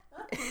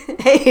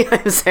Hey,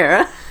 I'm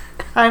Sarah.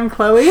 I'm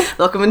Chloe.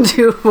 Welcome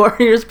to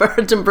Warriors,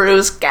 Birds, and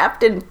Brews,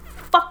 Captain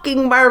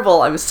fucking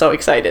Marvel. I'm so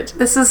excited.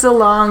 This is a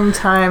long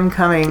time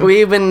coming.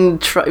 We've been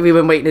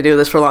waiting to do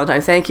this for a long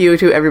time. Thank you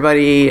to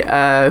everybody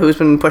who's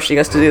been pushing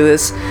us to do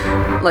this.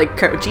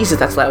 Jesus,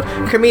 that's loud.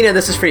 Carmina,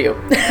 this is for you.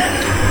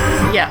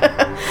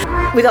 Yeah.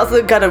 We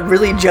also got a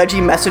really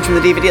judgy message from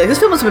the DVD. Like, this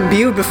film has been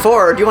viewed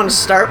before. Do you want to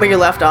start where you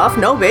left off?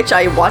 No, bitch.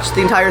 I watched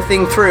the entire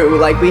thing through.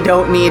 Like, we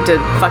don't need to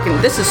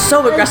fucking... This is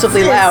so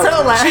aggressively loud.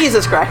 So loud.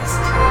 Jesus Christ.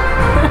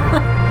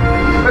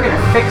 We're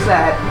gonna fix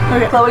that.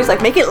 Okay. Chloe's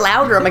like, make it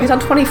louder. I'm like, it's on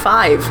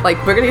 25.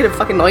 Like, we're gonna get a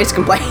fucking noise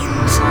complaint.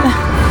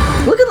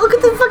 Look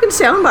at the fucking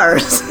sound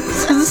bars.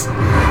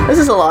 This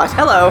is a lot.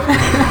 Hello.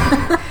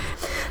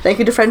 Thank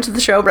you to friends of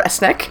the show,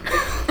 Breastneck,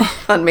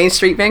 on Main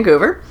Street,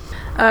 Vancouver.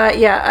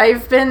 Yeah,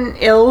 I've been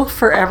ill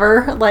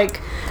forever.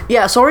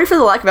 Yeah, sorry for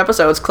the lack of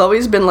episodes.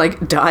 Chloe's been,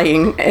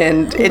 dying,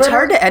 and it's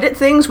hard to edit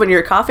things when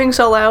you're coughing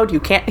so loud you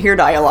can't hear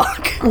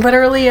dialogue.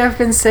 Literally, I've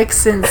been sick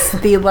since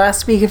the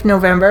last week of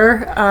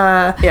November.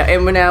 Yeah,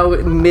 and we're now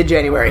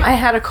mid-January. I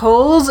had a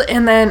cold,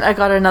 and then I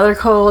got another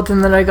cold,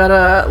 and then I got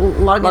a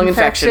lung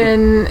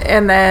infection,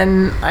 and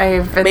then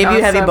I've been Maybe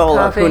you have Ebola,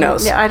 coughing. Who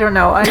knows? Yeah, I don't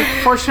know. I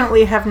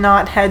fortunately have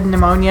not had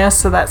pneumonia,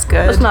 so that's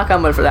good. Let's knock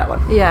on wood for that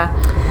one. Yeah.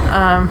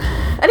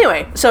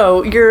 Anyway,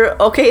 so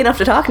you're okay enough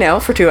to talk now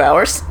for 2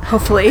 hours.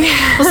 Hopefully.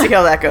 We'll see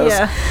how that goes.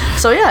 Yeah.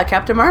 So yeah,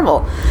 Captain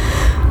Marvel.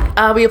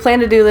 We had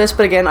planned to do this,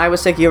 but again, I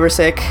was sick, you were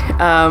sick.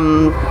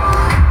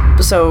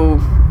 So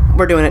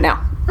we're doing it now.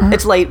 Mm-hmm.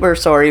 It's late, we're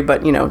sorry,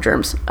 but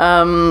germs.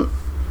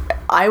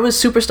 I was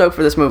super stoked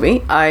for this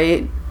movie.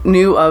 I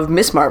knew of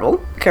Miss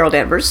Marvel, Carol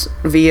Danvers,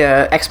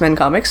 via X-Men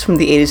comics from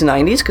the 80s and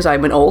 90s, because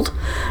I've been old.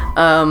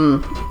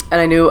 And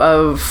I knew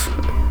of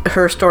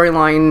her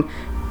storyline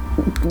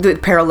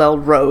that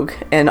paralleled Rogue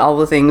and all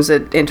the things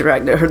that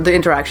the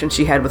interactions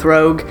she had with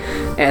Rogue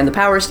and the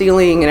power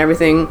stealing and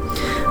everything.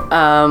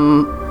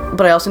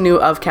 But I also knew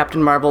of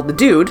Captain Marvel, the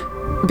dude,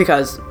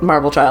 because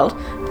Marvel Child.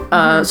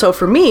 So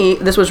for me,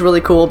 this was really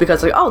cool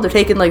because they're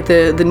taking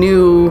the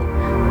new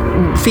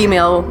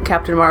female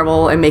Captain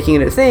Marvel and making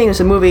it a thing. It's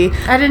a movie.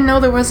 I didn't know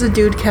there was a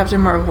dude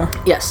Captain Marvel.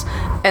 Yes.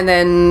 And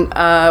then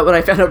when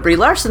I found out Brie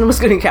Larson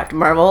was going to be Captain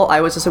Marvel, I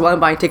was just like, well, I'm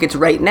buying tickets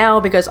right now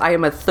because I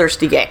am a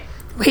thirsty gay.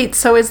 Wait,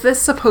 so is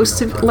this supposed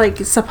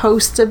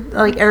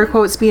to air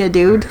quotes be a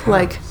dude?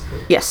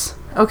 Yes.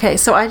 Okay,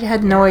 so I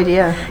had no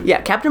idea. Yeah,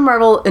 Captain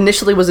Marvel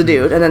initially was a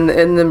dude, and then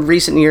in the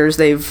recent years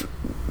they've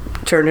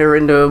turned her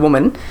into a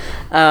woman,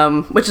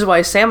 which is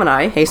why Sam and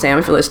I, hey Sam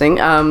if you're listening,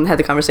 had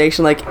the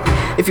conversation,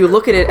 if you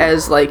look at it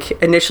as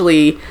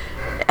initially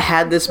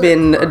had this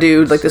been a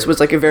dude, this was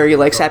a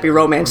very sappy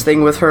romance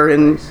thing with her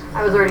and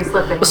I was already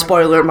slipping.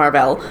 Spoiler,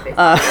 Marvel.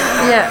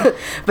 Yeah.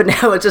 But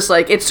now it's just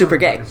it's super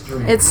gay.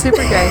 It's super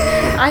gay.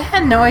 I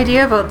had no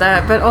idea about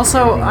that, but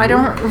also I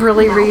don't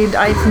really read.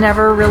 I've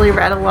never really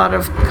read a lot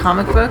of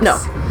comic books. No.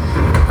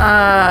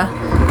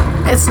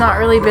 It's not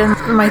really been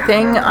my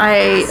thing.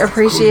 I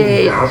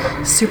appreciate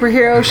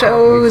superhero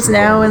shows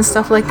now and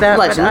stuff like that.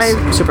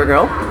 Legends,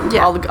 Supergirl,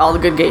 yeah, all the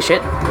good gay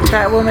shit.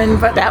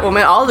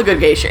 Batwoman, all the good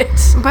gay shit.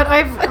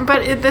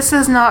 But this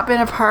has not been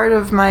a part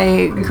of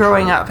my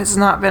growing up. It's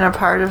not been a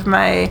part of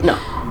my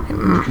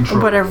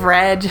what I've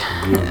read.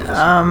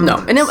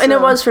 No, and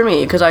it was for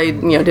me because I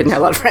didn't have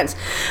a lot of friends.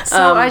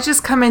 So I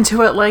just come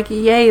into it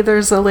yay,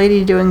 there's a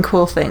lady doing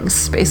cool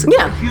things, basically.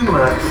 Yeah.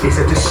 Humor is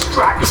a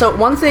distraction. So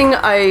one thing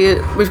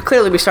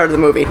we started the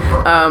movie,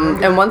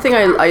 and one thing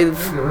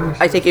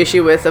I take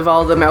issue with of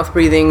all the mouth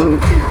breathing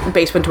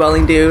basement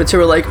dwelling dudes who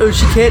are like, oh,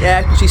 she can't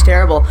act, she's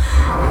terrible.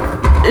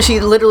 She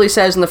literally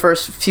says in the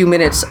first few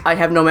minutes, I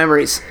have no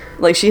memories.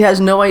 She has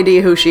no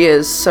idea who she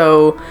is.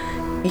 So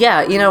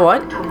yeah, you know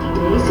what?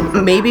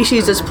 Maybe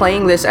she's just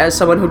playing this as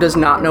someone who does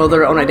not know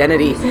their own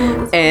identity,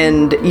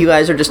 and you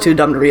guys are just too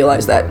dumb to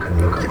realize that.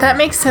 That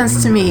makes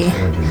sense to me.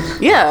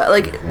 Yeah,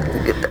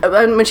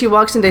 when she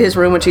walks into his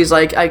room and she's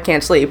like, I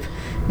can't sleep,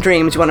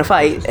 dreams, you want to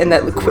fight, and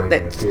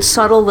that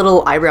subtle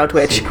little eyebrow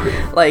twitch,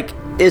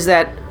 is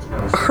that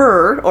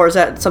her, or is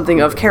that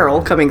something of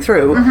Carol coming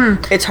through?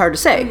 Mm-hmm. It's hard to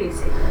say.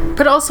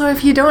 But also,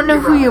 if you don't know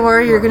who you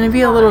are, you're going to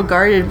be a little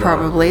guarded,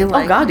 probably. Oh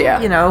God, yeah.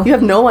 You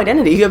have no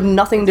identity. You have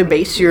nothing to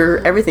base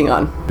your everything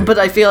on. But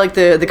I feel like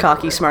the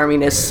cocky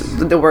smarminess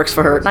that works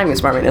for her, not even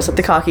smarminess,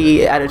 the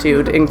cocky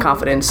attitude and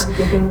confidence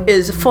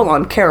is a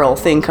full-on Carol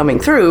thing coming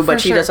through,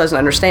 but she just doesn't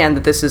understand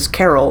that this is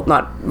Carol,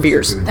 not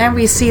Veers. And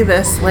we see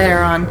this later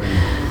on.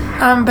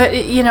 But,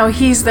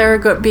 he's there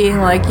being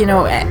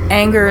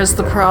anger is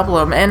the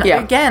problem. And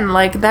again,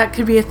 that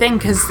could be a thing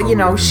because,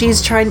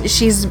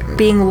 she's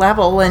being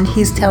level and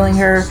he's telling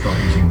her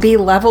be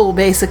level,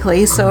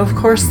 basically. So, of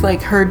course,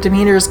 her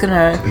demeanor is going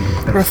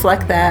to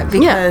reflect that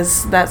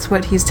because that's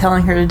what he's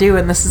telling her to do.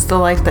 And this is the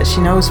life that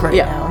she knows right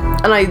now.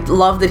 And I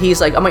love that he's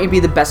like, I want you to be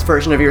the best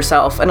version of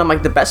yourself. And I'm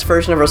like, the best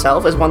version of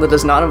herself is one that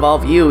does not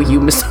involve you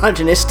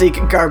misogynistic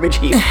garbage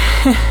heap.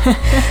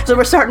 So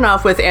we're starting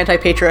off with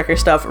anti-patriarchy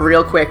stuff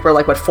real quick. We're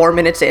like, what, 4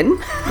 minutes in?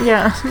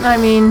 Yeah, I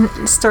mean,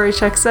 story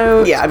checks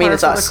out. Yeah, I mean,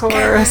 it's us.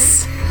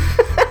 Chorus.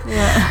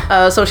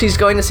 So she's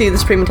going to see the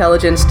Supreme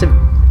Intelligence to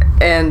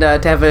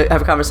have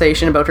a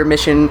conversation about her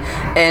mission.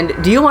 And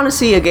do you want to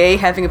see a gay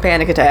having a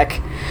panic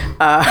attack?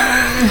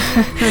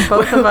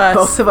 Both of us.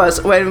 Both of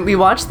us. When we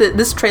watched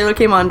this trailer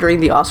came on during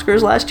the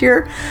Oscars last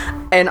year,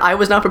 and I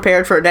was not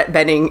prepared for Annette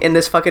Bening in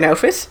this fucking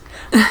outfit.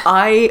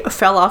 I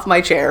fell off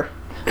my chair.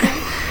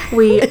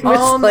 We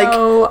all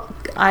know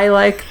I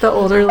like the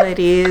older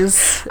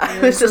ladies.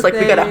 I was just like,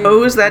 we gotta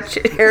hose that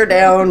chair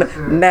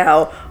down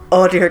now.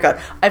 Oh dear God.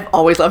 I've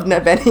always loved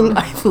Annette Bening.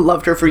 I've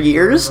loved her for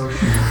years.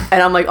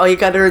 And I'm like, oh, you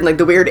got her in like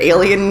the weird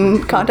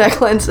alien contact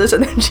lenses,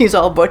 and then she's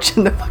all butch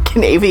in the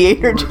fucking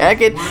aviator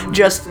jacket.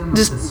 Just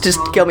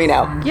kill me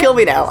now. Yeah. Kill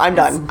me now. I'm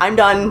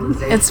done.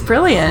 It's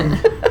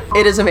brilliant.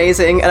 It is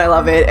amazing, and I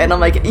love it. And I'm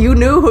like, you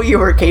knew who you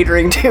were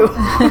catering to,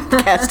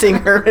 casting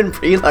her and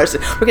Brie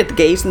Larson. We get the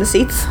gays in the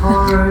seats.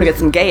 We get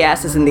some gay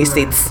asses in these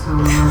seats.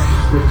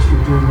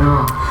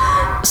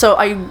 So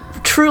I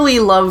truly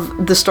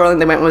love the storyline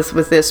they went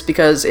with this,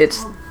 because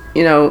it's,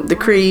 you know, the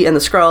Kree and the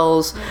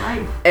Skrulls,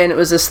 and it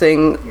was this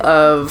thing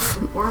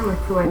of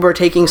we're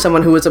taking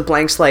someone who was a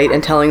blank slate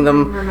and telling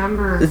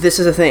them, this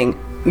is a thing.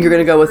 You're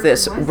going to go with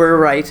this. We're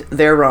right.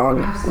 They're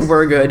wrong.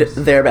 We're good.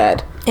 They're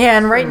bad. Yeah,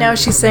 and right now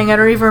she's saying, I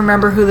don't even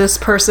remember who this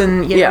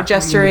person, you know,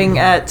 gesturing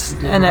at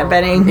Annette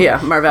Bening. Yeah,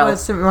 Marvell.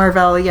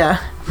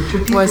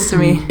 Was to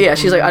me. Yeah,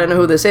 she's like, I don't know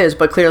who this is,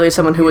 but clearly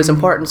someone who is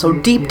important. So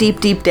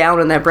deep down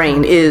in that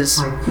brain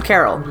is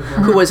Carol,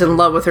 who was in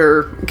love with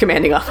her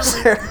commanding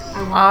officer.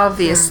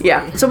 Obviously.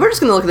 Yeah, so we're just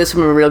going to look at this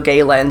from a real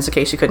gay lens, in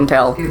case you couldn't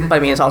tell. But I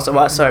mean, it's also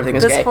us, so everything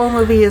is gay. This whole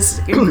movie is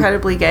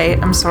incredibly gay.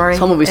 I'm sorry. This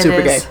whole movie's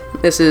super gay.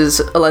 This is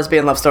a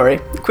lesbian love story.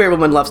 Queer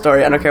woman love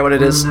story. I don't care what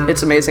it is.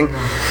 It's amazing.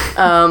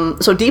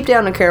 So deep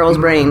down in Carol's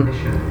brain,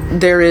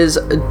 there is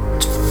a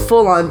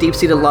full-on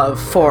deep-seated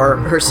love for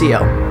her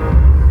CO.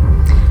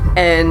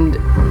 And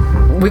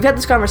we've had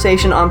this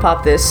conversation on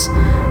Pop This,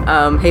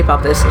 Hey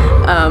Pop This,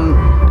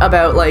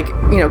 about, like,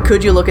 you know,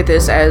 could you look at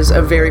this as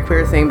a very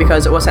queer thing,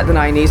 because it was set in the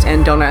 90s,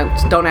 and Don't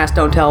Ask,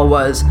 Don't Tell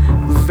was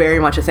very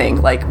much a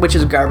thing, like, which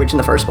is garbage in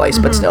the first place,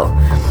 but still.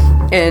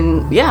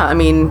 And yeah, I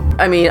mean,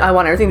 I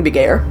want everything to be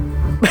gayer.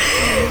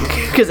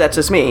 Because that's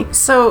just me.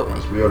 So,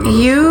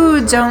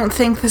 you don't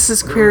think this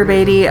is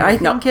queerbaity? I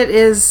think it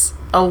is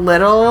a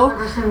little,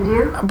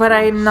 but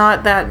I'm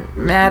not that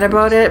mad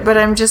about it. But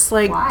I'm just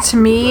like, to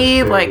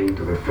me, like,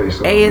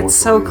 A, it's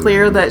so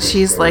clear that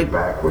she's like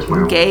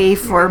gay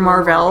for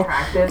Marvell,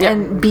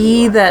 and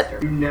B,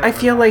 that I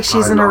feel like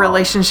she's in a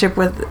relationship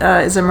with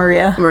is it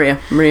Maria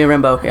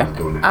Rambeau?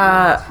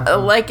 Yeah.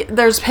 Like,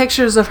 there's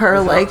pictures of her,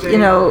 like, you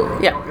know,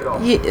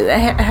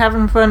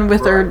 having fun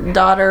with her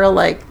daughter,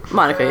 like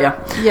Monica.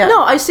 Yeah.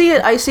 No, I see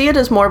it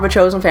as more of a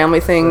chosen family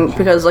thing,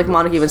 because, like,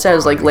 Monica even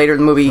says, like, later in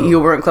the movie, you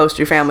weren't close to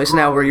your family,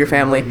 so now we're your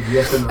family.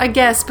 I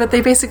guess, but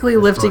they basically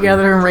live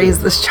together and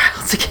raise this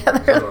child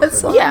together.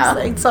 That's all I'm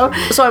saying.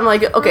 So I'm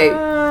like, okay,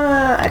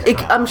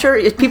 I'm sure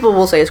if people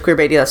will say it's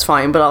queerbaity, that's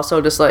fine, but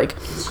also just like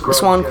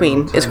Swan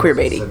Queen is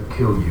queerbaity.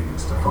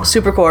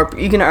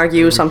 Supercorp, you can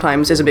argue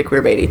sometimes is a bit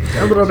queerbaity.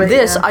 A little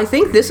bit. I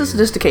think this is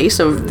just a case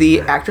of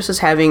the actresses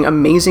having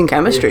amazing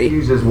chemistry,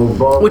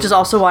 which is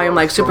also why I'm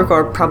like,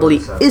 Supercorp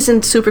probably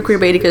isn't super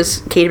queerbaity,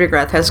 because Katie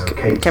McGrath has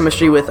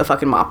chemistry with a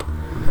fucking mop.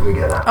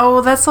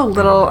 Oh, that's a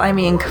little, I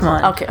mean, come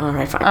on. Okay,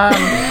 alright,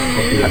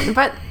 fine.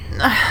 But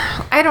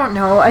I don't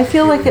know. I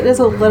feel like it is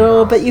a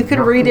little, but you could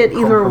read it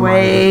either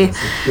way.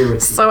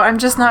 So I'm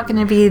just not going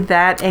to be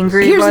that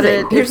angry about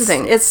it. Here's the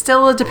thing. It's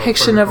still a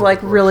depiction of, like,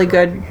 really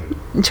good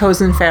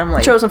chosen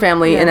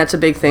family, and that's a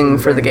big thing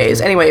for the gays.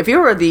 Anyway, if you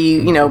were the,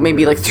 you know,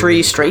 maybe like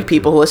 3 straight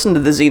people who listen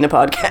to the Xena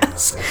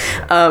podcast,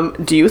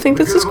 do you think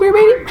this is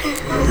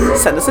queerbaity?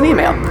 Send us an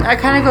email. I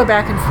kind of go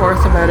back and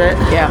forth about it.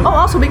 Yeah. Oh,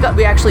 also we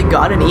actually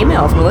got an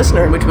email from a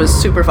listener, which was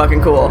super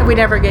fucking cool. We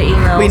never get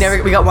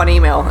emails. We got one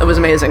email. It was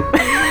amazing.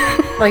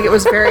 Like, it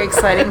was very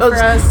exciting for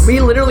us.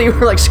 We literally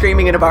were like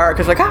screaming in a bar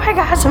because, like, oh my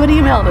god, somebody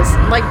emailed us.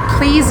 Like,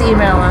 please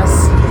email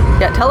us.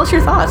 Yeah, tell us your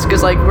thoughts,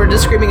 because, like, we're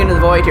just screaming into the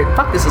void here.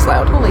 Fuck, this is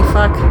loud. Holy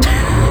fuck.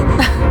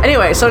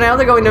 Anyway, so now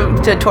they're going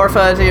to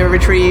Torfa to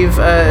retrieve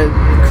a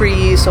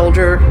Kree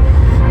soldier.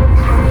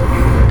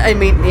 I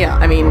mean,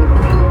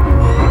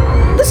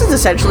 this is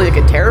essentially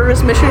like a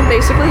terrorist mission,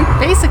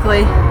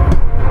 basically.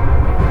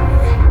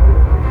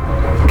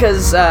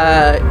 Because,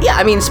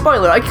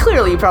 spoiler,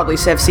 clearly you probably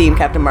have seen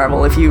Captain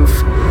Marvel if you've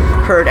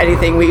heard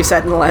anything we've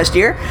said in the last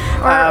year.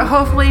 Or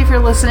hopefully if you're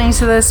listening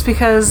to this,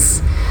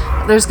 because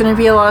there's going to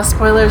be a lot of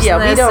spoilers in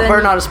this. Yeah,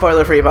 we're not a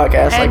spoiler-free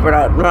podcast. Like, we're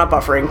not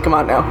buffering. Come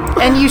on now.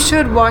 And you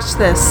should watch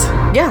this.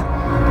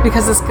 Yeah.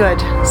 Because it's good.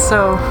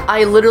 So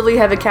I literally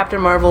have a Captain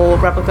Marvel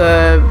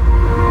replica,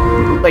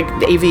 like,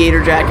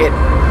 aviator jacket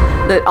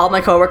that all my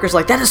coworkers are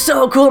like, that is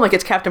so cool. I'm like,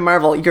 it's Captain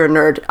Marvel. You're a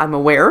nerd. I'm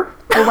aware.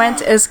 I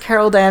went as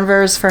Carol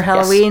Danvers for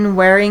Halloween,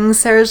 wearing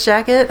Sarah's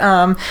jacket.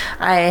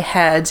 I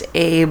had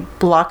a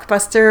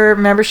Blockbuster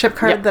membership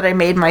card that I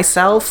made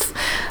myself.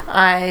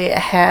 I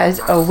had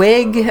a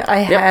wig.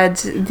 I had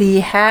the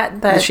hat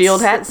that... The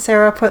shield hat?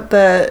 Sarah put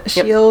the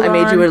shield on.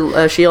 I made you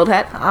a shield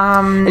hat.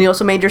 And you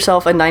also made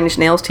yourself a Nine Inch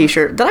Nails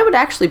t-shirt that I would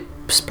actually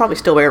probably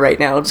still wear right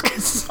now. Just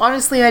 'cause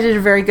Honestly, I did a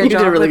very good you job.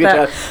 did a really with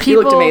good that. job.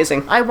 You looked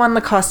amazing. I won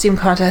the costume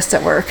contest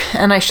at work,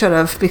 and I should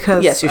have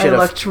because Yes, you should I have.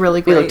 looked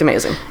really great. You looked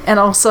amazing. And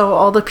also,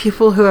 all the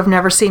people who have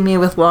never seen me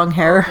with long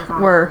hair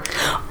were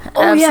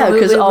Oh yeah,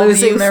 because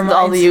absolutely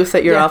all the youth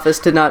at your Yeah. office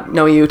did not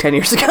know you 10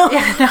 years ago.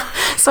 Yeah, no.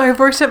 So I've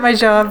worked at my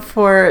job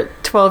for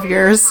 12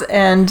 years,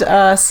 and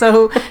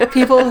so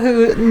people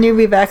who knew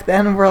me back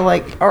then were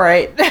like, all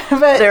right.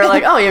 But They were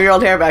like, "Oh, you have your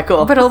old hair back,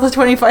 cool." but all the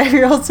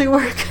 25-year-olds who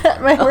work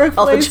at my workplace,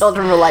 all the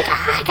children were like,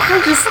 "Ah, my God."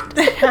 they're just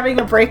having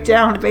a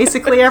breakdown.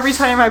 Basically, every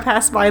time I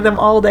pass by them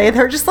all day,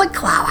 they're just like,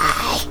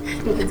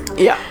 Chloe.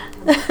 Yeah.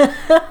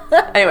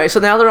 Anyway, so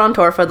now they're on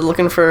Torfa. They're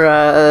looking for,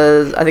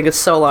 I think it's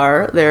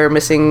Solar. They're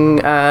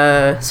missing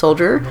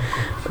soldier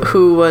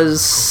who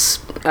was,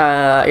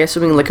 I guess,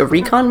 doing like a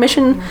recon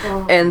mission.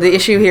 And the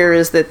issue here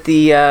is that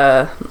the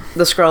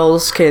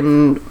Skrulls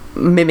can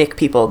mimic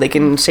people. They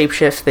can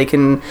shapeshift. They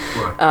can,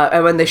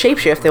 and when they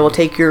shapeshift, they will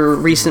take your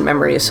recent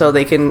memories, so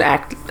they can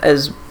act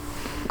as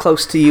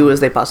close to you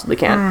as they possibly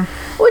can,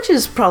 which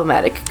is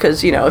problematic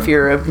because, you know, if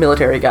you're a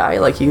military guy,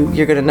 like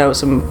you're gonna know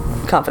some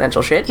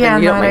confidential shit. Yeah,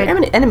 and you no, don't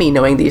want an enemy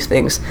knowing these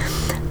things.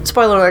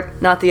 Spoiler alert,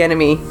 not the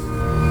enemy.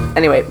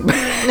 Anyway,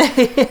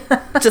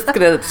 just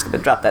gonna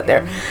drop that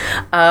there.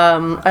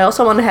 I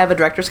also want to have a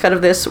director's cut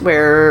of this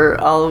where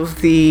all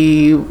of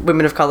the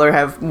women of color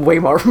have way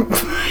more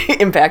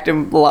impact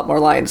and a lot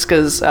more lines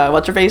because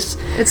what's her face?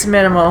 It's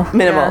minimal.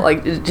 Minimal, Yeah.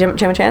 like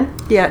Gemma Chan.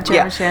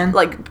 Gemma Chan.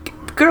 Like,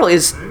 girl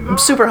is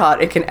super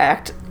hot and can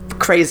act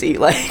crazy.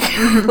 Like,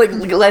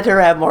 let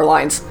her have more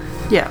lines.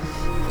 Yeah.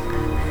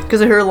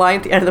 Because of her line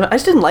at the end of the, I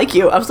just didn't like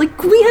you. I was like,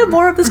 can we have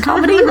more of this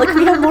comedy? Like,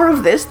 we have more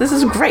of this. This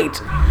is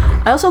great.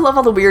 I also love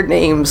all the weird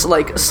names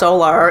like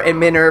Solar and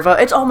Minerva.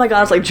 It's, oh my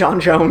god, it's like John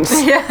Jones.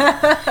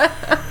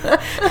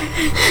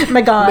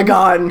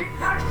 Magon.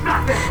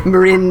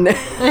 Marin.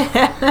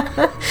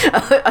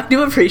 I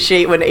do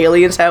appreciate when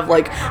aliens have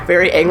like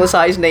very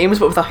anglicized names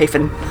but with a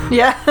hyphen.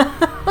 Yeah.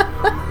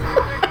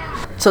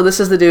 So this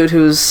is the dude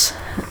who's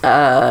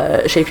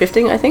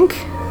shapeshifting, I think.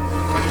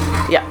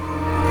 Yeah.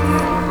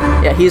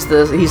 Yeah, he's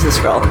the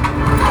Skrull.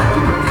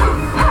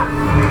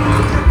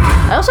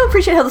 I also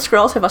appreciate how the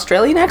Skrulls have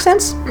Australian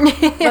accents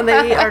when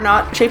they are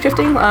not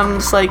shapeshifting. I'm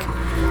just like,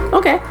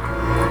 okay.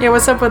 Yeah,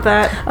 what's up with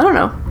that? I don't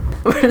know.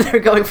 They're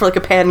going for like a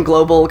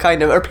pan-global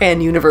kind of, or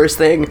pan-universe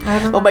thing.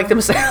 We'll make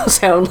them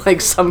sound like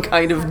some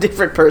kind of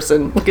different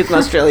person with an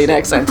Australian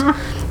accent.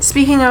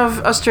 Speaking of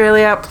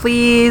Australia,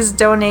 please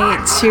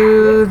donate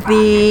to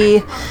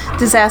the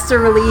disaster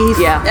relief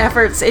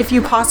efforts if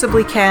you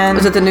possibly can.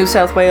 Is it the New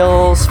South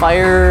Wales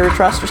Fire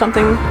Trust or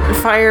something?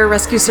 Fire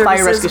Rescue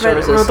Services,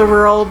 or the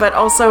rural, but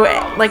also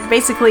like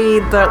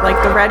basically the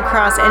Red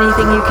Cross,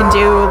 anything you can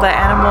do, the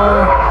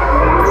animal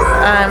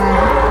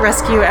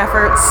rescue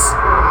efforts.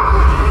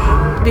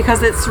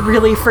 Because it's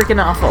really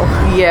freaking awful.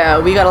 Yeah,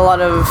 we got a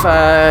lot of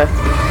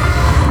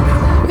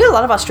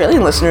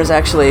Australian listeners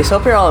actually. So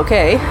hope you're all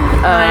okay.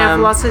 I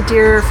have lots of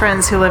dear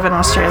friends who live in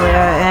Australia,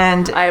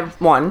 and I have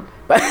one.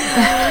 But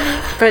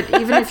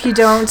even if you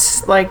don't,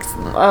 like,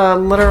 a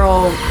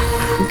literal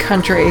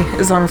country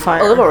is on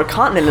fire. A literal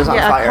continent is on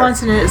fire. Yeah, a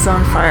continent is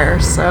on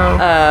fire. So.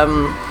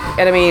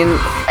 And I mean,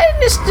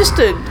 just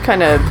to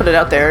kind of put it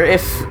out there,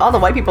 if all the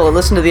white people had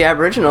listened to the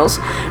Aboriginals,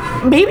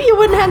 maybe you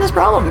wouldn't have this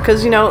problem,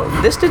 because, you know,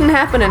 this didn't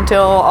happen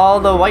until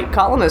all the white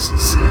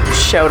colonists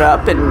showed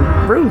up and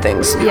ruined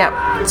things.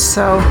 Yep.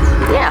 So.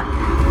 Yeah.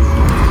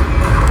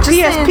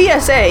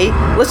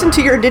 PSA, listen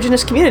to your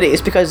indigenous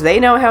communities, because they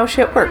know how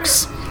shit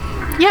works.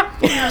 Yep.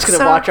 Just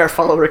gonna watch our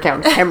follower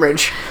count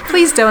hemorrhage.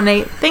 Please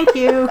donate. Thank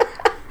you.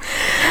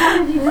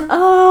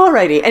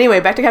 Alrighty.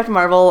 Anyway, back to Captain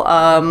Marvel.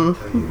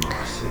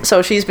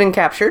 So she's been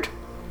captured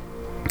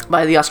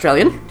by the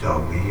Australian. So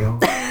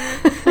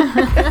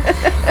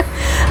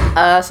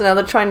now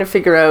they're trying to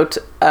figure out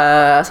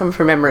some of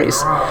her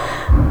memories.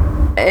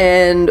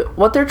 And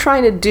what they're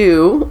trying to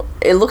do,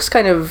 it looks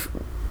kind of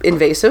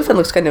invasive and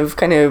looks kind of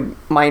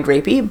mind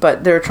rapey,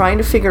 but they're trying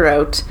to figure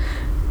out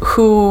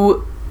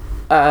who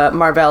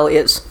Mar-Vell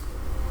is.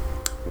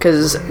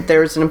 Because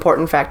there's an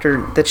important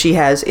factor that she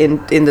has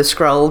in the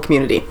Skrull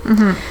community.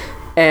 Mm-hmm.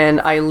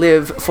 And I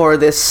live for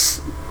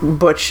this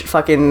butch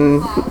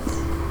fucking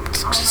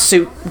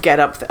suit get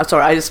up. I'm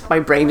sorry, my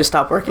brain just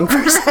stopped working for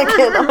a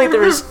second. I'm like,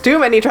 there was too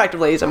many attractive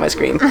ladies on my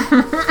screen.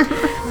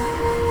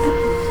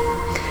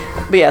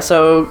 But yeah,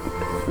 so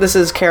this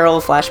is Carol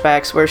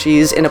flashbacks where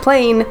she's in a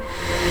plane.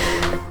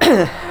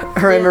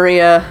 Her and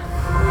Maria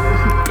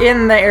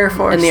in the Air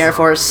Force. In the Air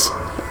Force.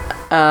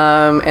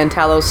 And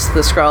Talos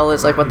the Skrull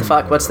is like, what the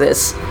fuck, what's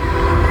this?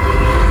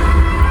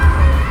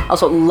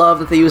 Also love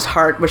that they use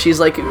Heart where she's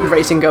like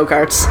racing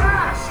go-karts.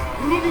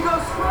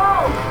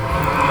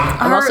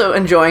 I'm also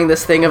enjoying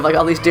this thing of like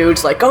all these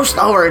dudes like, go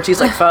slower, and she's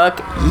like,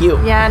 fuck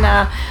you. Yeah,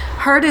 no.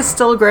 Heart is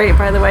still great,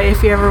 by the way,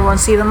 if you ever want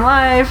to see them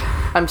live.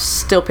 I'm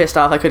still pissed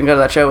off I couldn't go to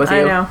that show with you.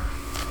 I know.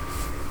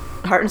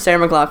 Heart and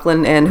Sarah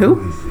McLachlan and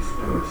who?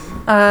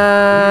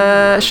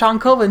 Sean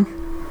Colvin.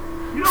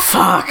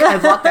 Fuck, I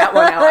blocked that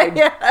one out. I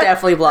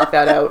definitely blocked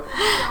that out.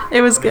 It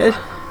was good.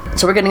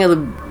 So we're getting a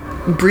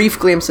brief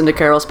glimpse into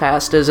Carol's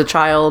past as a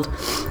child,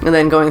 and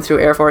then going through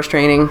Air Force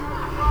training.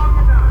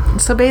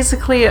 So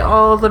basically,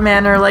 all the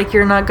men are like,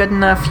 you're not good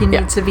enough, you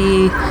need to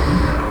be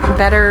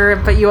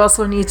better, but you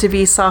also need to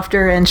be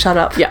softer and shut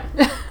up. Yeah.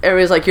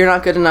 Everybody's like, you're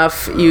not good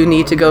enough, you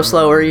need to go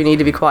slower, you need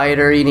to be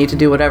quieter, you need to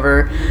do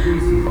whatever.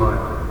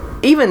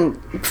 Even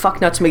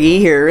Fucknuts McGee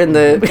here in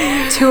the...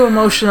 Too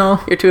emotional.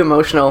 You're too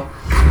emotional.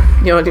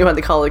 You know what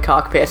they call it,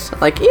 cockpit.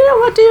 Like, you know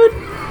what, dude?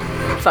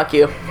 Fuck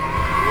you.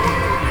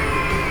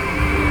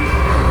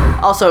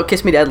 Also,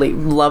 Kiss Me Deadly.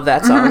 Love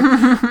that song.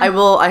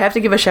 I have to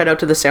give a shout out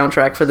to the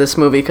soundtrack for this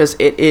movie because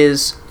it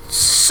is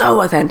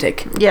so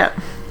authentic. Yeah.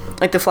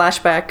 Like, the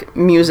flashback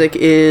music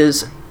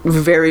is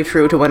very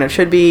true to when it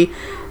should be.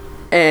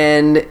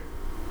 And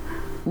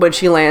when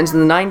she lands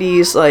in the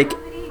 90s, like,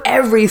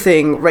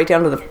 everything, right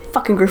down to the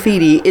fucking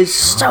graffiti, is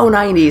so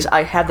 90s.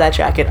 I have that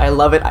jacket. I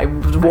love it. I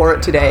wore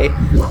it today.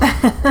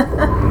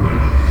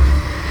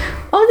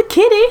 Oh, the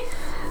kitty.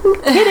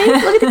 Kitty.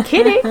 Look at the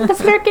kitty. The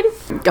flirkin.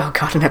 Oh,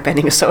 God, Annette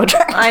Bening is so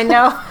attractive. I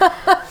know.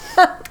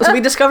 So we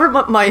discovered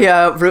my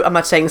route. I'm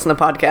not saying this in the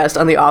podcast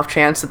on the off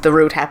chance that the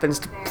route happens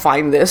to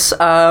find this.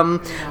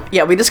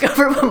 Yeah, we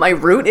discovered what my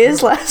route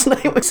is last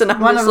night. And I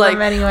One was of like,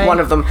 them, anyway. One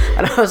of them.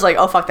 And I was like,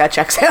 oh, fuck, that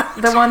checks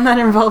out. The one that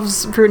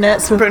involves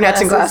brunettes with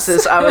Brunettes and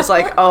glasses. I was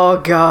like,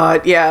 oh,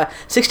 God, yeah.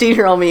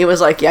 16-year-old me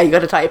was like, yeah, you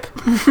gotta type.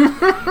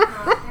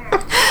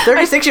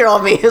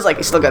 36-year-old me is like,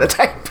 you still gotta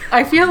type.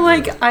 I feel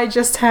like I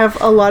just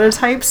have a lot of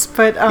types,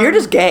 but... You're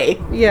just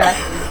gay. Yeah.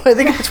 I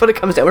think that's what it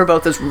comes down. We're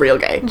both just real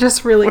gay.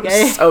 Just really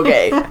gay. So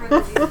gay.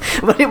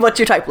 What's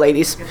your type,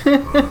 ladies?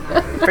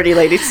 Pretty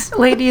ladies.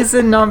 Ladies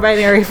and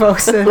non-binary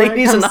folks.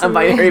 Ladies and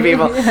non-binary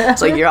people. Yeah.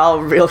 It's like, you're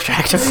all real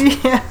attractive.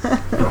 Yeah.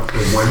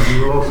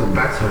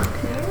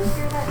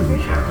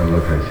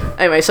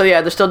 Anyway, so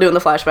yeah, they're still doing the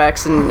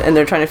flashbacks, and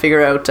they're trying to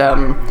figure out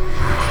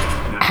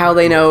how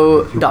they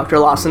know Dr.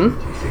 Lawson,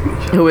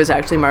 who is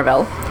actually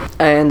Marvell.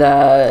 And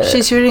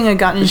she's shooting a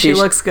gun and she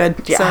looks good.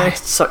 Yeah,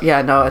 so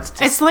yeah, no,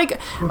 it's like,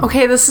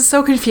 okay, this is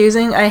so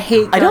confusing. I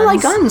hate guns. I don't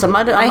like guns. I'm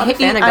not a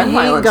fan of gun violence.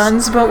 I hate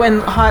guns, but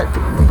when hot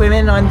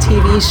women on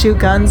TV shoot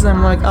guns,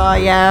 I'm like, oh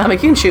yeah. I'm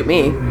like, you can shoot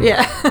me.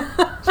 Yeah.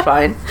 It's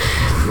fine.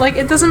 Like,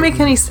 it doesn't make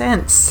any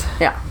sense.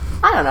 Yeah.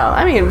 I don't know.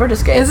 I mean, we're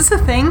just gay. Is this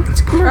a thing?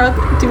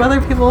 Do other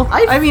people?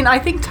 I mean, I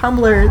think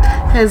Tumblr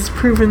has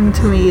proven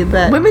to me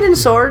that... Women in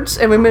swords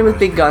and women with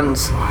big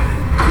guns.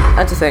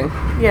 That's a thing.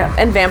 Yeah.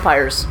 And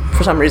vampires,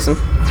 for some reason.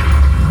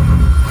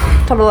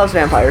 Tumblr loves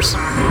vampires.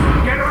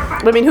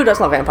 I mean, who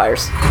doesn't love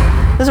vampires?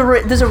 There's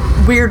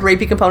a weird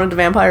rapey component to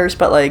vampires,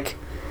 but like...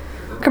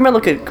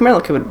 Carmilla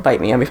could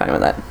bite me. I'd be fine with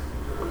that.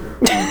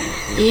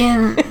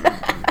 Ian...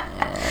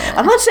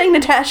 I'm not saying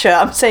Natasha,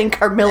 I'm saying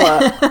Carmilla.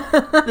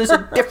 There's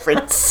a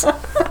difference.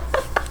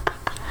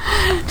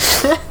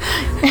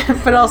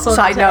 But also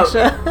Side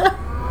Natasha.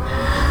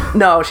 note.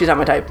 No, she's not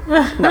my type.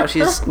 No,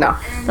 she's... No.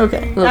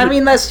 Okay. I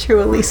mean, that's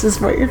true. Elise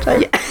is more your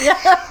type. Yeah.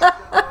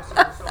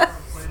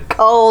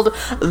 Called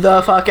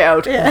the fuck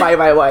out by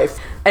my wife.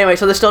 Anyway,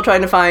 so they're still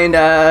trying to find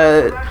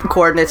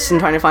coordinates and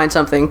trying to find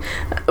something.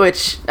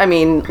 Which, I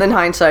mean, in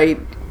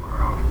hindsight...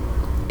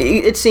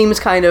 It seems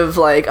kind of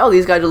like, oh,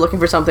 these guys are looking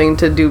for something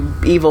to do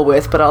evil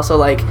with, but also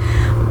like,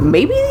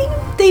 maybe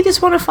they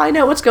just want to find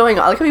out what's going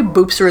on. Like how he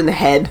boops her in the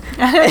head.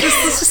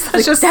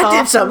 It's just that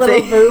did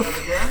something.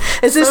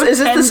 Is this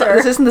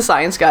isn't the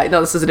science guy? No,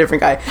 this is a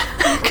different guy.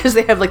 Because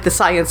they have like the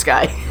science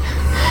guy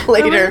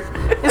later.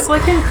 It's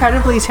like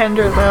incredibly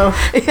tender though.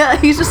 Yeah,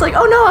 he's just like,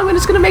 oh no, I'm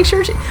just gonna make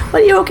sure.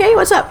 What, are you okay?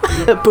 What's up?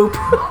 Boop.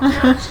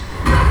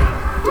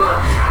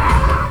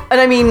 And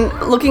I mean,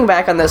 looking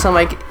back on this, I'm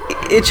like,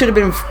 it should have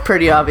been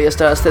pretty obvious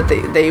to us that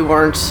they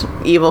weren't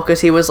evil,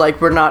 because he was like,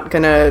 we're not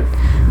gonna,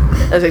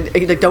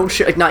 like, don't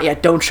shoot, like, not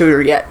yet, don't shoot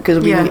her yet,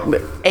 because we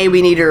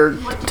need her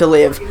to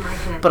live,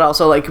 but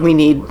also like we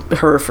need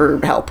her for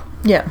help.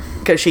 Yeah,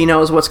 because she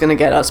knows what's gonna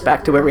get us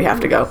back to where we have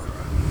to go.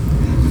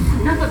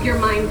 Enough of your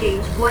mind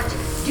games. What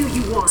do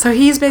you want? So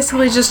he's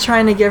basically just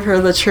trying to give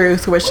her the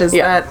truth, which is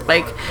that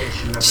like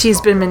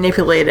she's been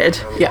manipulated.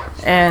 Yeah,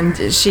 and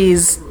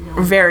she's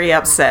very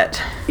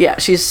upset. Yeah,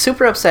 she's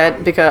super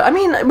upset because, I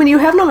mean, when you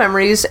have no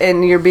memories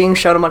and you're being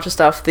shown a bunch of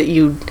stuff that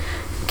you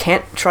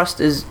can't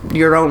trust is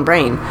your own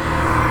brain,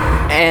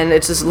 and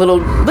it's this little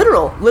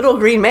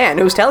green man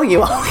who's telling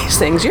you all these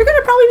things, you're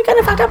gonna probably be kind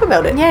of fucked up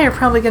about it. Yeah, you're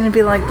probably gonna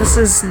be like, this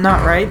is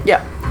not right.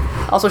 Yeah.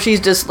 Also, she's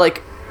just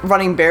like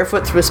running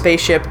barefoot through a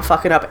spaceship,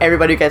 fucking up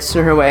everybody who gets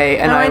in her way.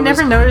 And I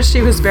never noticed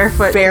she was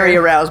barefoot. Very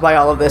aroused by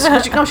all of this.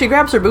 She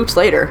grabs her boots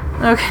later.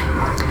 Okay.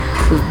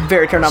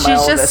 Very turned on by all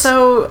of this. She's just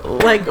so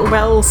like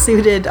well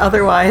suited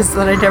otherwise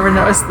that I never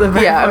noticed the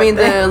barefoot. Yeah, I mean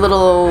the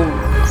little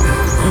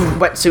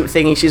wetsuit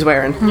thingy she's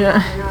wearing.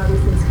 Yeah.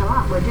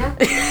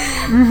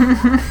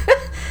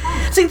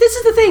 See, this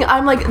is the thing.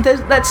 I'm like,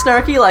 that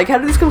snarky, like, how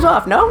did this come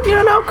off? No? You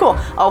don't know? Cool.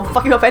 I'll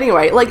fuck you up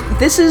anyway. Like,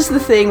 this is the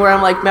thing where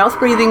I'm like,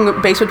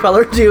 mouth-breathing basement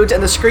dweller dudes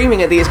and the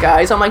screaming at these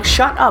guys. I'm like,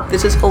 shut up.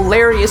 This is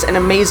hilarious and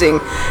amazing.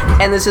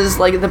 And this is,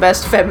 like, the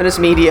best feminist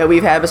media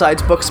we've had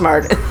besides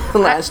Booksmart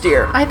last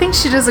year. I think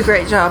she does a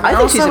great job. I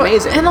think she's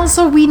amazing. And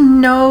also, we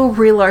know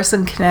Brie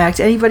Larson can act.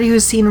 Anybody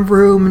who's seen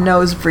Room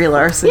knows Brie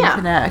Larson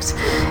can act.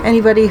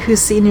 Anybody who's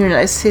seen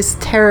His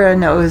Terra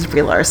knows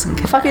Brie Larson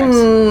can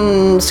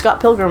Fucking act. Scott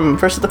Pilgrim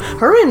versus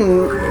her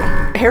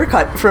and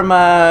Haircut from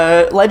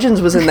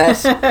Legends was in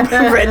that.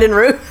 Brendan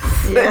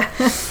Ruth. Yeah.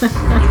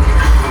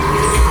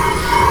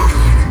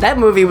 That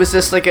movie was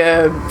just like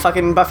a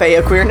fucking buffet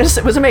of queerness.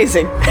 It was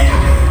amazing.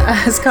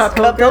 Scott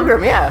Pilgrim.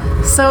 Pilgrim,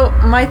 yeah. So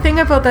my thing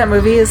about that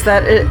movie is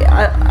that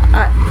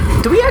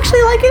do we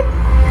actually like it?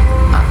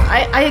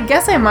 I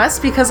guess I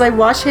must, because I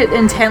watch it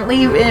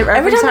intently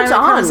every time it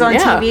comes on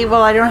TV.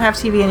 Well, I don't have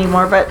TV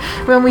anymore, but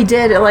when we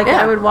did,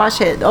 I would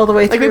watch it all the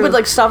way through. Like, we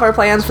would stop our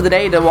plans for the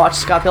day to watch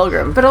Scott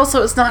Pilgrim. But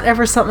also, it's not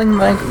ever something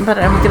that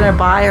I'm gonna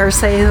buy or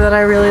say that I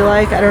really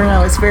like. I don't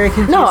know. It's very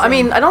confusing. No, I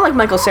mean, I don't like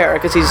Michael Cera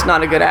because he's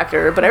not a good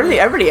actor, but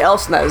everybody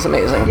else in that is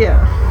amazing.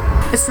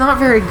 Yeah. It's not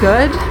very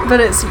good, but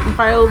it's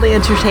wildly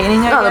entertaining,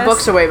 I guess. The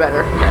books are way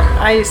better. Yeah,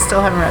 I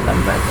still haven't read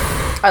them,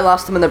 but I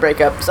lost them in the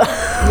breakup, so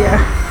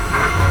yeah.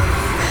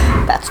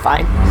 That's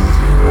fine.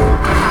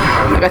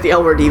 I got the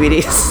L Word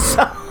DVDs,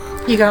 so.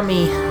 You got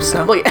me,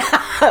 so. Well, yeah.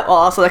 Well,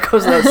 also that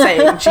goes without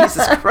saying.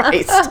 Jesus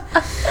Christ.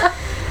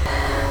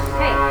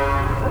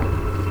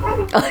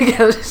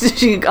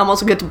 She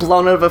almost gets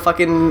blown out of a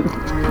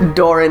fucking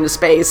door into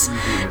space.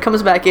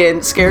 Comes back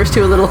in, scares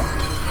two little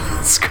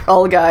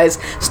Skrull guys,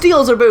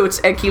 steals her boots,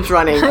 and keeps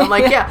running. I'm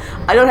like, yeah,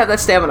 I don't have that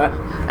stamina.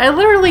 I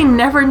literally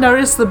never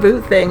noticed the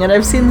boot thing, and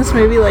I've seen this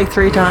movie like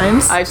 3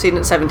 times. I've seen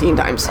it 17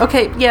 times.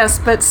 Okay, yes,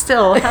 but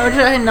still, how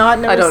did I not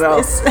notice I don't know.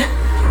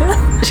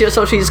 this?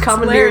 So she's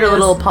commandeered a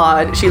little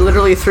pod. She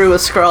literally threw a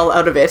Skrull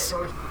out of it.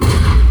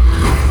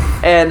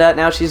 And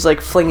now she's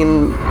like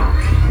flinging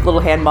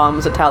little hand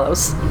bombs at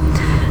Talos.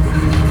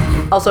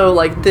 Also,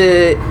 like,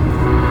 the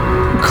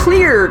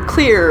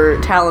clear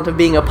talent of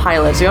being a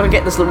pilot. So you gotta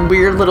get this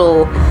weird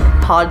little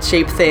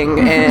pod-shaped thing,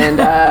 and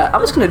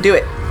I'm just gonna do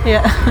it.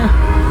 Yeah.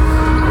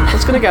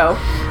 It's gonna go.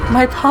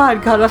 My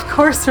pod got off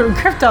course from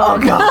Krypton. Oh,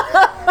 God.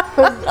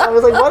 I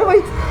was like,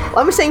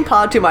 why am I saying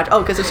pod too much?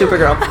 Oh, because it's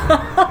Supergirl.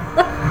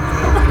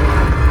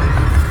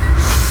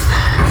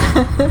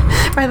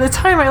 By the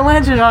time I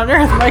landed on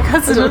Earth, my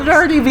cousin had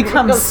already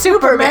become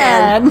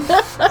Superman.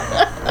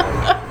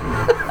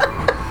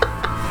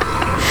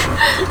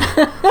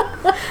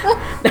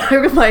 Now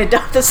I'm with my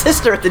adopted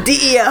sister at the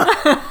DEO.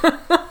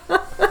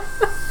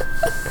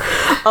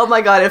 Oh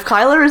my God, if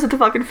Kyler is at the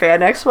fucking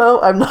fan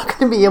expo, I'm not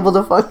going to be able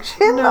to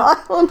function. No.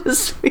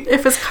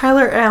 If it's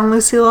Kyler and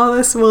Lucy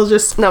Lawless, we'll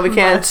just... No, we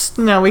can't.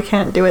 No, we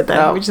can't do it then.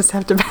 No. We just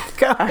have to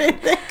back up, I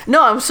think.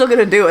 No, I'm still going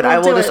to do it. I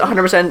will do just it.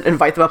 100%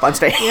 invite them up on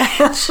stage.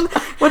 Yeah.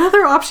 What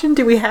other option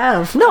do we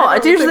have? No,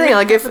 here's the thing.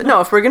 Like, if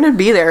we're going to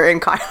be there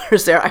and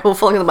Kyler's there, I will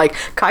fully like,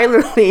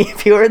 Kyler Lee,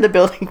 if you are in the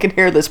building and can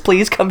hear this,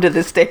 please come to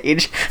this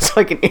stage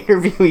so I can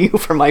interview you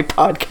for my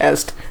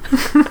podcast.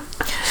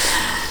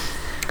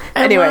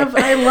 Anyway,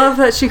 I love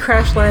that she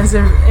crash lands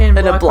in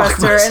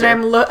Blockbuster, and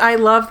I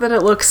love that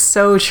it looks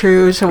so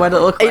true to what it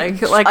looked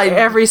like.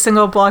 Every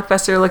single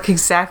Blockbuster looked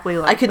exactly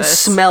like I can this.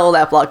 smell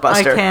that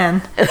Blockbuster. I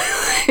can.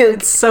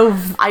 It's so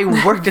I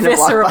worked in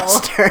visceral. a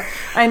Blockbuster.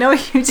 I know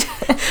you did.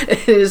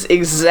 It is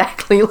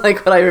exactly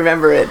like what I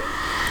remember it.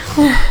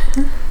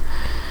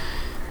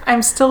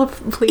 I'm still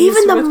pleased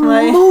Even the with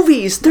my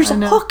movies. There's a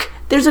Hook.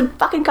 There's a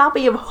fucking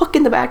copy of Hook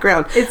in the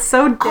background. It's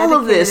so dedicated. All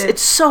of this.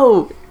 It's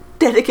so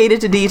dedicated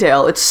to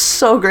detail. It's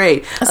so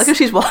great. Like if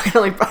she's walking,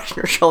 like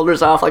brushing her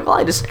shoulders off, like, well,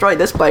 I destroyed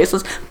this place.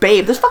 There's fucking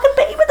Babe in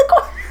the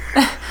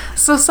corner.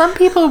 So some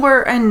people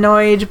were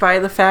annoyed by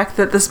the fact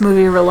that this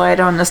movie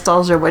relied on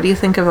nostalgia. What do you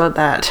think about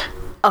that?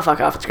 Oh,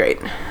 fuck off. It's great.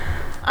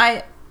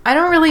 I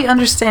don't really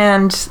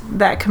understand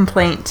that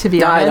complaint, to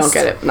be honest.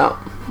 I don't get it. No.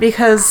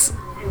 Because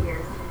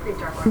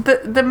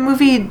the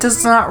movie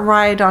does not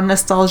ride on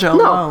nostalgia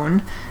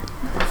alone.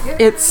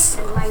 It's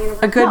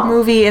a good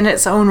movie in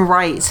its own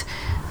right.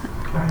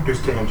 I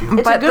understand you.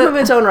 It's a good movie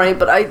in its own right,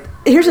 but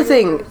here's the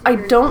thing. I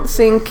don't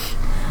think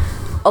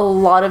a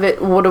lot of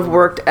it would have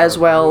worked as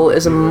well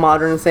as a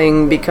modern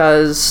thing,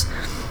 because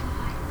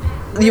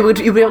you'd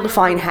be able to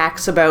find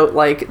hacks about,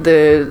 like,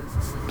 the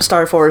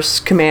Star Force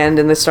command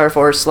and the Star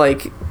Force,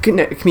 like,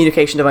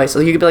 communication device. So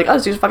you could be like, oh,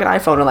 let's use a fucking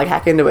iPhone and, like,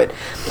 hack into it.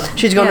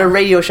 She's going to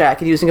Radio Shack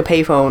and using a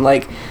payphone,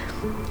 like...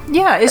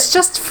 Yeah, it's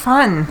just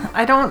fun.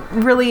 I don't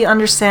really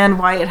understand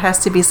why it has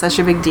to be such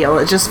a big deal.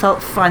 It just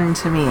felt fun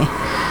to me.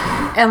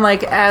 And,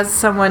 like, as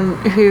someone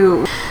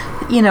who,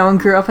 you know,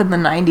 grew up in the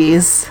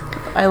 90s,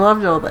 I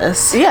loved all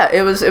this. Yeah,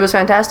 it was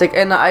fantastic.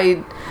 And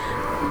I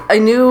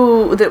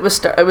knew that it was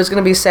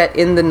going to be set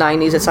in the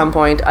 90s at some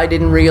point. I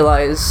didn't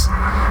realize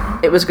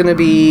it was going to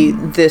be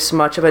this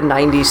much of a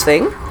 90s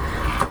thing.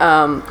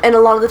 And a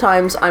lot of the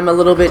times I'm a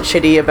little bit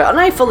shitty about, and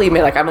I fully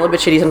admit, like, I'm a little bit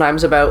shitty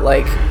sometimes about,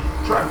 like,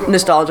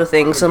 nostalgia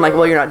things. I'm like,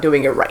 well, you're not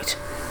doing it right.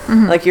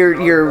 Like,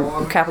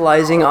 you're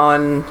capitalizing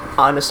on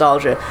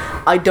nostalgia.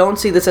 I don't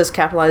see this as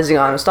capitalizing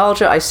on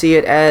nostalgia. I see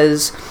it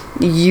as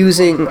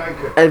using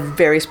a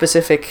very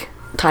specific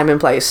time and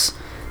place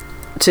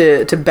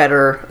to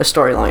better a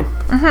storyline.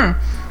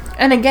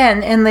 And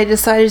again, and they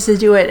decided to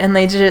do it, and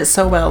they did it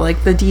so well.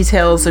 Like, the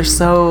details are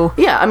so...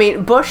 Yeah, I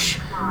mean, Bush,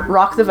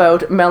 Rock the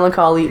Vote,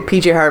 Melancholy,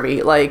 PJ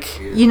Harvey, like...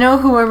 You know,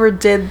 whoever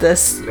did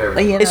this,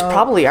 it's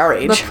probably our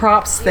age. The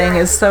props thing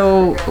is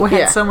so... We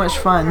had so much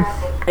fun.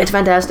 It's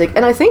fantastic.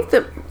 And I think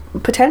that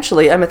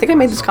potentially, I think I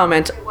made this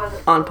comment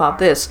on Pop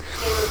This.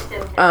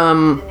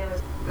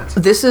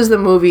 This is the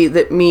movie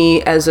that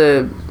me, as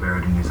a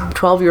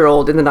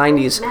 12-year-old in the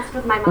 90s,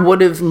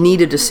 would have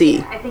needed to see.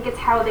 I think it's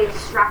how they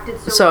extracted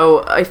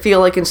So I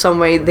feel like in some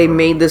way they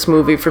made this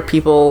movie for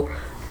people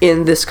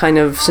in this kind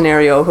of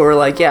scenario who are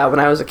like, yeah, when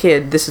I was a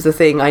kid, this is the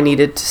thing I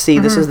needed to see.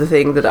 This is the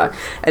thing that I...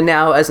 And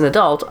now as an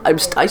adult,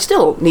 I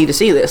still need to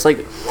see this.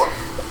 Like,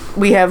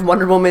 we have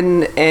Wonder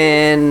Woman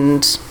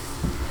and...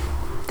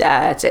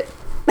 That's it.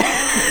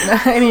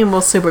 I mean,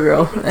 well,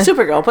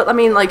 Supergirl, but I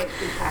mean, like,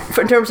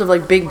 in terms of,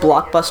 like, big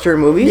blockbuster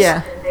movies,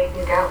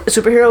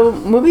 superhero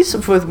movies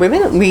with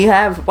women, we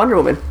have Wonder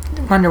Woman,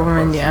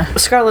 yeah.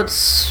 what's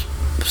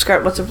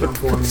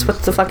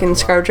the fucking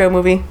Scarlett Joe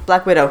movie?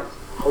 Black Widow.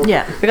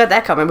 Yeah. We got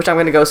that coming, which I'm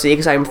going to go see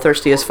because I'm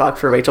thirsty as fuck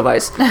for Rachel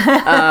Weisz.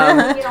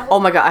 Oh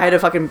my god, I had a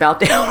fucking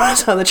meltdown when I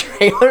saw the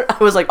trailer. I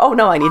was like, oh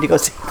no, I need to go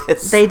see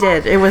this. They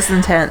did. It was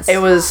intense. It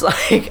was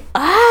like,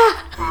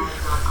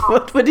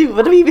 What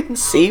do we even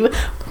see?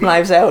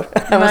 Knives Out.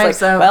 I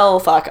was like, well,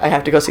 fuck, I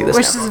have to go see this.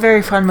 Which is a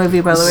very fun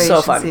movie, by the way. So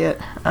you should fun. See it.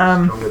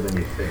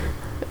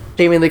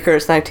 Jamie Lee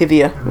Curtis and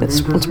Activia.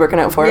 It's working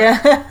out for it. Yeah.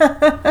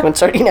 I'm going to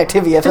start eating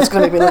Activia if it's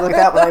going to make me look like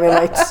that when I'm in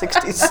my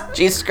 60s.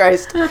 Jesus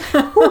Christ. Ooh, is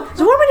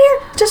a woman here?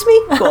 Just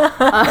me? Cool.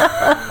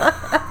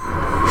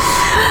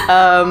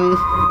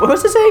 What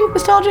was it saying?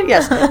 Nostalgia?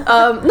 Yes.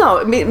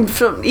 No,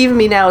 even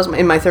me now is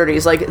in my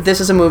 30s. Like,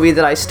 this is a movie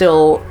that I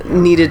still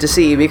needed to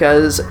see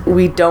because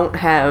we don't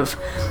have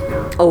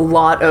a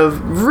lot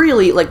of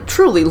really, like,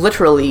 truly,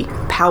 literally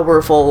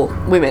powerful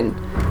women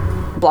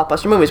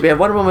blockbuster movies. We have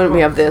Wonder Woman, we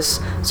have this,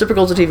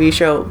 Supergirl's a TV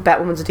show,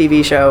 Batwoman's a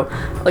TV show.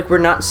 Like, we're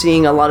not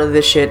seeing a lot of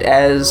this shit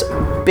as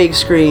big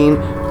screen,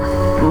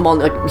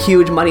 like,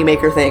 huge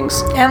moneymaker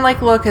things. And,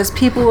 like, look, as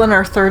people in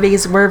our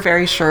 30s, we're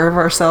very sure of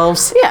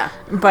ourselves. Yeah.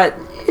 But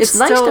it's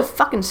nice to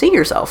fucking see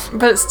yourself.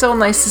 But it's still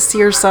nice to see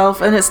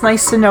yourself, and it's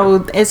nice to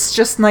know, it's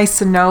just nice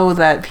to know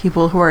that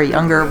people who are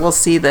younger will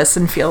see this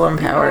and feel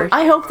empowered.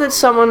 I hope that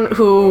someone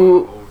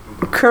who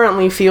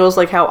currently feels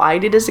like how I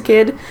did as a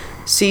kid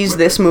sees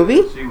this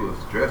movie,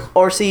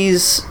 or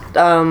sees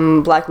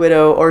Black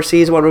Widow, or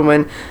sees Wonder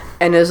Woman,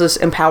 and is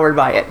just empowered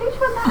by it.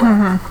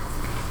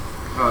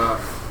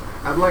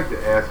 I'd like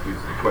to ask you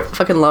some questions.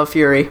 Fucking love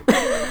Fury.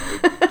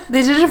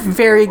 They did a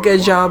very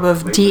good job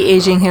of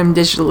de-aging him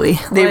digitally.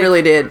 They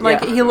really did.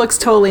 Like, he looks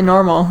totally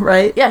normal,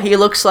 right? Yeah, he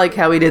looks like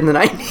how he did in the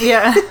 90s.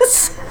 Yeah.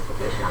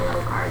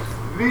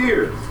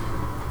 Veers.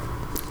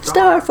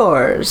 Star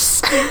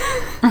Force.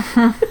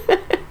 How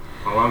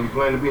long you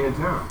plan to be in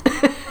town?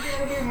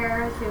 Your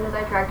hair as soon as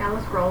I track down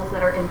the scrolls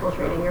that are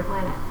infiltrating your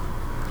planet.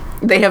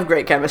 They have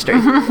great chemistry.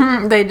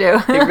 They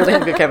do. They really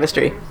have good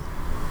chemistry.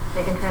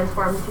 They can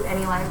transform into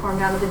any life form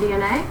down to the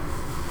DNA.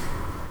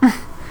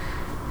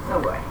 Oh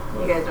boy,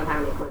 you guys don't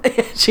have any clue.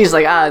 She's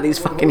like, these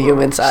fucking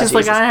humans. She's Jesus.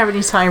 like, I don't have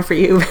any time for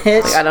you,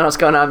 bitch. Like, I don't know what's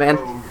going on, man.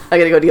 I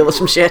gotta go deal with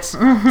some shit.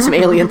 Some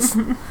aliens.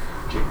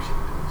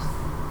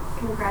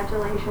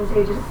 Congratulations,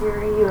 Agent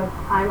Fury. You have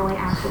finally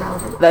asked a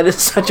relevant question. That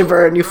is such a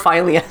burn. You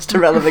finally asked a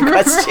relevant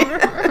question.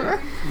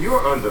 You're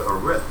under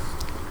arrest.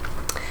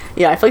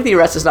 Yeah, I feel like the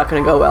arrest is not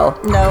going to go well.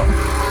 No.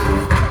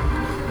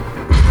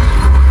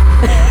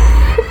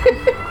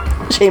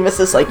 Seamus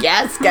is like,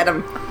 yes, get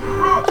him.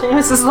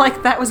 Seamus is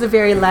like, that was a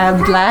very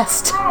loud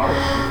blast.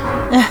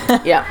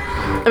 Yeah.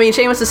 I mean,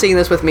 Seamus is seeing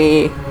this with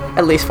me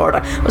at least 4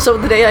 times. So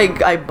the day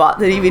I bought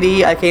the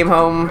DVD, I came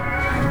home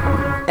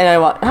and I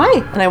watched,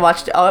 and I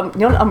watched, you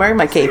know what, I'm wearing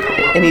my cape,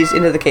 and he's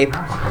into the cape.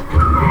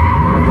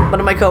 One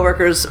of my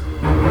coworkers,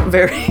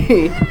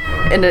 very,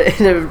 in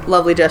a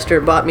lovely gesture,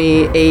 bought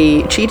me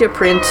a cheetah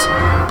print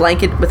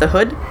blanket with a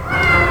hood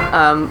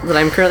that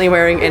I'm currently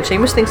wearing, and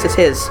Seamus thinks it's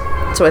his.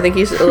 So I think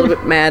he's a little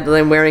bit mad that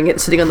I'm wearing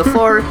it sitting on the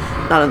floor,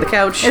 not on the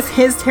couch. It's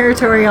his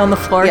territory on the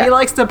floor. Yeah. He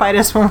likes to bite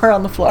us when we're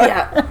on the floor.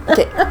 Yeah.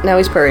 Okay, now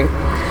he's purring.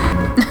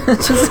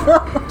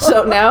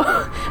 So now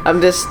I'm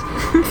just,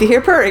 if you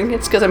hear purring,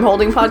 it's because I'm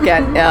holding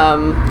Podcat.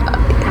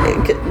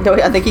 No,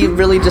 I think he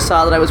really just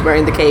saw that I was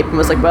wearing the cape and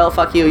was like, well,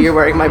 fuck you, you're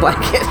wearing my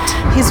blanket.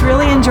 He's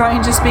really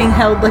enjoying just being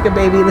held like a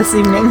baby this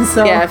evening.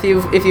 So yeah,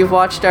 if you've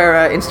watched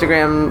our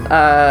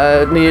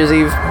Instagram New Year's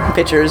Eve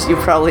pictures, you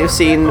probably have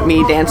seen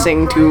me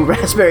dancing to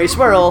Raspberry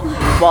Swirl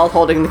while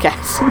holding the cat.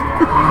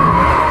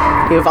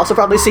 You've also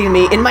probably seen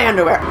me in my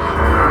underwear.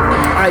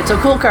 right, so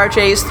cool car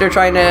chase. They're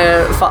trying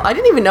to... I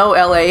didn't even know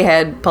LA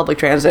had public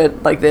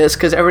transit like this,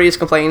 because everybody just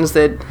complains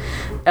that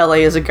LA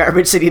is a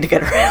garbage city to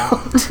get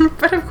around.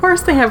 But of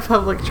course they have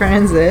public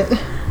transit.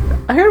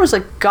 I heard it was,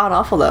 like,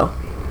 god-awful, though.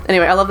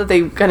 Anyway, I love that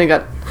they kind of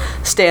got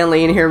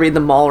Stanley in here read the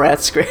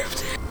Mallrats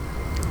script.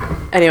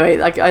 Anyway,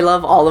 like, I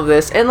love all of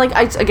this. And, like,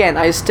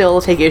 I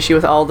still take issue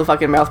with all the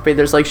fucking mouth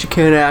breathers, like, she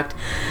can't act.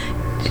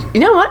 You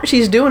know what?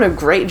 She's doing a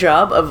great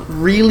job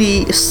of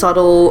really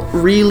subtle,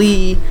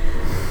 really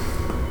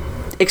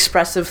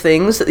expressive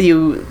things that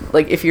you,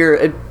 like, if you're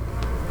a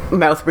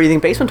mouth-breathing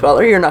basement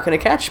dweller, you're not going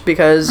to catch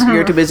because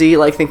you're too busy,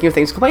 like, thinking of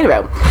things to complain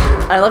about.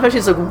 I love how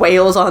she's, like,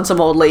 wails on some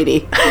old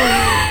lady.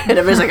 And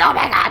everybody's like, oh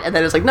my god. And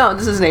then it's like, no,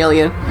 this is an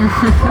alien.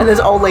 And this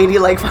old lady,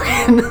 like,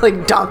 fucking,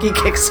 like, donkey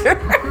kicks her.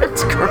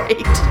 It's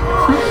great.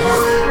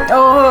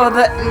 Oh,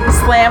 the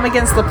slam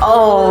against the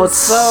pole.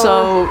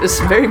 Oh, it's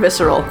very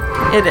visceral.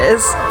 It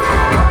is.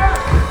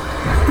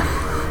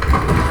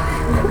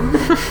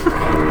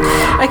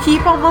 I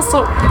keep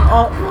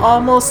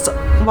almost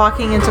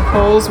walking into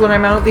poles when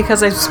I'm out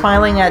because I'm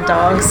smiling at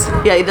dogs.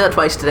 Yeah, you did that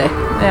twice today.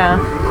 Yeah.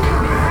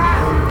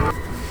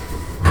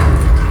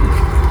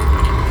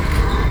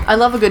 I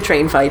love a good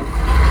train fight.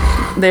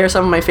 They are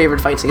some of my favorite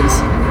fight scenes.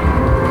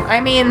 I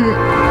mean,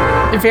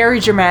 very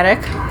dramatic,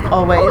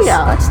 always. Oh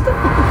yeah, of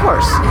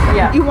course.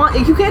 Yeah.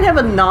 You can't have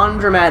a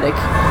non-dramatic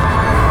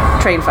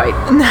train fight.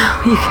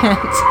 No, you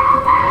can't.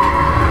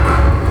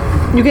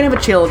 You can have a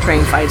chill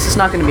train fight. It's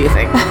not going to be a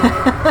thing.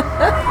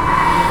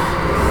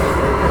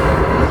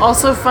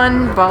 Also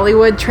fun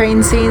Bollywood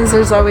train scenes.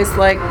 There's always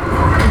like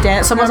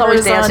Someone's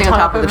always dancing on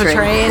top of the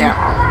train. Yeah.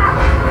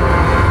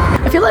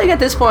 I feel like at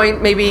this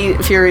point, maybe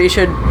Fury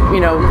should,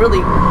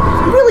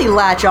 really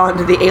latch on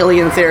to the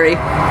alien theory.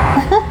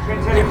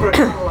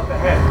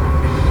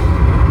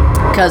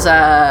 Because,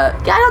 I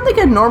don't think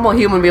a normal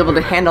human would be able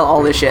to handle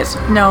all this shit.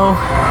 No.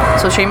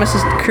 So Seamus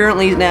is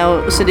currently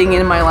now sitting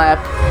in my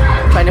lap,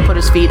 trying to put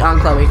his feet on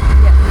Chloe.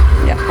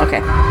 Yeah. Yeah,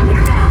 okay.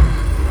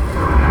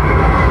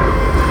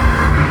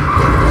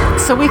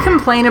 So we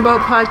complain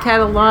about Podcat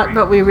a lot,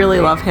 but we really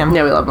love him.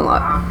 Yeah, we love him a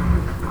lot.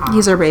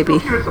 He's our baby.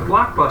 Here at the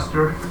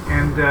Blockbuster,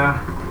 and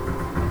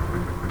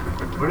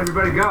where'd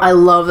everybody go? I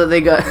love that they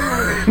got...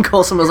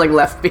 Coulson was, like,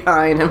 left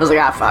behind and was like,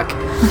 fuck.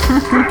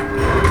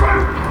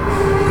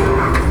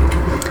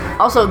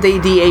 Also, they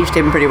de-aged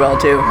him pretty well,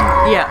 too.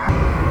 Yeah.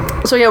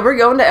 So, yeah, we're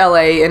going to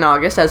LA in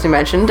August, as we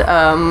mentioned.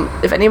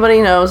 If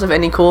anybody knows of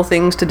any cool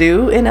things to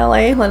do in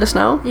LA, let us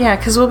know. Yeah,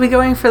 because we'll be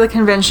going for the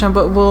convention,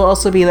 but we'll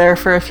also be there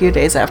for a few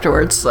days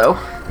afterwards, so...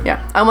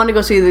 Yeah. I want to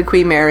go see the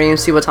Queen Mary and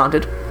see what's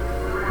haunted.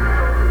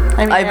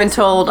 I mean, I've been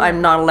told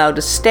I'm not allowed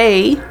to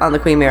stay on the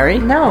Queen Mary.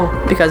 No.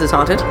 Because it's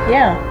haunted.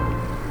 Yeah.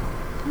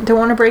 Don't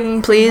want to bring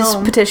anything Please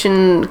home.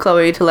 petition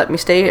Chloe to let me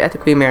stay at the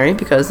Queen Mary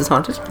because it's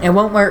haunted. It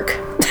won't work.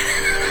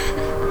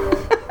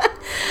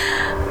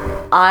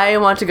 I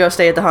want to go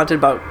stay at the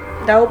haunted boat.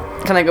 Nope.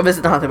 Can I go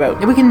visit the haunted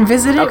boat? We can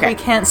visit it, Okay. we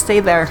can't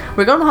stay there.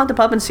 We're going to the haunted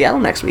pub in Seattle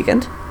next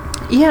weekend.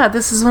 Yeah,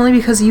 this is only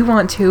because you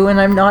want to,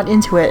 and I'm not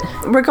into it.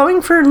 We're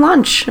going for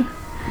lunch.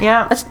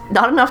 Yeah. That's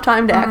not enough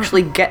time to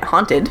actually get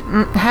haunted.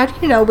 How do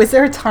you know? Was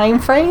there a time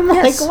frame?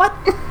 Yes. Like, what?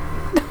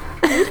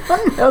 I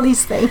don't know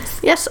these things.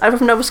 Yes, I'm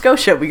from Nova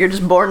Scotia. You're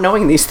just born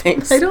knowing these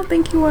things. I don't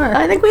think you are.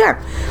 I think we are.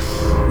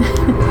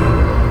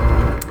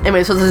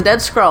 Anyway, so there's a dead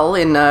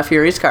Skrull in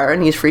Fury's car,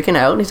 and he's freaking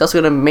out. He's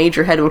also got a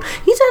major head wound.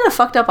 He's had a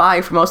fucked up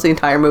eye for most of the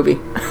entire movie.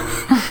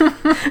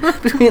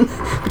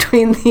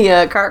 between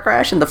the car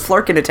crash and the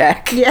Flurkin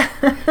attack. Yeah.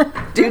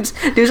 Dude's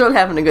not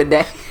having a good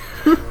day.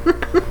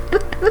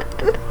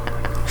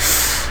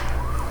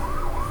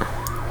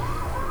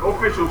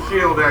 Official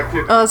shield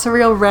activity. Oh, it's a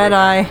real red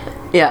eye.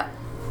 Yeah.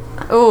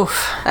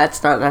 Oof.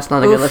 That's not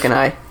a good looking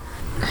eye.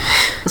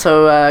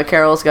 So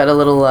Carol's got a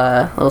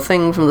little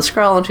thing from the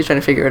Skrull, and she's trying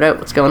to figure it out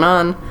what's going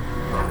on.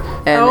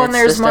 And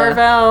there's just,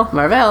 Marvel.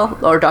 Marvel,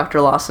 or Dr.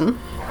 Lawson.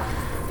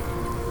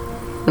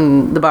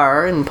 In the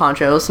bar in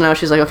Poncho. So now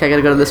she's like, okay, I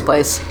gotta go to this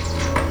place.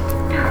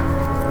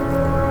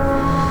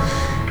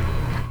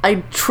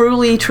 I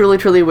truly, truly,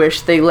 truly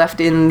wish they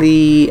left in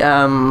the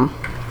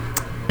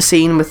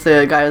scene with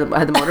the guy that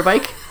had the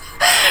motorbike.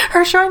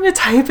 Her trying to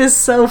type is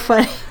so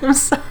funny. I'm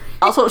sorry.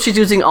 Also, she's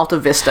using Alta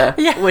Vista,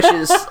 which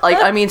is,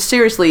 like, I mean,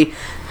 seriously,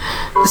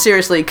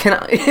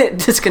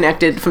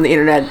 disconnected from the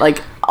internet.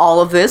 Like,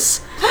 all of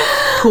this.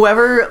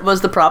 Whoever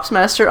was the props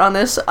master on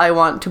this, I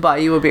want to buy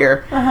you a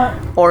beer.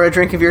 Or a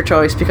drink of your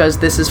choice, because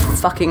this is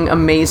fucking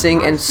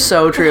amazing and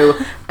so true.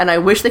 And I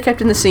wish they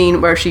kept in the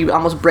scene where she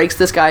almost breaks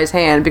this guy's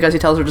hand because he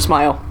tells her to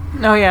smile.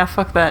 Oh, yeah,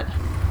 fuck that.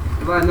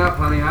 You lighten up,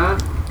 honey, huh?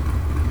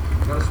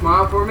 Got a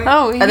smile for me?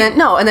 Oh,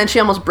 And then she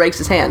almost breaks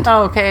his hand.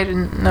 Oh, okay, I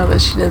didn't know that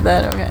she did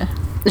that, okay.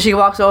 She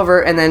walks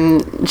over and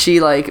then she,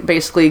 like,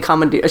 basically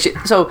commandeers.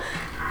 So,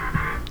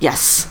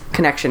 yes,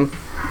 connection.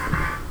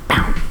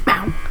 Bow,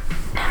 bow.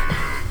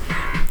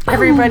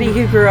 Everybody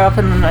who grew up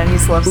in the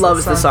 90s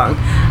loves the song.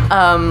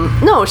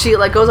 No, she,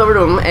 like, goes over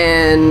to him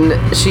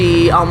and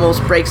she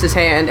almost breaks his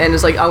hand and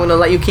is like, I'm gonna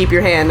let you keep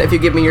your hand if you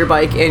give me your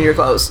bike and your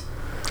clothes.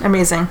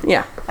 Amazing.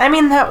 Yeah. I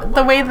mean,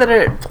 the way that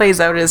it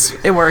plays out is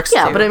it works.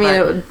 Yeah, too, but I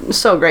mean, it's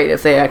so great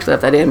if they actually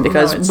left that in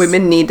because it's-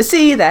 women need to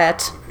see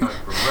that.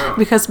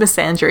 because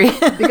misandry.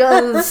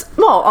 Because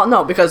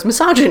no, because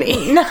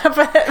misogyny. No,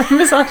 but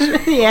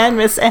misogyny and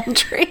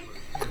misandry.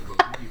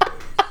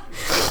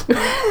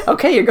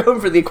 Okay, you're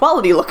going for the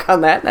equality look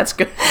on that. That's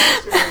good.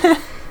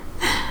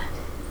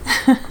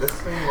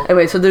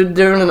 Anyway, so they're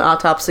doing an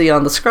autopsy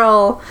on the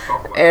Skrull,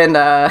 and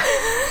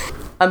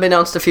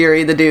unbeknownst to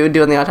Fury, the dude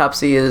doing the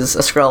autopsy is a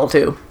Skrull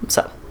too.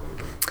 So,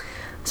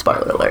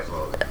 spoiler alert.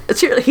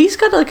 He's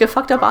got like a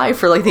fucked up eye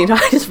for like the entire.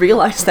 I just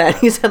realized that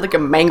he's had like a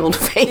mangled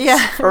face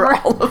for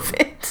all of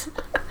it.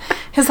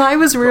 His eye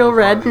was real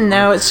red, and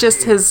now it's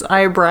just his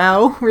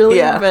eyebrow, really.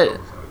 Yeah. But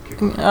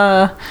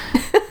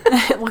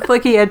it looked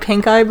like he had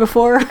pink eye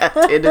before.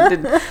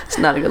 It's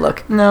not a good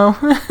look. No.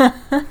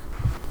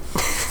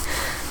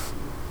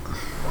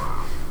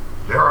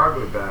 They're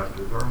ugly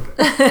bastards, aren't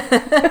they?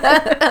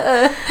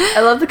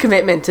 I love the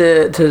commitment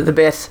to the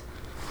bit.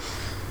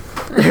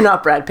 You're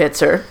not Brad Pitt,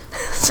 sir.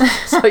 So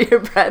you're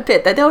Brad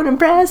Pitt. That don't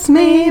impress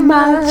me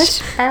much.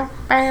 Let's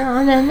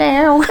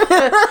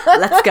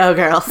go,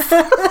 girls.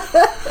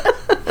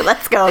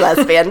 Let's go,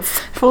 lesbians.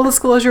 Full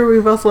disclosure, we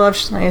both love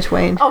Shania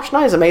Twain. Oh,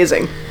 Shania's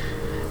amazing.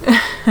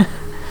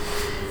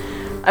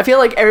 I feel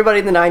like everybody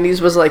in the 90s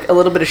was like a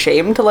little bit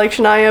ashamed to like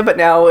Shania, but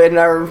now in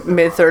our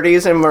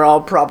mid-30s and we're all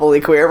probably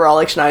queer, we're all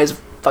like, Shania's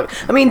fuck.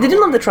 I mean, they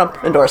didn't love the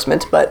Trump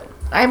endorsement, but...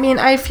 I mean,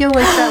 I feel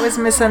like that was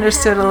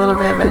misunderstood a little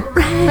bit, but...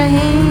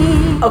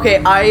 Okay,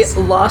 I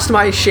lost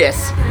my shit.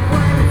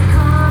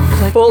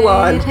 Full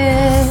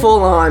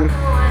on,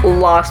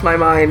 lost my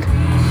mind.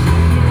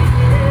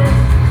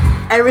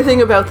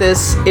 Everything about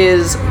this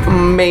is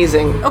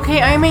amazing.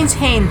 Okay, I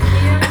maintain,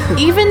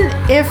 even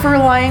if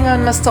relying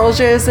on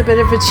nostalgia is a bit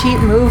of a cheap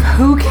move,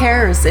 who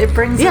cares? It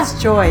brings us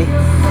joy.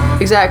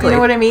 Exactly. You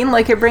know what I mean?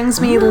 Like, it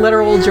brings me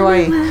literal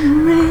joy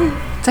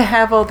to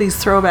have all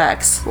these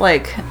throwbacks.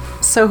 Like,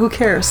 so who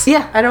cares?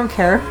 Yeah. I don't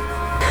care.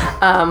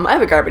 I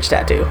have a garbage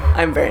tattoo.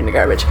 I'm very into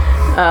garbage.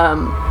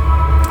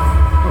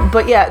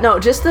 But yeah, no,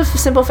 just the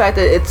simple fact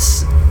that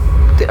it's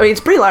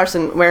Brie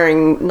Larson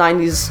wearing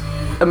 90s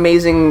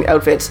amazing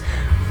outfits,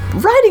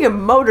 riding a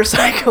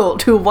motorcycle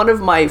to one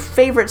of my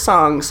favorite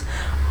songs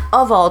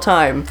of all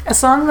time. A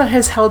song that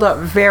has held up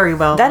very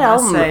well. That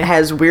album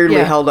has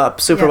weirdly held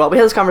up super well. We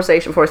had this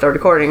conversation before I started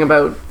recording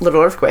about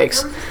Little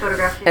Earthquakes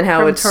and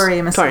how it's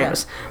and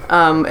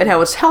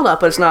how it's held up,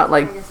 but it's not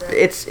like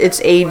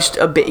it's aged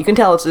a bit. You can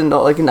tell it's in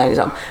like a 90s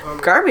album.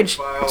 Garbage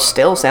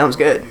still sounds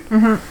good.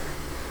 Mm-hmm.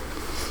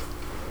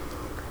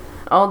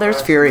 Oh,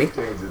 there's Fury.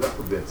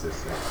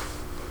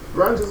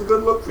 Grunge is a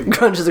good look for you.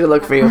 Grunge is a good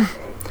look for you.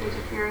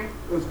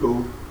 It's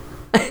cool.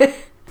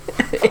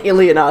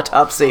 Alien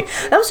Autopsy.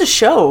 That was a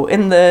show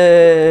in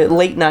the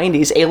late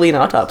 90s, Alien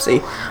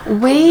Autopsy.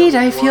 Wait,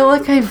 I feel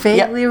like I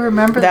vaguely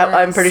remember that.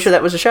 I'm pretty sure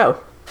that was a show.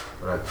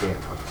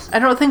 I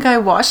don't think I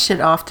watched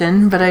it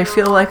often, but I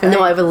feel like I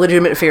have a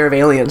legitimate fear of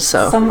aliens,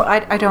 so...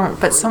 I don't,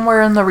 but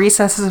somewhere in the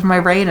recesses of my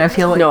brain, I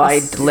feel like... No, I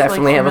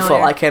definitely have a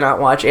full... I cannot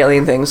watch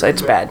alien things.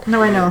 It's bad.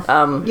 No, I know.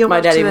 You'll my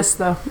watch daddy, this,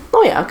 though.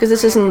 Oh, yeah, because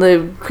this isn't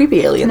the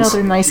creepy aliens. No,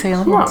 they're nice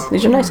aliens. No,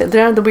 these are nice. They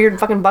don't have the weird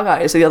fucking bug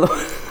eyes, the other one.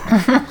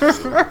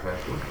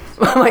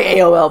 My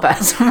AOL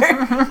password.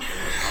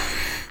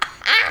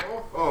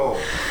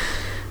 Oh.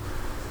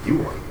 You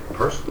want to get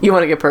personal. You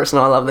want to get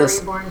personal. I love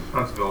this.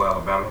 Huntsville,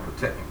 Alabama, but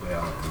technically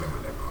I don't remember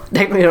that part.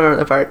 Technically, I don't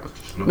remember that part.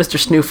 Mr.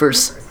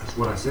 Snoofers. That's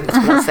what I said.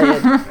 That's what I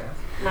said.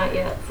 Not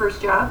yet.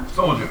 First job?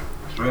 Soldier.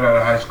 Straight out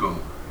of high school.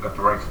 Got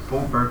the ranks of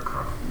full bird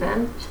colonel.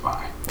 Then?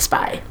 Spy.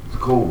 Spy. It's a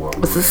Cold War.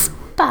 What's a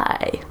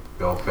spy?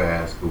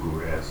 Belfast,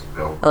 Bucharest,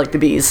 Belfast. I like the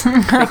bees.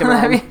 Make 'em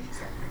rhyme.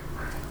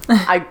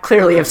 I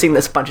clearly have seen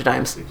this a bunch of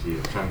times. Trying to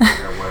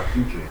figure out what our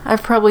future is.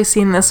 I've probably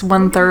seen this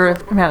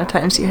 1/3 amount of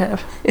times you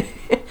have.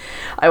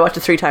 I watched it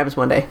 3 times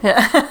one day.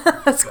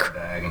 That's But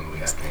diagonally,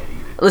 I can't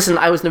eat it. Listen,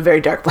 I was in a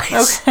very dark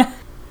place. Okay.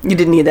 You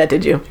didn't need that,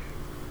 did you?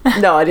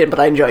 No, I didn't,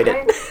 but I enjoyed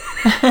it.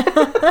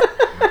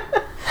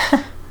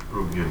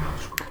 Prove you're not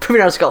screwed. Prove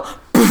your skull.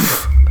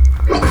 Poof.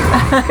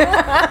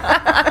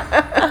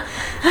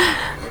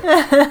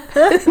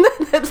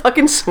 That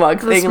fucking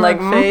smug thing, Smug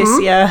like face,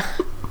 yeah.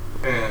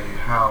 And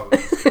how...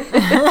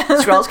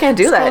 Skrulls can't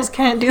do that. Skrulls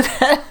can't do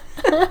that.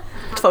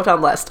 It's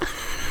photon blast.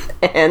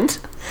 And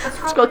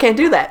Skrull can't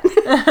do that.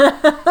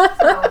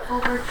 Fulbert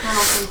Colonel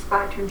from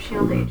Spy turned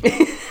Shield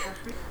agent.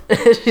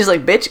 She's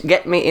like, bitch,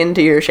 get me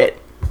into your shit.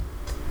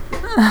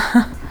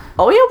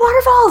 Oh yeah,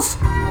 waterfalls!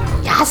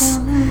 Yes!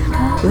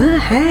 We're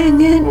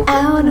hanging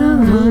out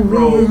of a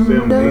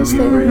window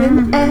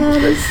staring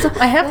at us.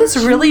 I have this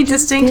really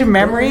distinct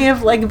memory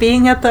of like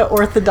being at the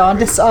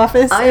orthodontist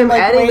office. I am and,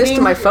 like, adding this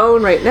to my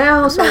phone right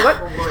now, so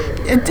what?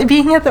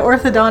 Being at the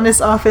orthodontist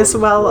office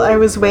while I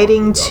was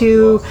waiting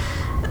to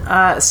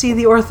see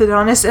the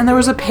orthodontist, and there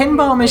was a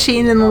pinball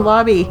machine in the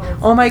lobby.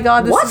 Oh my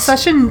god, this What? is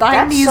such a 90s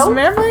That's so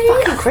memory.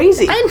 fucking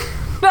crazy. I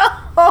know.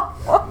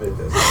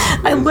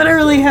 I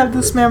literally have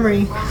this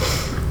memory.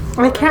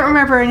 I can't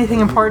remember anything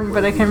important,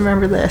 but I can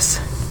remember this.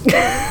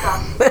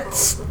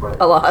 That's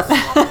a lot.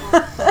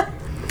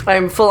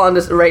 I'm full on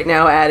this right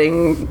now,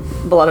 adding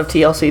a lot of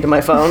TLC to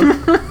my phone.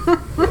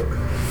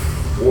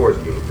 War is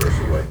the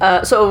universal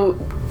way. So,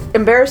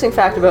 embarrassing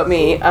fact about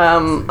me,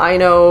 I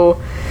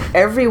know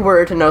every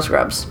word to No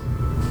Scrubs.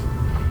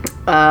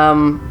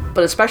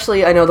 But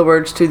especially I know the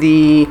words to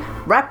the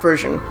rap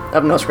version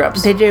of No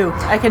Scrubs. They do.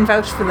 I can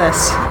vouch for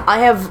this. I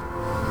have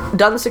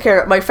done this to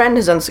karaoke. My friend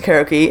has done this to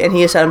karaoke, and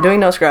he has said, I'm doing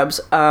No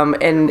Scrubs,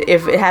 and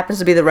if it happens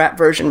to be the rap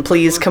version,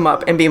 please come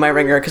up and be my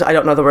ringer, because I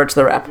don't know the words to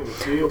the rap.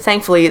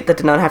 Thankfully, that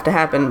did not have to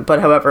happen, but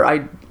however,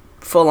 I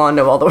full on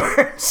know all the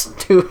words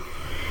to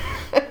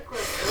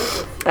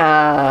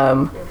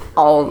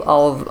all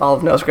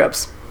of No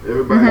Scrubs.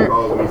 Everybody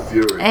calls me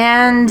Fury.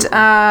 And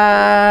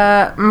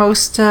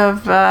most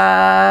of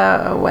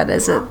what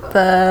is it?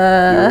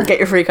 The Get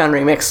Your Freak On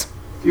remix.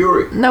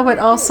 Fury. no, but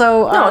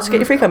also No, it's Get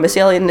Your Freak On,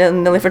 Missy Elliott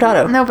and Nelly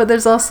Furtado. no, but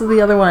there's also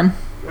the other one.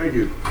 Thank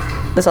you.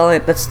 That's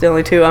the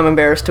only two I'm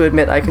embarrassed to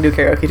admit I can do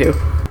karaoke to.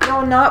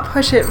 No, not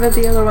Push It, but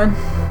the other one.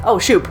 Oh,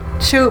 Shoop.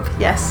 Shoop.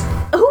 Yes.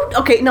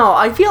 Okay, no,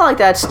 I feel like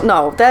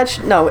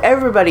no,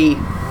 everybody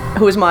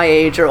who is my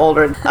age or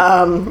older,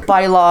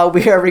 by law,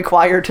 we are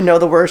required to know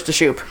the words to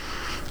Shoop.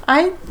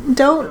 I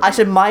don't. I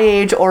said my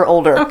age or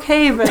older.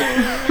 Okay, but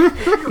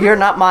You're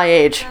not my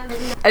age.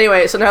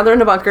 Anyway, so now they're in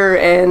the bunker,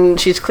 and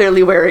she's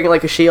clearly wearing,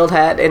 like, a shield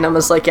hat, and I'm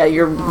just like, yeah,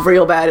 you're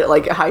real bad at,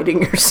 like,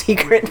 hiding your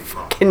secret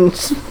fucking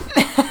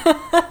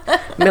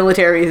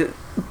military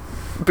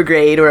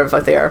brigade, or whatever the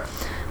fuck they are.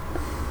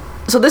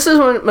 So this is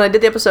when I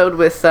did the episode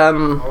with,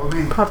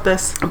 pop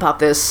this. Pop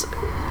This.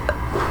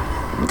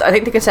 I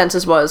think the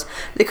consensus was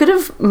they could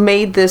have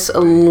made this a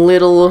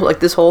little, like,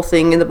 this whole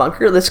thing in the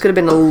bunker, this could have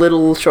been a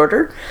little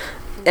shorter,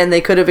 and they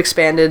could have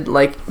expanded,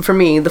 like, for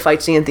me, the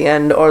fight scene at the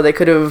end, or they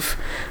could have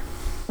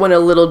went a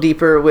little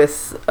deeper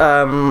with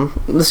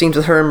the scenes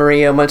with her and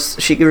Maria once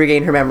she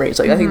regained her memories.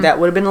 Like, I think that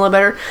would have been a little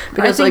better,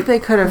 because I think they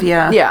could have,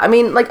 yeah. Yeah, I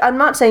mean, like, I'm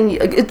not saying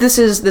this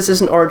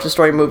is an origin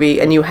story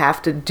movie, and you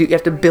have to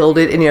build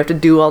it, and you have to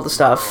do all the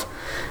stuff.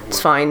 It's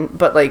fine,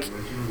 but, like,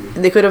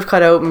 they could have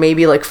cut out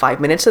maybe like 5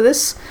 minutes of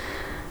this,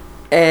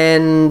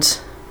 and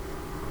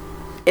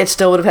it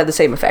still would have had the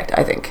same effect,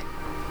 I think.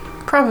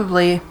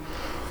 Probably.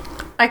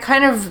 I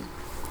kind of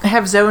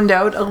have zoned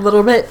out a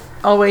little bit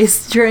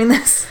always during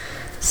this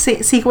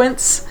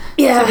sequence.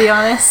 Yeah. To be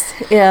honest.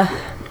 Yeah.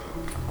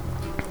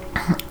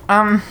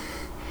 My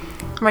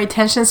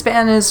attention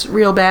span is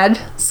real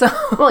bad, so.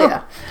 Well,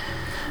 yeah.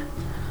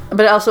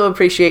 But I also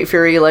appreciate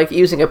Fury, like,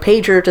 using a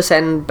pager to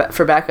send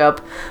for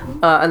backup,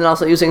 and then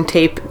also using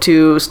tape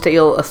to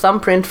steal a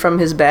thumbprint from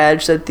his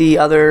badge that the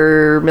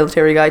other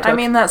military guy took. I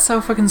mean, that's so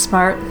fucking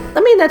smart.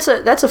 I mean, that's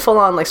a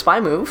full-on, like, spy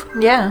move.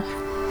 Yeah.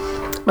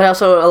 But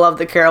I love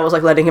that Carol was,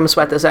 like, letting him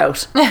sweat this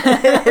out.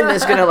 And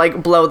is gonna,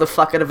 like, blow the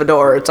fuck out of a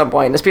door at some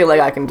point. Just be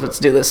like, let's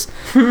do this.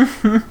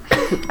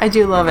 I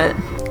do love it.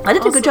 I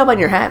did a good job on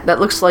your hat. That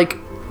looks like...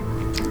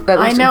 That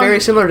looks very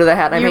similar to the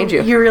hat I made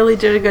you. You really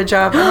did a good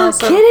job. And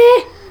also,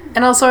 Kitty!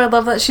 And also, I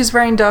love that she's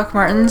wearing Doc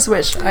Martens,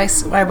 which I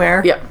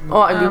wear. Yeah.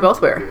 Oh, we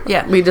both wear.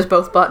 Yeah. We just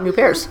both bought new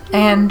pairs.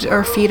 And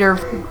our feet are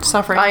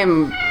suffering. I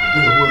am...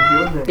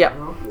 Yeah.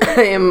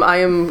 I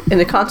am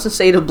in a constant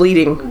state of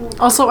bleeding.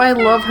 Also, I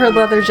love her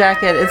leather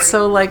jacket. It's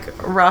so, like,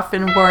 rough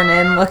and worn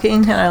in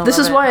looking. And This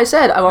is why I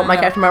said I want my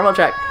Captain Marvel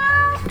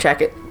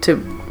jacket to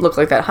look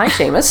like that. Hi,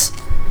 Seamus.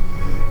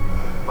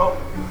 Oh,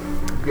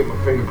 get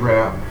my finger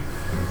grabbed.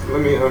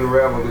 Let me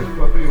unravel this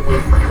puppy.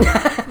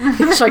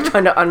 He's like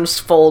trying to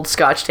unfold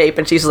Scotch tape,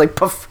 and she's like,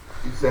 poof.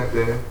 You sat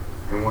there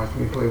and watched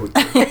me play with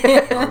you. All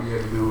you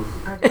had to do was...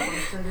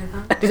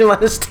 I didn't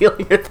want to steal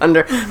your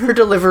thunder. Her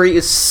delivery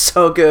is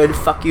so good.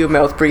 Fuck you,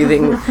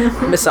 mouth-breathing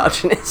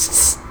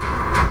misogynists.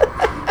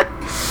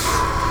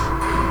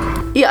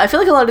 Yeah, I feel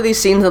like a lot of these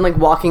scenes, I'm like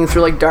walking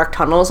through like dark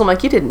tunnels. I'm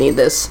like, you didn't need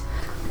this.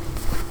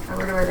 I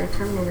wonder why they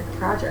terminated the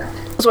project.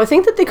 So I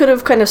think that they could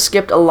have kind of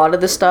skipped a lot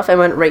of this stuff and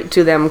went right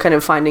to them kind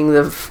of finding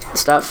the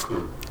stuff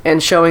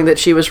and showing that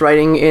she was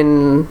writing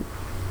in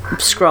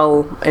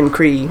Skrull and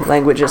Kree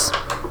languages.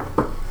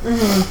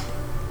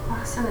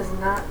 Lawson is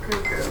not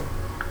cuckoo.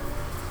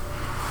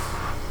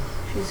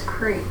 She's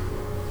Kree.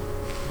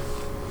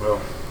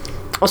 Well,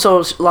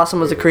 Also, Lawson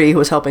was a Kree who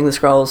was helping the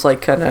Skrulls,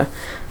 like, kind of...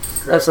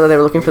 That's why they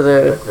were looking for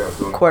the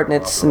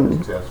coordinates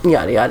and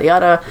yada, yada,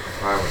 yada.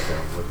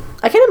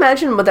 I can't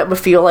imagine what that would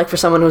feel like for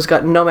someone who's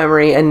got no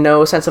memory and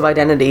no sense of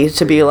identity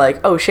to be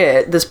like, oh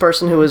shit, this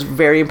person who is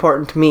very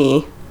important to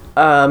me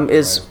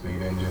is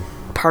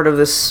part of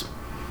this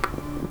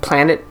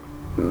planet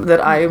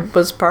that I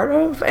was part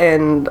of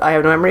and I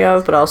have no memory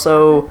of, but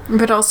also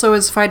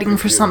is fighting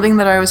for something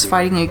that I was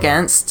fighting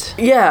against.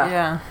 Yeah.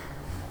 Yeah.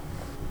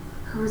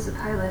 Who was the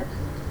pilot?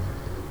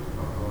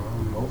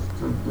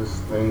 Most of this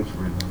thing's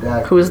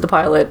redacted. Who is the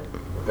pilot?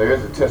 There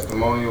is a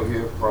testimonial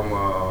here from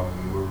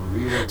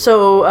Maria.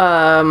 So,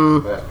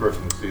 Last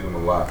person to see them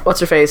alive. what's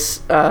her face?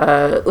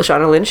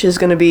 Lashana Lynch is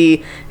going to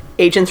be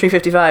Agent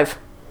 355.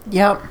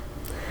 Yep.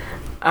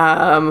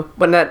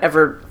 When that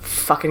ever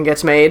fucking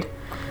gets made.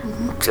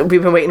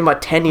 We've been waiting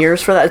about 10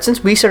 years for that.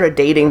 Since we started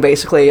dating,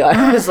 basically.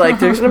 I was like,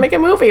 they're going to make a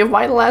movie of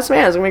Why the Last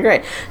Man. It's going to be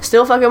great.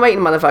 Still fucking waiting,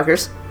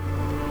 motherfuckers.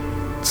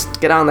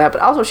 get on that.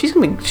 But also, she's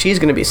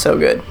gonna be so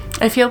good.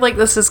 I feel like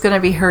this is gonna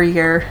be her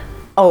year.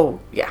 Oh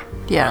yeah.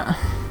 Yeah.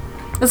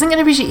 Isn't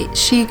gonna be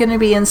she gonna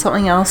be in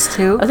something else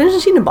too? I think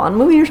she's in a Bond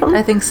movie or something.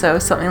 I think so,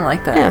 something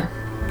like that.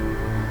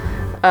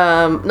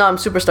 Yeah. No, I'm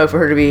super stoked for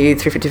her to be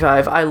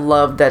 355. I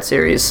loved that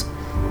series.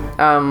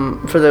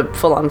 For the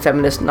full-on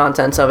feminist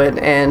nonsense of it,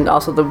 and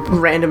also the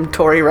random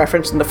Tory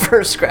reference in the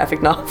first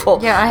graphic novel.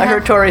 Yeah, I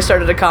heard Tory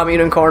started a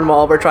commune in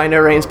Cornwall. We're trying to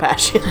arrange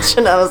passions,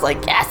 and I was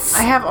like, yes.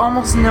 I have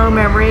almost no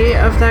memory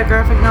of that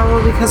graphic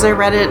novel because I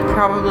read it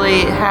probably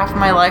half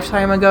my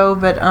lifetime ago.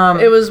 But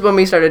it was when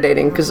we started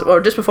dating,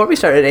 or just before we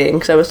started dating,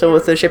 because I was still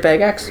with the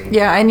shitbag ex.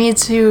 Yeah, I need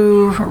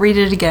to read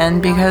it again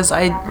because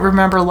I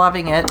remember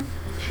loving it.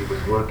 She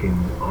was working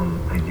on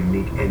a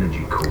unique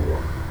energy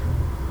core.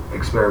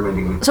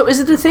 Experimenting with. So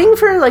is it the thing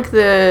for like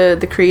the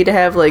Kree to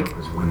have like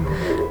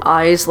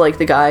eyes like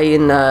the guy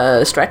in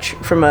Stretch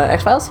from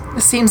X-Files?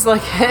 It seems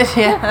like it,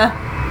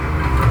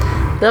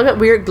 yeah. They all got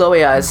weird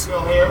glowy eyes.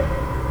 Still here?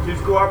 She's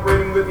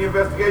cooperating with the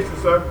investigation,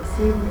 sir.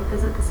 Seeing me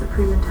visit the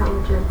Supreme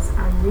Intelligence,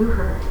 I knew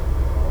her.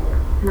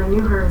 And I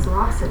knew her as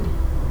Lawson.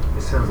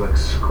 It sounds like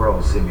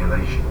Skrull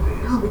simulation.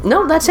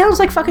 No, that sounds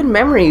like fucking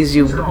Memories,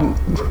 you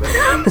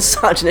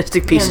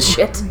misogynistic piece of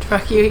shit.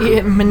 Fuck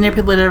you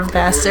manipulative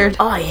bastard.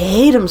 Oh, I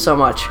hate him so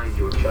much.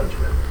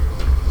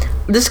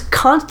 This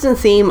constant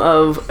theme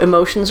of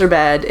emotions are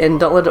bad and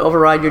don't let it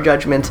override your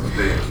judgment.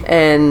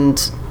 And,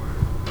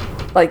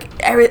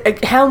 like,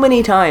 how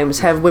many times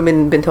have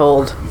women been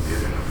told,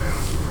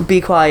 be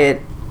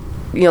quiet,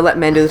 you know, let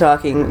men do the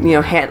talking, you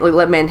know,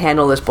 let men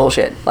handle this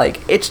bullshit.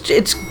 Like, it's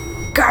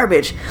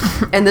garbage.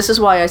 And this is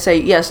why I say,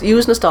 yes,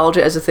 use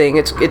nostalgia as a thing.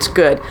 It's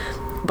good.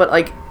 But,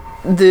 like,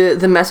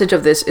 the message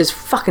of this is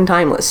fucking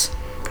timeless.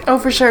 Oh,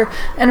 for sure.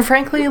 And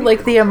frankly,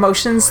 like, the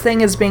emotions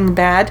thing as being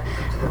bad,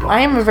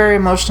 I am a very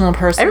emotional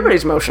person.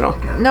 Everybody's emotional.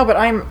 No, but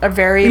I'm a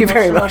very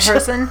emotional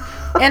person.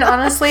 And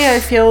honestly,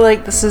 I feel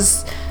like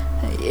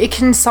it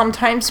can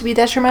sometimes be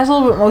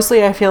detrimental, but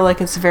mostly I feel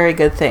like it's a very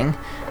good thing.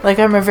 Like,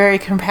 I'm a very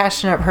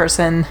compassionate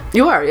person.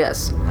 You are,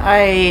 yes.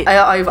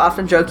 I've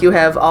often joke you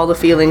have all the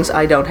feelings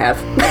I don't have.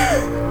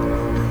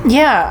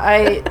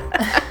 Yeah,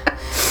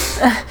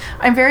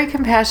 I'm very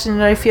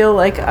compassionate. I feel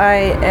like I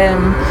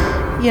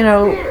am, you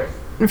know,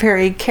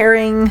 very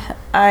caring.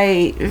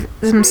 I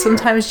am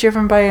sometimes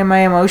driven by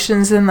my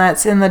emotions, and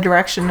that's in the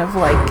direction of,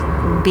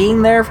 like,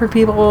 being there for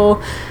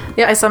people.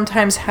 Yeah, I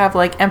sometimes have,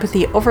 like,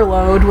 empathy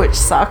overload, which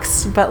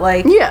sucks, but,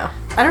 like, yeah,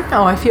 I don't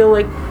know. I feel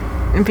like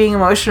being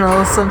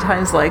emotional is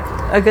sometimes, like,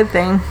 a good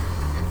thing.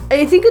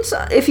 I think it's,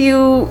 if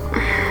you,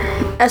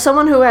 as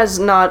someone who has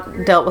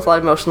not dealt with a lot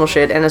of emotional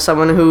shit, and as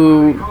someone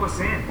who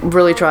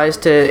really tries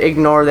to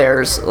ignore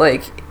theirs,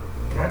 like,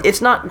 it's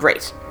not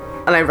great.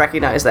 And I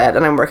recognize that,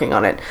 and I'm working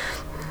on it.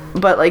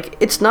 But, like,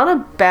 it's not a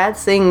bad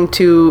thing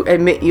to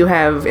admit you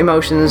have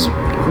emotions,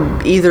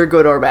 either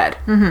good or bad.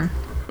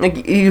 Mm-hmm.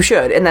 Like, you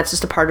should, and that's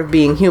just a part of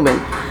being human.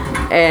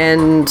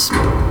 And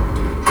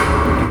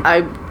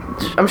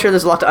I'm sure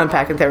there's a lot to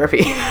unpack in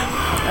therapy.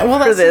 Well,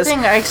 that's the thing.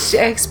 I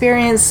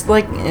experience,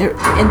 like,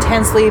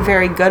 intensely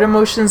very good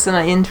emotions, and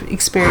I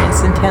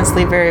experience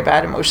intensely very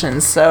bad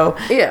emotions. So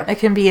yeah, it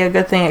can be a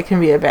good thing, it can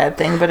be a bad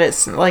thing, but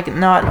it's, like,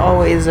 not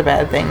always a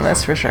bad thing.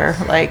 That's for sure.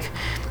 Like,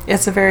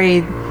 it's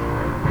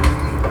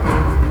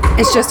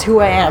just who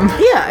I am.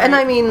 Yeah, and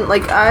I mean,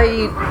 like,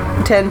 I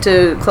tend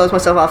to close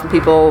myself off from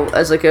people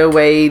as, like, a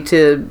way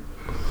to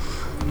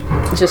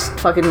just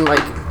fucking,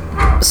 like,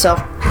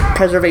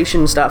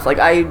 self-preservation stuff. Like,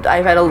 I've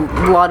had a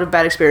lot of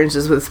bad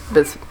experiences with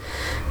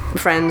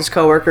friends,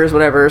 coworkers,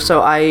 whatever,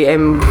 so I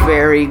am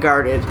very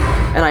guarded,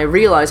 and I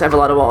realize I have a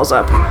lot of walls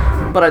up.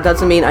 But it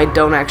doesn't mean I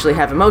don't actually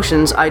have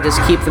emotions. I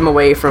just keep them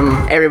away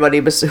from everybody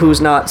who's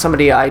not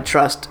somebody I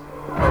trust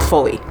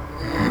fully.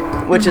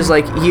 Which is,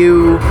 like,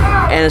 you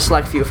and a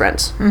select few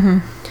friends. Mm-hmm.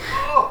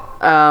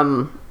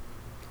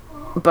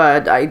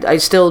 But I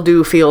still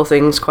do feel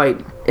things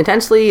quite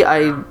intensely.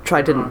 I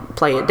try to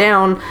play it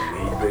down,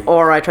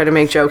 or I try to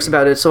make jokes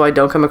about it so I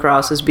don't come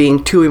across as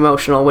being too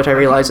emotional, which I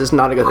realize is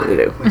not a good thing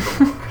to do.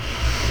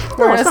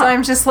 No, so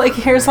I'm just like,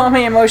 here's all my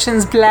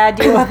emotions, blah,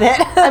 deal with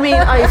it. I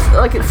mean,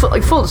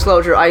 full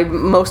disclosure,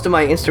 most of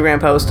my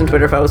Instagram posts and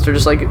Twitter posts are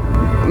just, like,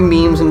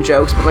 memes and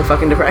jokes about my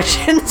fucking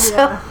depression, so...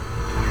 Yeah.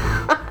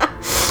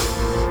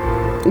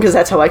 Because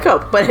that's how I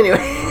cope. But anyway.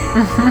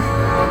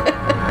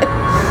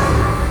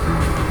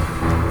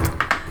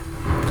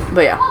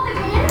 But yeah.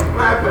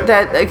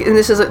 And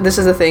this is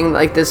a thing,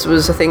 like, this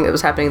was a thing that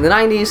was happening in the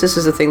 90s. This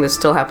is a thing that's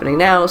still happening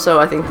now. So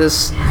I think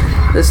this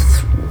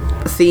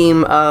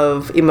theme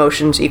of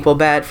emotions equal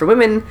bad for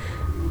women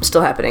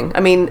still happening. I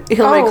mean,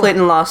 Hillary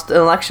Clinton lost an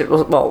election.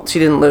 Well, she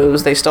didn't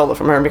lose. They stole it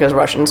from her because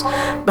Russians.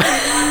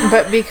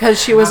 But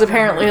because she was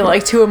apparently,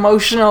 like, too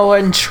emotional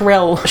and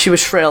shrill. She was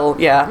shrill,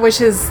 yeah.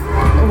 Which is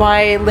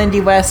why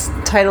Lindy West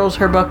titled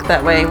her book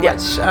that way,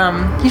 which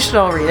you should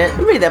all read it.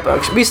 Read that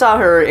book. We saw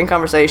her in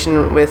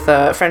conversation with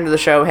a friend of the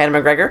show,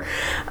 Hannah McGregor.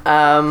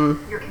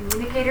 Your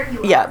communicator?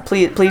 Yeah,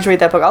 please read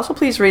that book. Also,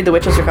 please read The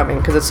Witches Are Coming,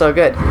 because it's so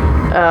good.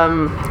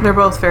 They're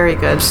both very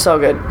good. So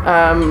good.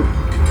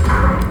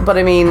 But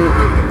I mean,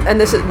 and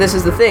this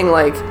is the thing,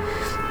 like,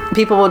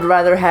 people would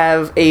rather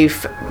have a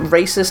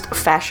racist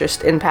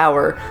fascist in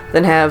power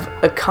than have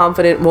a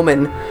confident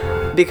woman,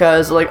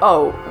 because, like,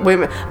 oh,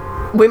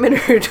 women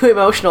are too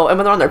emotional, and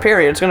when they're on their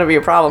period, it's going to be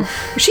a problem.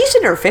 She's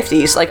in her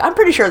 50s. Like, I'm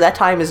pretty sure that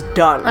time is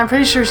done. I'm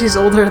pretty sure she's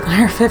older than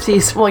her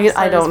 50s. Well,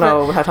 I don't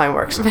know how time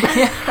works.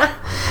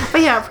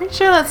 But yeah, I'm pretty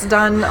sure that's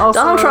done. Also,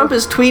 Donald Trump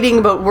is tweeting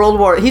about World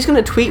War... He's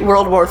going to tweet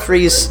World War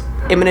III's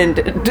imminent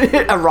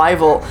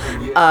arrival.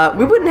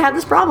 We wouldn't have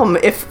this problem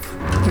if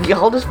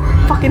y'all just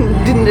fucking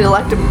didn't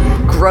elect a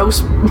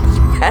gross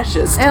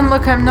fascist. And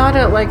look, I'm not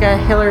a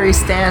Hillary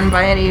stan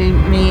by any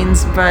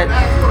means, but...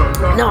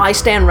 No, I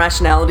stand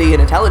rationality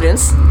and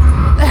intelligence.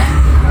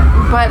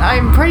 But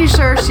I'm pretty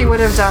sure she would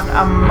have done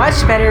a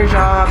much better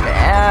job.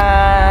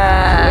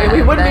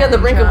 We wouldn't be on the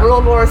brink of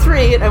World War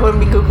III, and I wouldn't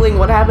be Googling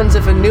what happens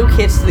if a nuke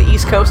hits the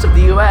east coast of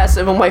the U.S.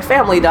 and will my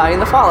family die in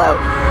the fallout.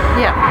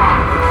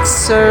 Yeah.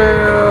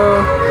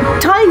 So...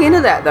 Tying into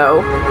that,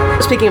 though,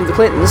 speaking of the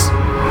Clintons,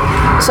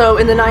 so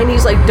in the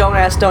 90s, like, don't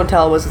ask, don't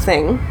tell was a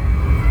thing.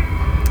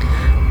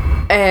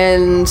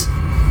 And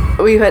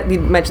we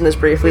mentioned this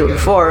briefly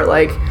before,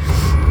 like,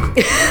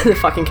 the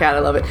fucking cat, I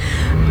love it.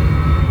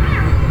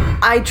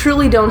 I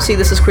truly don't see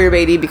this as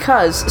queerbaity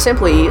because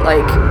simply,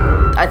 like,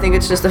 I think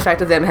it's just the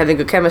fact of them having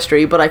good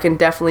chemistry, but I can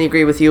definitely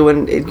agree with you,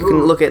 and you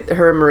can look at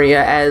her and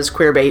Maria as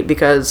queerbait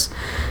because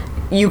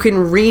you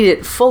can read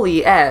it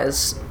fully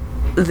as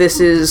this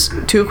is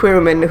two queer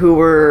women who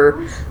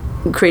were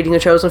creating a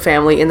chosen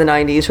family in the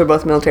 90s, who are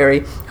both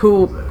military,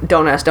 who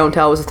don't ask, don't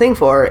tell was a thing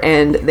for,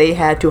 and they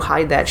had to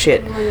hide that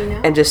shit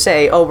and just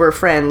say, oh, we're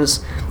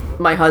friends.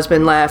 My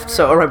husband left,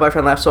 or my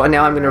boyfriend left, so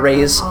now I'm going to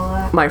raise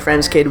my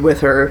friend's kid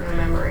with her,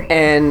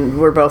 and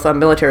we're both on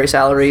military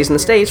salaries in the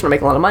States, we're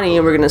making a lot of money,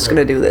 and we're just going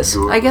to do this.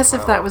 I guess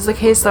if that was the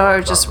case, though, I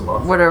just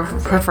would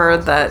have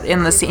preferred that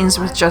in the scenes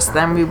with just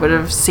them, we would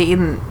have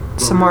seen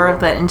some more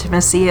of that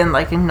intimacy and,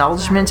 like,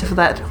 acknowledgement of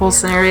that whole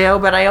scenario,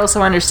 but I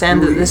also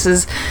understand that this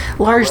is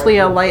largely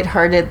a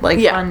lighthearted, like,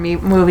 fun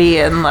movie,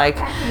 and, like...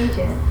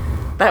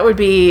 That would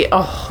be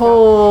a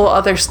whole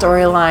other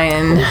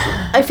storyline.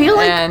 I feel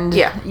like, and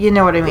you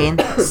know what I mean.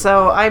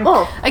 So I'm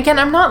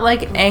not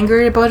like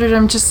angry about it.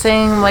 I'm just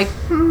saying like.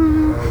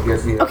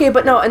 Okay,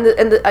 but no,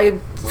 and I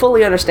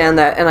fully understand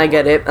that, and I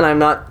get it, and I'm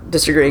not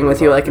disagreeing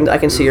with you. I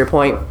can see your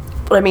point.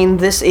 But I mean,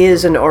 this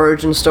is an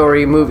origin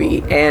story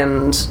movie,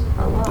 and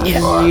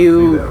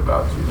you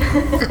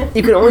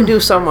can only do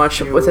so much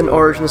with an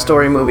origin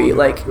story movie.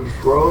 Like.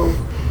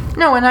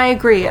 No, and I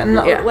agree. And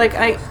like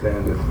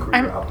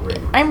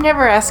I'm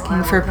never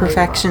asking for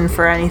perfection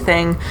for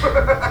anything.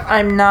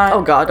 I'm not.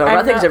 Oh God, no!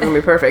 Nothing's ever gonna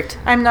be perfect.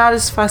 I'm not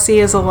as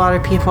fussy as a lot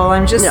of people.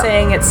 I'm just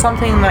saying it's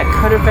something that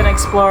could have been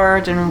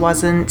explored and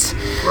wasn't.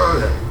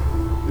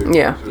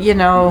 Yeah. You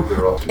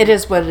know, it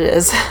is what it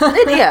is.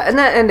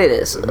 and it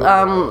is.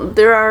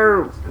 There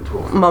are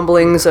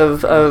mumblings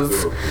of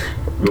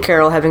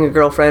Carol having a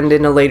girlfriend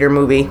in a later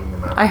movie.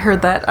 I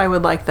heard that. I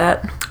would like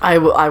that. I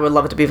would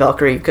love it to be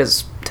Valkyrie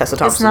because Tessa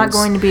Thompson. It's not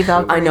going to be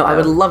Valkyrie. I know. Though. I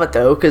would love it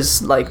though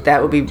because like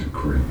that would be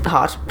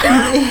hot.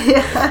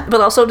 Yeah. But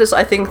also just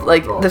I think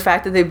like the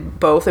fact that they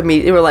both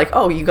immediately were like,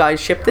 oh, you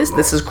guys ship this.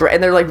 This is great,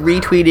 and they're like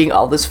retweeting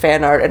all this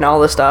fan art and all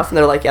this stuff, and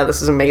they're like, yeah,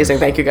 this is amazing.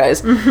 Thank you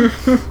guys.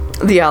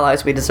 The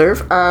allies we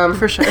deserve.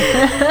 For sure.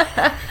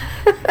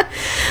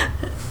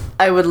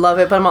 I would love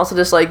it, but I'm also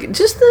just like,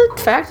 just the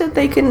fact that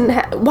they can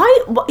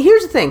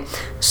here's the thing.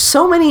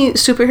 So many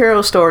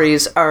superhero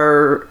stories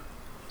are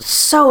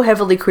so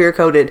heavily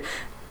queer-coded.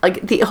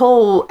 Like, the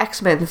whole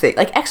X-Men thing.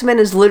 Like, X-Men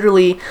is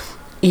literally,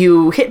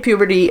 you hit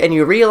puberty and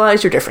you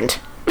realize you're different.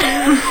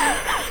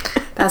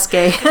 That's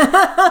gay.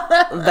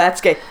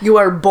 That's gay. You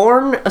are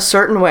born a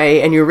certain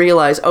way and you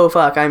realize, oh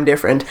fuck, I'm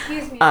different.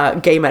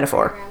 Gay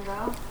metaphor.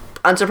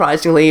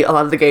 Unsurprisingly, a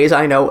lot of the gays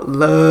I know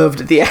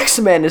loved the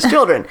X-Men as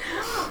children.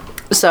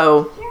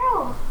 So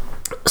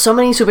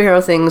many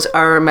superhero things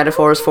are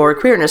metaphors for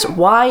queerness.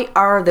 Why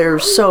are there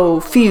so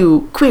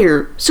few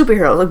queer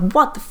superheroes? Like,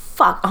 what the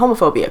fuck?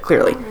 Homophobia,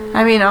 clearly.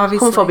 I mean,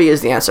 obviously. Homophobia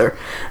is the answer.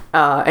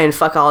 And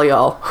fuck all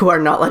y'all who are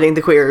not letting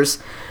the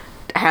queers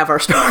have our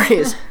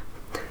stories.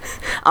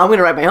 I'm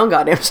gonna write my own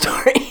goddamn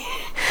story.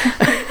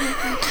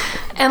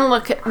 And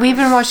look, we've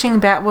been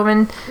watching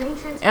Batwoman,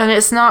 and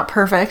it's not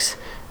perfect.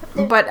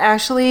 But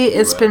actually,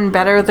 it's been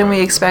better than we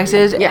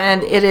expected,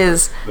 and it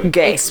is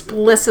gay,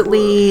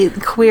 explicitly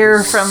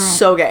queer from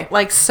so gay,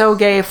 like so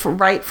gay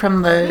right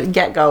from the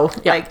get-go.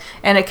 Like,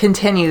 and it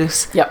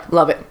continues. Yep,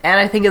 love it. And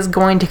I think it's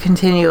going to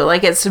continue.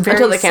 Like, it's very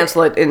until they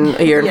cancel it in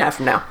a year and a half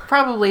from now,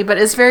 probably. But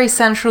it's very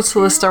central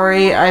to the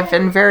story. I've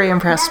been very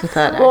impressed with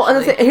that. Well,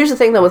 and here's the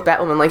thing though with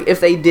Batwoman, like if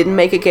they didn't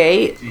make it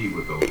gay,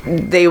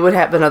 they would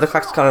have another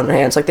lexicon on their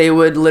hands. Like they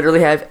would literally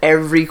have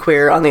every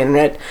queer on the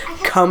internet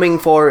coming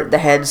for the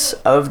heads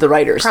of the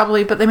writers.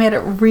 Probably, but they made it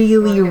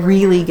really,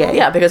 really gay.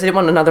 Yeah, because they didn't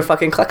want another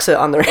fucking Klexa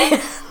on their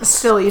hands.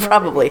 Still,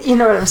 probably. You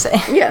know what I'm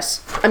saying?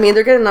 Yes. I mean,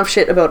 they're getting enough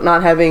shit about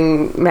not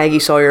having Maggie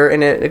Sawyer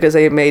in it because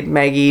they made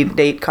Maggie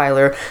date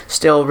Kyler.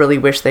 Still really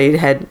wish they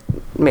had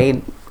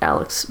made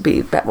Alex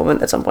be Batwoman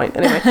at some point.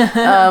 Anyway.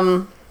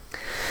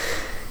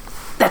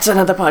 That's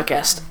another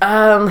podcast.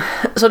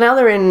 So now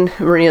they're in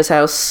Maria's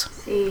house.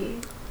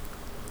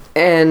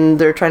 And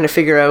they're trying to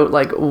figure out,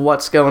 like,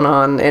 what's going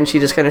on. And she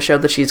just kind of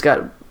showed that she's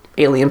got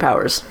alien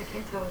powers. I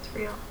can't tell what's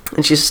real.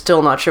 And she's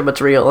still not sure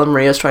what's real. And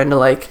Maria's trying to,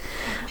 like...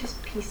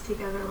 Just piece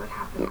together what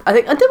happened. I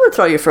think that would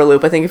throw you for a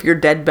loop. I think if your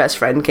dead best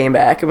friend came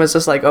back and was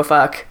just like, oh,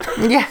 fuck.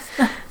 Yeah.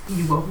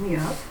 You woke me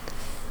up,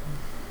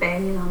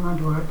 banging on my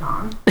door at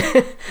dawn.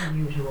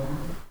 Unusual.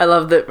 I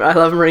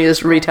love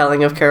Maria's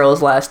retelling of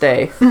Carol's last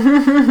day.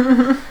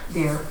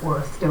 The Air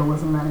Force still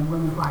wasn't letting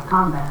women fly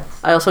combat.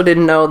 I also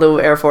didn't know the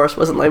Air Force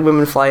wasn't letting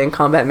women fly in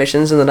combat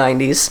missions in the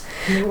 90s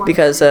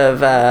because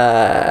of,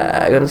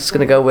 I'm just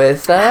going to go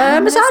with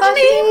misogyny,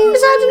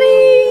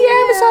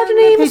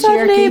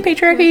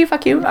 patriarchy,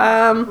 fuck you.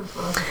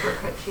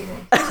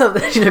 I love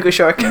that she took a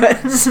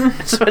shortcut.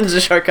 This one's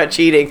a shortcut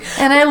cheating.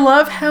 And I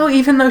love how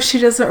even though she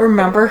doesn't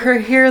remember her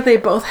here, they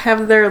both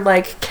have their,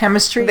 like,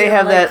 chemistry. They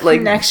have that, like,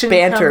 connection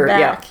banter, come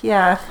back.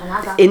 Yeah.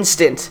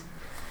 Instant.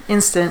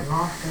 When's that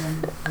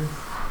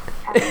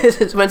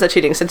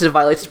cheating? Since it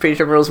violates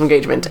predetermined rules of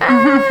engagement.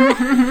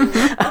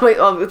 I'm like,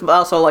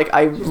 also, like,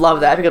 I love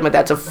that because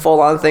that's a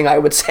full-on thing I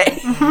would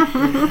say.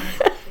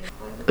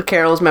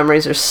 Carol's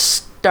memories are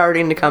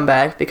starting to come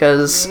back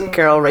because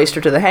Carol raced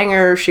her to the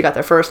hangar. She got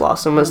there first.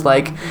 Lawson was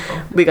like,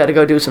 we got to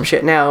go do some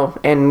shit now.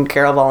 And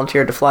Carol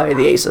volunteered to fly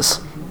the Aces.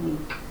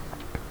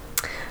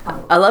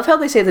 I love how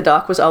they say the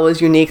doc was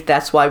always unique.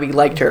 That's why we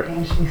liked her.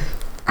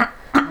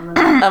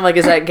 I'm like,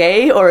 is that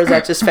gay or is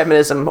that just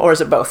feminism or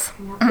is it both?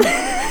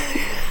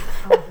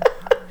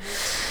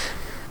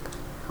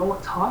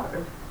 What's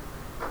hard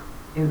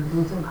is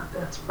losing my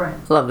best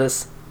friend. Love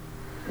this.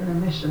 In a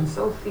mission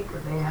so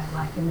secret they act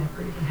like it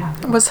never even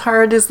happened. What's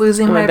hard is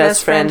losing my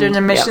best friend in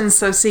a mission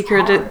so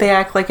secret they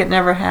act like it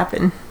never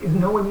happened. Is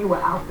knowing you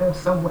were out there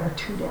somewhere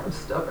too damn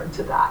stubborn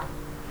to die.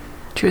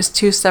 She was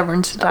too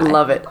stubborn to die. I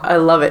love it. I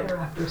love it.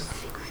 After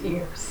 6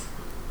 years,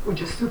 with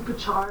your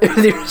supercharged,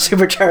 With your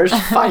supercharged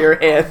fire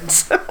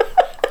hands. I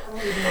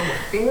don't even know what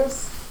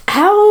fears.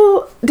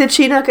 How did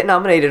she not get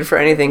nominated for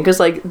anything? Because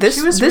like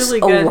this really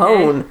good,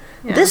 alone,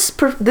 yeah.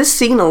 this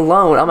scene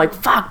alone, I'm like,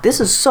 fuck,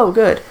 this is so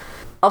good.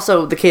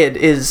 Also, the kid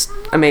is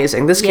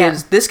amazing. This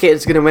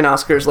kid's gonna win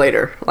Oscars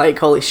later. Like,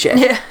 holy shit.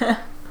 Yeah.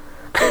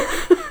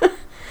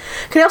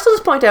 Can I also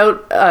just point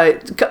out,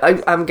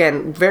 I'm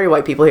again, very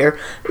white people here,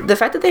 the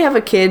fact that they have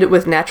a kid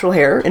with natural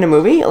hair in a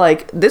movie,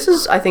 like, this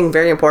is, I think,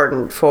 very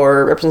important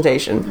for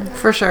representation.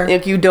 For sure.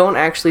 Like, you don't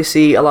actually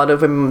see a lot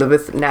of women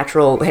with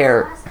natural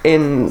hair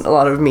in a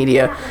lot of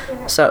media.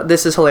 So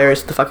this is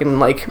hilarious, the fucking,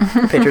 like,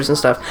 pictures and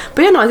stuff.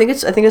 But yeah, no, I think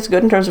it's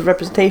good in terms of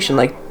representation.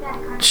 Like,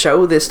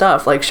 show this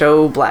stuff. Like,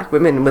 show black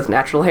women with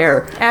natural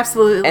hair.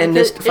 Absolutely. And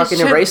just fucking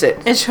embrace it.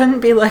 It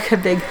shouldn't be like a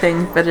big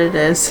thing, but it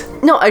is.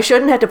 No, I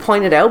shouldn't have to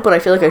point it out, but I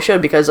feel like I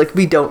should because, like,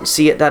 we don't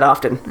see it that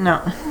often.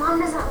 No. Mom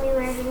doesn't let me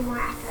wear it anymore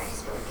after I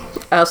spill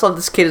ketchup. I also love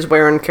this kid is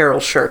wearing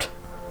Carol's shirt.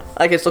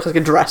 Like, it looks like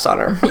a dress on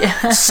her. Yeah.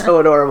 It's so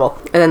adorable.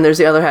 And then there's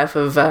the other half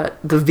of the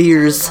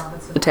Veers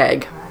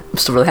tag. I'm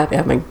still really happy I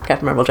have my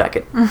Captain Marvel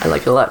jacket. I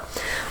like it a lot.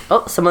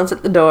 Oh, someone's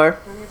at the door.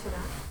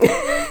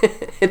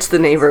 It's the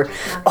neighbor.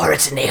 Or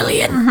it's an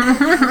alien.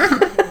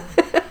 I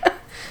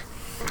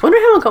wonder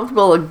how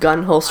uncomfortable a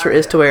gun holster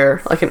is to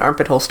wear, like an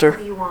armpit holster.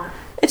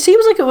 It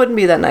seems like it wouldn't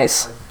be that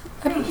nice.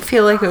 I don't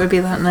feel like it would be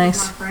that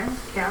nice. My friend,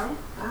 Carol.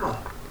 Oh,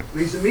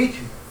 pleased to meet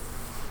you.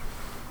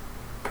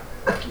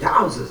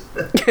 Yowzers.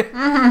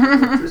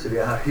 Electricity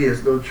out here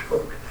is no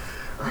joke.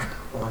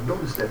 Well, I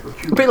noticed that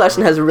with you. Brie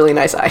Larson has really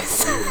nice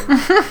eyes.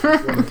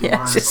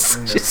 Yeah,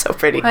 she's so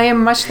pretty. I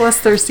am much less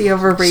thirsty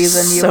over Brie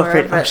than you so are.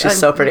 pretty. But She's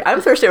so pretty.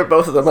 I'm thirsty over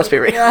both of them, let's be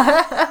real.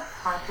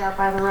 Parked out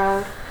by the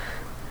road.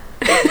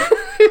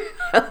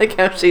 I like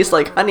how she's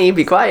like, honey,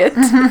 be quiet.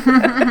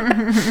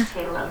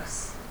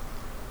 Talos.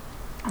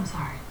 I'm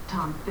sorry,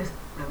 Tom. This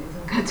really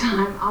isn't a good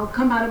time. I'll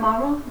come by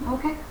tomorrow.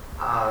 Okay.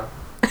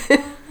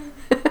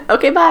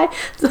 Okay, bye.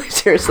 Like,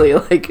 seriously,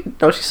 like,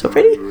 no, she's so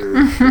pretty.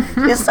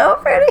 She's so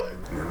pretty.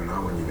 You never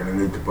know when you're gonna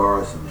need to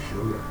borrow some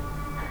sugar.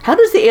 How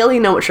does the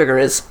alien know what sugar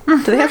is?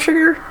 Do they have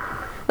sugar?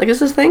 Like, is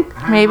this thing?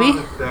 Maybe.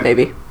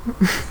 Maybe.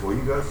 Before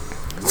you got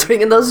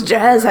Swinging those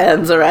jazz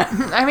hands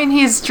around. I mean,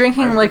 he's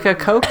drinking like a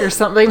Coke or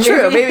something.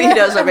 True, maybe he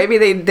does. Or maybe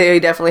they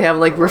definitely have,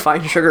 like,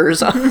 refined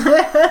sugars on.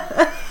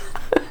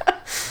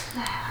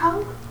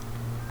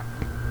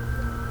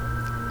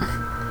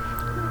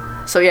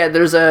 So yeah,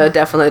 there's a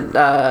definite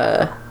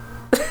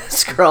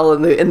scroll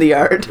in the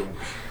yard.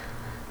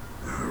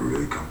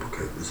 really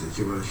complicate the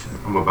situation.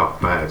 I'm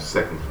about 5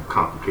 seconds from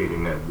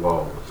complicating that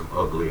wall with some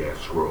ugly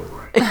ass scroll,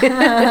 right?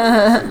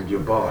 I'm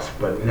your boss,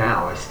 but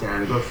now I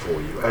stand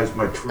before you as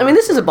my true. I mean,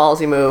 this is a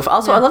ballsy move.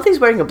 Also, I love that he's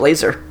wearing a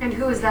blazer. And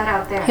who is that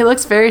out there? He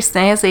looks very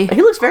snazzy.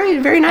 He looks very,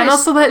 very nice. And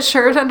also that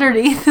shirt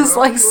underneath is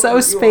like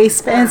so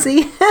space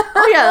fancy.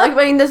 Oh yeah, like,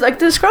 I mean, like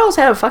the Skrulls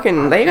have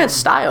they got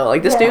style.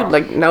 Like this dude,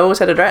 like, knows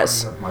how to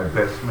dress. My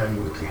best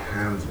man with your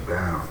hands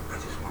bound. I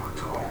just want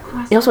to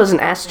talk. He also has an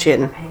ass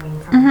chin.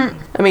 Mm-hmm.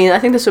 I mean, I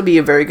think this would be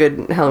a very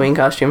good Halloween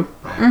costume.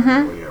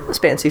 Mm-hmm.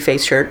 Fancy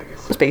face shirt,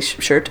 space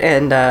shirt,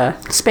 and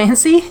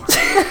Spancy?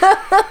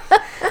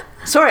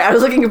 Sorry, I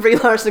was looking at Brie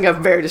Larson and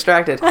got very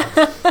distracted.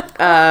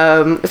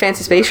 A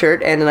fancy space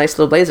shirt and a nice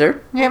little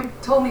blazer.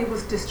 Yep. Told me it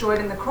was destroyed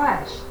in the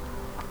crash.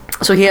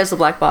 So he has the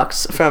black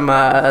box from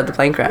the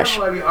plane crash.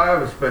 I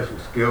have a special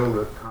skill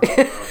that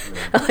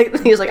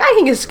He was like, I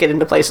can just get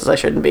into places I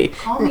shouldn't be.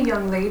 Call me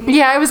young lady.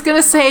 Yeah, I was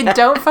gonna say,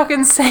 don't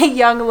fucking say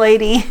young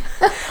lady.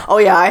 Oh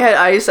yeah,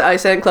 I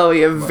sent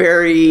Chloe a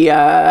very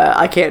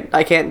I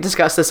can't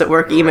discuss this at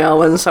work email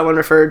when someone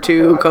referred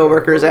to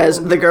coworkers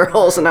as the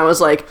girls, and I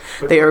was like,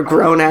 they are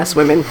grown ass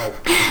women.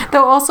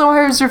 Though also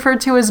I was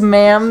referred to as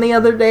ma'am the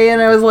other day, and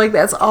I was like,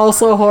 that's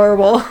also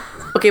horrible.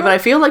 Okay, but I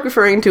feel like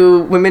referring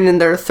to women in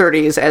their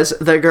 30s as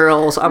the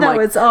girls. I'm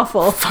like, it's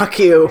awful. Fuck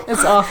you.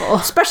 It's awful.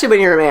 Especially when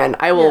you're a man.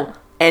 I will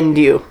end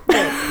you.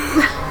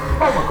 Oh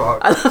my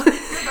god.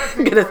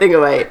 Get a thing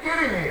away.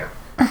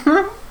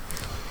 I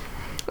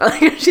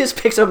like she just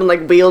picks up and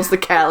like wields the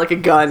cat like a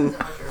gun.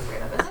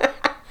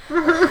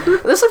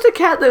 This like the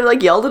cat that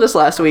like yelled at us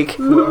last week.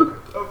 So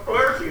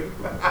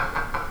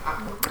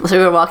we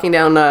were walking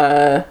down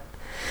a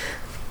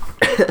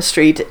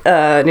street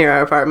near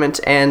our apartment,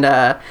 and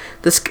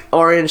this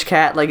orange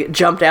cat like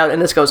jumped out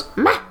and just goes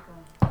meh,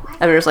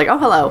 and we were just like, oh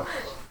hello,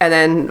 and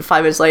then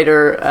 5 minutes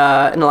later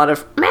and a lot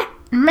of meh.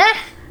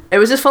 It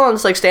was just full on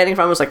just like standing in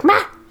front of us like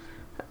meh.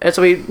 And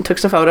so we took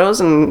some photos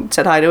and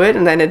said hi to it,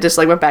 and then it just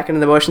like went back into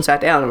the bush and sat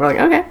down, and we're like,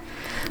 okay.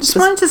 Just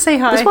wanted to say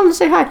hi. Just wanted to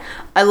say hi.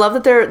 I love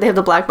that they have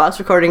the black box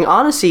recording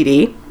on a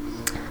CD,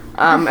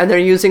 and they're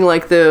using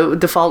like the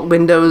default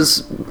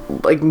Windows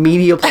like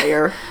media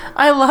player.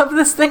 I love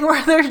this thing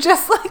where they're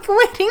just like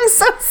waiting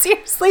so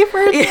seriously for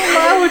it to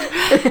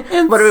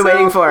load. What are we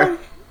waiting for?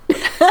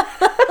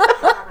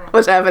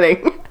 What's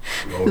happening?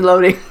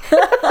 Loading.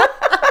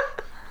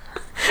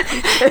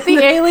 The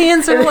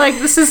aliens are like,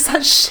 this is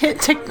such shit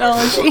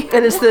technology.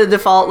 And it's the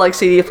default like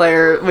CD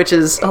player, which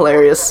is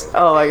hilarious.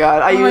 Oh my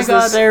god. I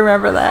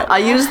remember that. I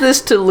used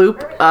this to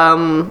loop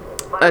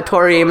a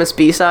Tori Amos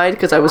B-side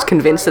because I was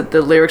convinced that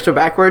the lyrics were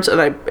backwards,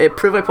 and it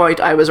proved my point.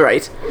 I was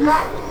right.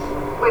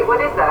 Wait,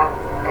 what is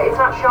that? It's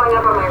not showing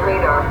up on my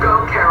radar.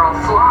 Go, Carol,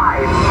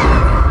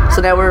 fly!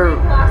 So now we're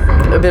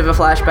a bit of a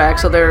flashback.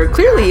 So they're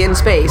clearly in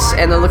space,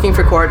 and they're looking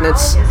for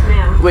coordinates,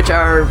 which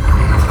are,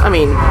 I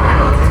mean,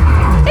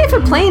 if a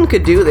plane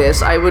could do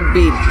this, I would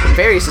be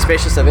very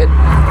suspicious of it.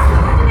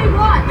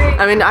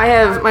 I mean,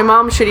 my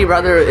mom's shitty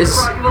brother is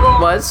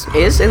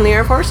in the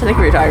Air Force. I think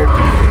he retired.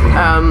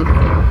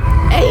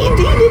 He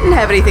didn't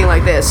have anything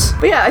like this.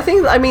 But yeah,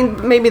 I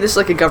mean, maybe this is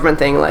like a government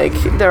thing. Like,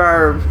 there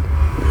are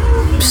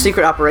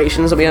secret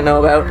operations that we don't know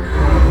about.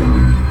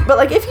 But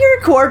like, if your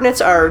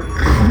coordinates are,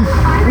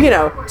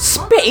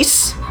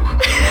 space,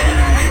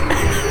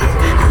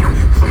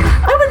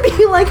 I would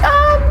be like,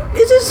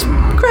 is this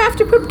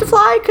craft equipped to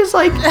fly? Because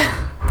like,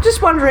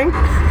 just wondering,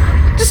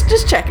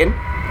 just checking.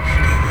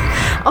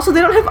 Also, they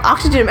don't have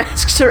oxygen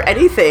masks or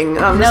anything.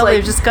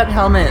 They've just got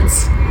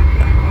helmets.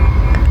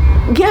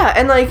 Yeah,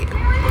 and like,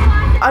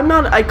 I'm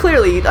an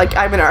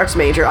arts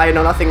major. I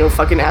know nothing of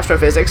fucking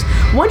astrophysics.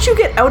 Once you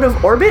get out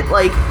of orbit,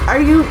 like,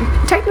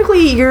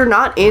 you're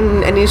not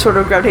in any sort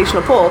of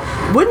gravitational pull.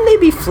 Wouldn't they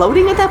be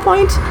floating at that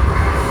point?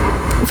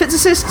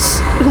 Physicists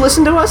who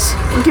listen to us,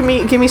 give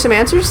me some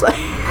answers. Like,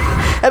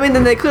 I mean,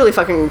 then they clearly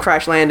fucking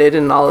crash landed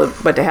and all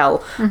went to hell.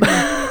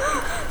 Mm-hmm.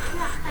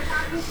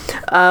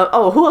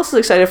 Who else is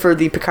excited for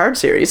the Picard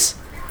series?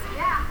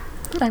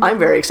 I'm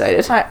very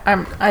excited.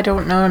 I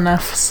don't know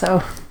enough,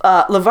 so.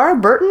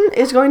 LeVar Burton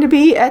is going to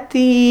be at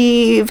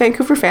the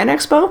Vancouver Fan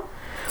Expo.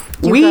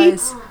 We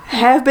guys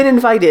have been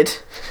invited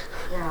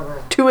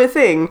to a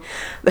thing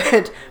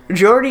that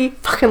Geordie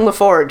fucking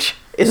LaForge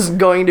is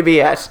going to be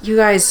at. You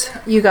guys,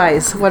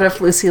 what if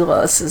Lucy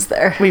Lawless is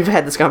there? We've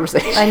had this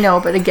conversation. I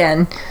know, but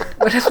again,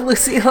 what if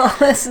Lucy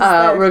Lawless is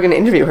there? We're going to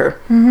interview her.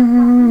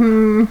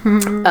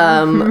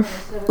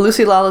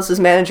 Lucy Lawless's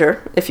manager,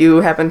 if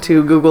you happen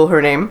to Google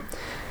her name,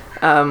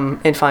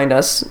 and find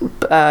us,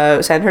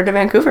 send her to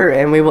Vancouver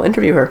and we will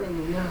interview her.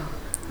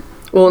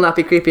 We will not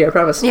be creepy, I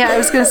promise. Yeah, I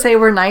was going to say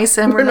we're nice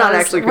and we're not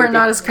actually creepy. We're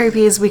not as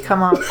creepy as we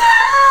come off.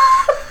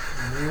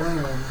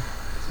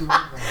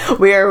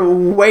 We are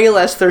way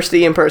less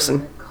thirsty in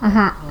person.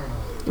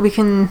 Mm-hmm. We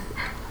can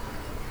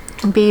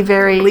be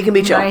very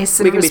nice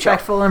and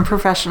respectful and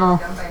professional.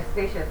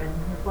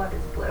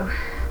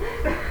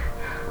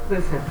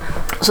 Listen.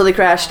 So they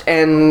crashed,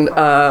 and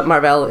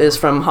Marvell is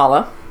from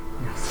Hala.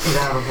 Get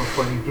out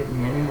before you give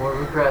me any more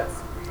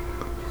regrets.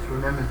 Just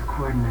remember the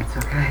coordinates,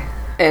 okay?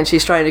 And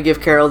she's trying to give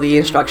Carol the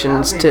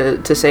instructions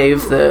to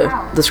save the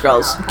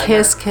Skrulls.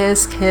 Kiss,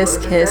 kiss, kiss,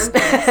 kiss.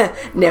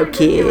 No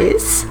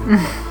kiss.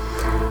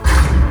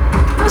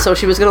 So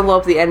she was going to blow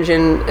up the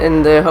engine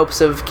in the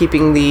hopes of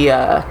keeping the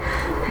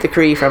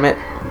Kree from it.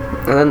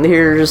 And then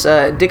here's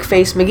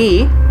Dickface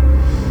McGee.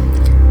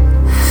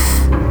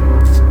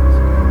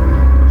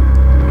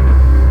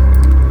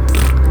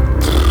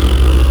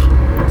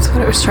 That's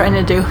what I was trying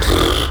to do.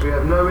 We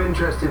have no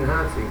interest in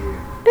hurting you.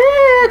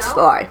 It's a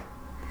lie.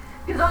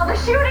 Because all the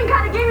shooting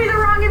kind of gave me the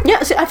wrong impression.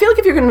 Yeah, see, I feel like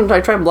if you're going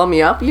to try and blow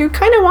me up, you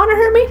kind of want to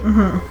hurt me.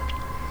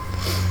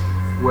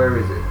 Where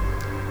is it?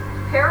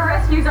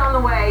 Pararescue's on the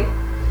way.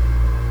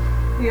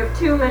 You have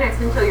 2 minutes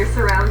until you're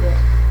surrounded.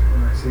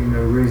 I see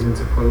no reason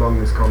to prolong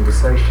this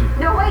conversation.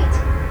 No, wait!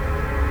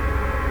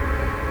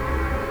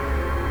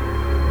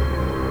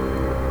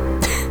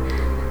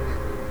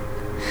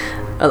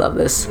 I love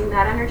this. See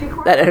that energy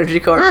core? That energy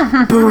core.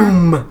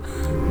 Boom!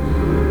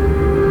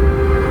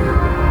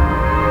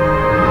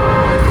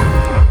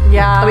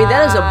 Yeah. I mean,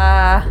 that is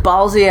a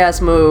ballsy ass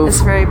move.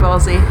 It's very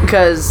ballsy.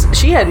 Because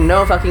she had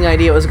no fucking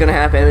idea what was gonna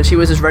happen, and she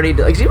was just ready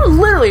to, like, she was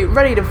literally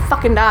ready to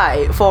fucking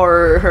die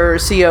for her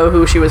CO,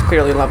 who she was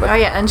clearly in love with. Oh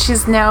yeah, and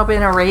she's now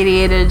been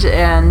irradiated,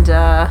 and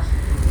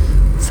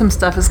some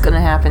stuff is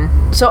gonna happen.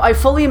 So I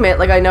fully admit,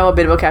 like, I know a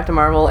bit about Captain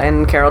Marvel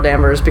and Carol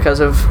Danvers because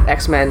of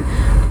X-Men,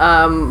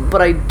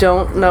 but I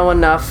don't know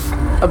enough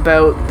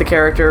about the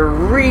character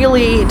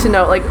really to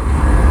know, like,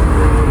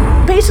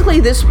 basically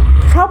this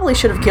probably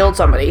should have killed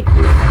somebody,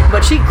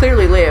 but she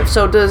clearly lived.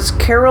 So does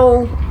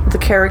Carol, the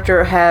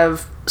character,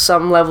 have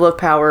some level of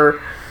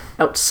power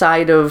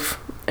outside of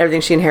everything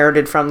she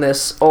inherited from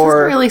this, or...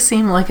 Doesn't really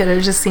seem like it.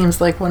 It just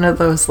seems like one of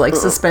those, like,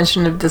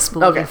 suspension of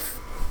disbelief.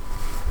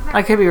 Okay.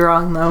 I could be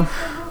wrong, though.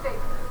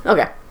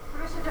 Okay.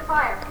 Permission to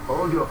fire.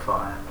 Hold your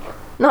fire.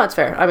 No, it's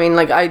fair. I mean,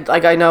 like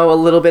I know a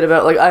little bit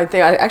about, like, I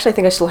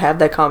think I still have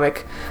that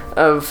comic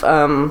of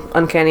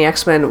Uncanny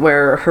X-Men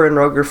where her and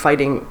Rogue are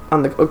fighting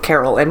on the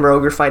Carol and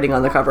Rogue are fighting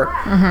on the cover.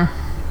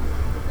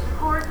 Mm-hmm.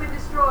 Core has been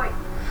destroyed.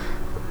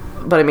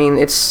 But I mean,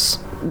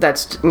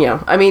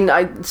 I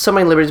mean, so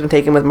many liberties have been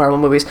taken with Marvel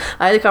movies.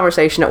 I had a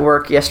conversation at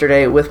work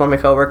yesterday with one of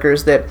my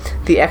coworkers that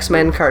the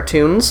X-Men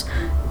cartoons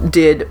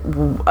did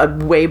a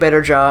way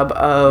better job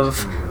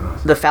of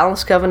the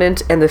Phalanx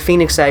Covenant and the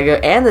Phoenix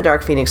Saga and the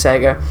Dark Phoenix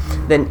Saga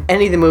than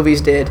any of the movies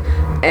did.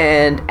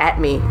 And at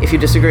me if you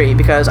disagree,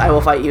 because I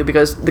will fight you,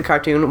 because the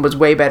cartoon was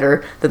way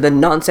better than the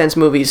nonsense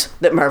movies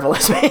that Marvel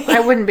has made. I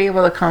wouldn't be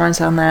able to comment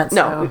on that.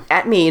 No, so.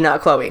 at me, not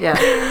Chloe.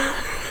 Yeah.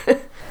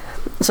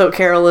 So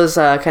Carol is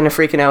kind of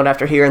freaking out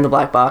after hearing the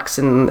black box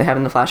and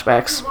having the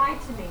flashbacks. You lied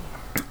to me.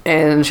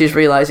 And she's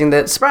realizing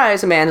that,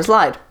 surprise, a man has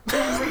lied.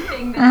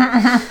 Everything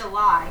that is a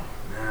lie.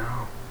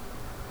 Now,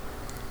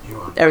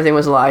 you Everything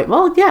was a lie.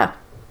 Well, yeah.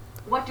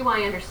 What do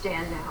I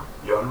understand now?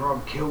 Young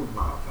Rob killed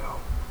Marvel.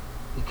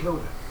 He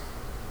killed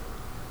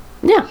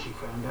her. Yeah. She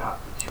found out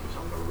that she was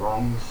on the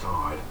wrong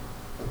side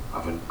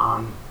of an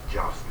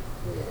unjust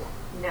war.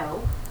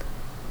 No.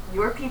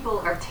 Your people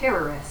are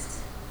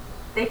terrorists.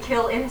 They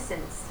kill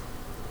innocents.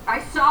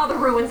 I saw the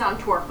ruins on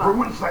Torfa.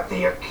 Ruins that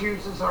the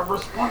accusers are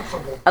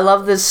responsible. I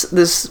love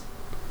this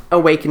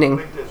awakening.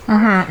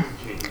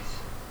 Refugees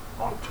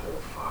on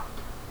Torfa.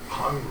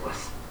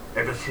 Homeless.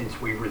 Ever since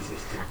we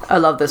resisted. I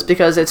love this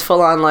because it's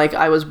full on, like,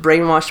 I was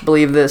brainwashed to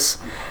believe this,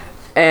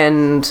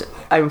 and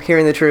I'm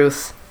hearing the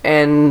truth,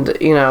 and,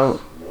 you know,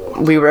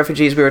 we were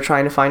refugees, we were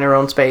trying to find our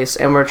own space,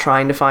 and we're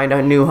trying to find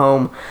a new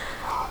home,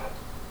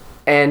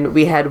 and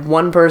we had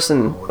one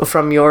person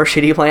from your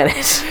shitty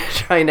planet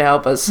trying to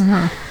help us.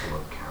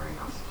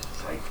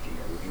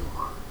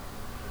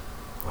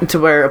 To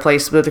where a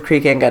place that the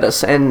Kree can't get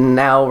us, and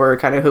now we're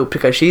kind of hooped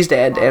because she's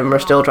dead, and we're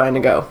still trying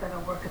to go.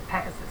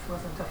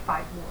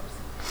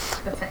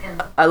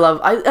 I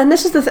love, and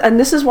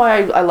this is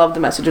why I love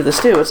the message of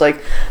this too. It's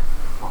like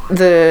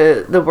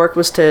the work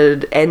was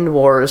to end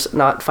wars,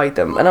 not fight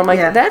them, and I'm like,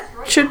 that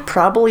should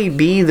probably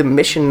be the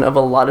mission of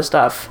a lot of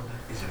stuff.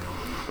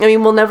 I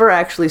mean, we'll never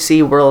actually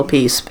see world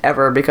peace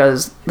ever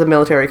because the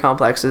military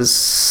complex is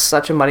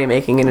such a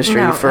money-making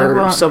industry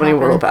for so many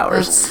world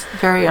powers. It's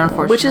very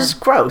unfortunate. Which is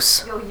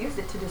gross.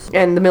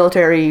 And the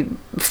military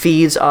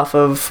feeds off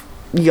of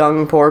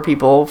young, poor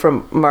people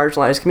from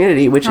marginalized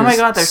community, which is oh my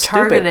god, they're stupid.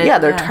 targeted. Yeah,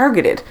 they're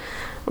targeted,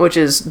 which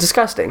is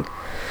disgusting.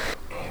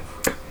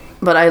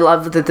 But I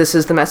love that this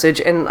is the message,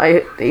 and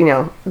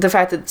the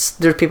fact that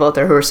there's people out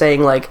there who are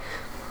saying, like,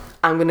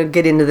 I'm gonna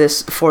get into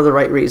this for the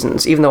right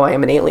reasons, even though I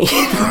am an alien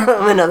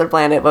from another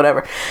planet,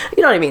 whatever.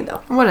 You know what I mean,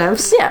 though? What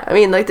else? Yeah, I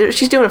mean, like,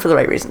 she's doing it for the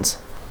right reasons.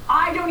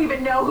 I don't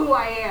even know who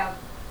I am.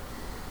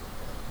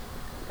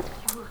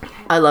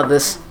 I love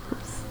this.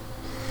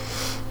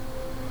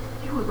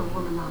 You were the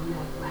woman on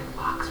that black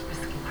box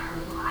risking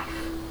her life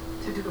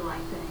to do the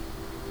right thing.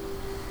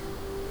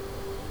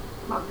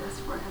 My best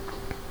friend.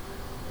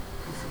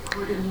 You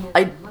supported me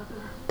as a mother.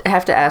 I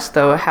have to ask,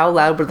 though, how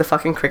loud were the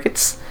fucking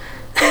crickets?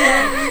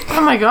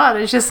 Oh my god,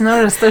 I just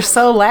noticed they're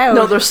so loud.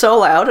 No, they're so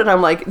loud, and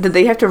I'm like, did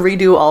they have to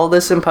redo all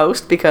this in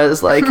post?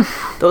 Because, like,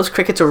 those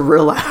crickets are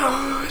real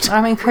loud.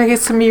 I mean,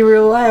 crickets can be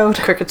real loud.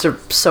 Crickets are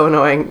so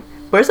annoying.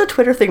 Where's the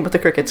Twitter thing with the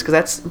crickets? Because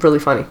that's really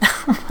funny.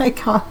 Oh my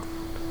god.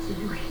 Did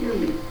you hear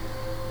me?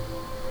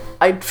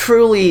 I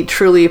truly,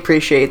 truly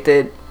appreciate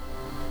that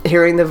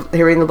hearing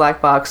the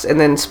black box and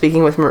then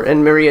speaking with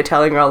and Maria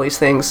telling her all these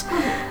things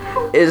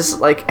is,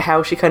 like,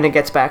 how she kind of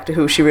gets back to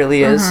who she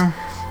really is.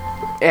 Mm-hmm.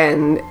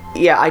 And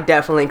yeah, I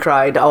definitely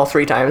cried all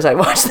 3 times I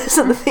watched this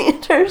in the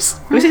theaters.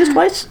 Did we see this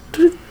twice?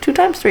 2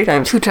 times? 3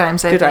 times? 2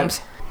 times, I think. 2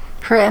 times.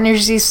 Her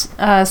energy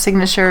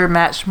signature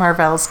matched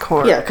Marvel's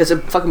core. Yeah, because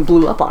it fucking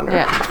blew up on her.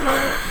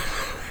 Yeah.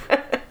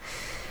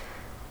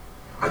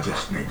 I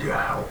just need your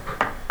help.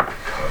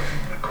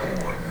 The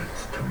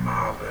coordinates to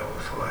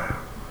Marvel's lab.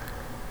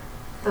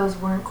 Those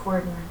weren't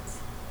coordinates.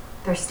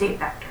 They're state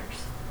vectors.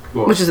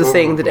 Which is a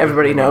thing that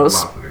everybody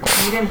knows.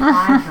 You didn't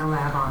find her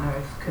lab on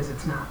Earth because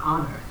it's not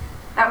on Earth.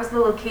 That was the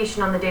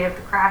location on the date of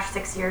the crash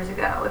 6 years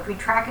ago. If we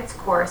track its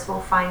course,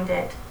 we'll find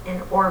it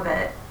in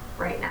orbit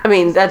right now. I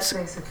mean, that's...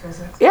 Basic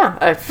physics. Yeah,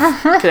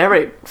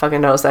 everybody fucking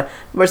knows that.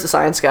 Where's the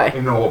science guy?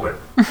 In orbit.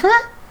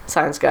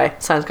 Science guy.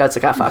 Science guy's the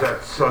guy fuck.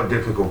 That's so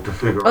difficult to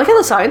figure out. I like how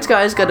the science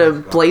guy's got a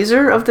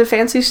blazer of the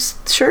fancy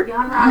shirt.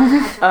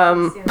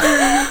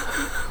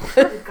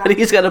 But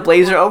he's got a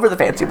blazer over the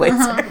fancy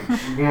blazer.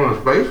 You going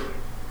to space?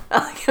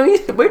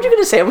 Where'd you get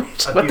a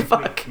sandwich? What the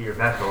fuck? Your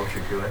vessel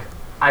should do it.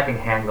 I can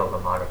handle the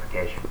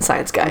modification.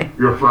 Science guy.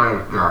 You're a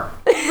science guy.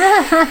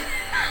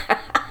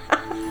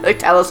 Like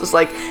Talos is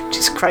like,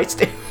 Jesus Christ,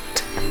 dude.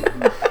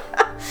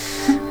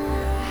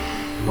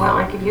 Well,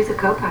 I could use a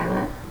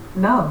co-pilot.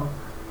 No.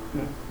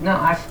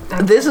 No,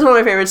 This is one of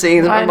my favorite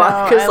scenes.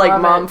 Because, like,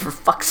 love Mom, it. for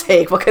fuck's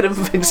sake, what kind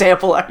of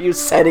example are you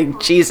setting?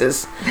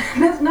 Jesus.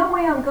 There's no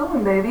way I'm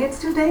going, baby. It's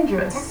too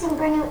dangerous. Testing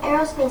brand new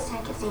aerospace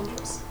tech is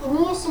dangerous. And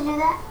you used to do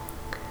that?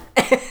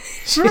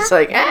 She's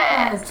like,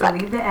 Is to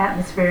leave the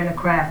atmosphere in a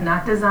craft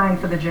not designed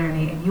for the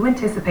journey, and you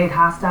anticipate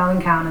hostile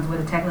encounters with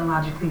a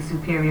technologically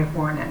superior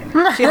foreign enemy.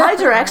 She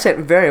hides her accent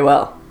very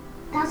well.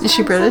 That's Is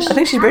she what I'm British? saying. I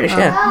think she's British,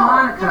 yeah.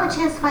 Oh, you have a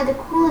chance to find the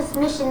coolest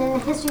mission in the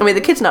history. I mean,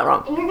 the kid's not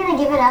wrong. And you're gonna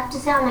give it up to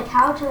sit on the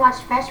couch and watch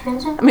Fresh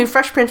Prince with I mean,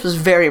 Fresh Prince was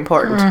very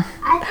important.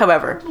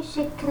 However, you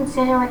should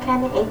consider what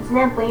kind of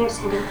exam you're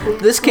setting for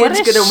this kid's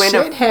What a gonna win.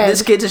 shithead.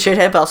 This kid's a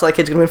shithead, but also that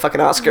kid's gonna win a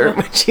fucking Oscar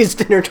when she's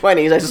in her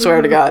 20s. I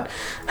swear to God.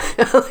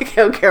 Like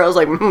how Carol's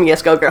like,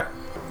 yes, go girl.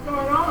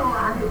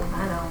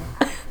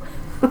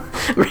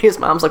 Maria's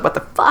mom's like, what the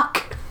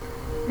fuck?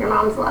 Your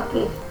mom's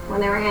lucky. When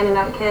they were handing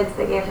out kids,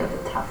 they gave her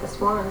the toughest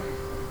one.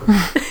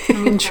 I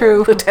mean,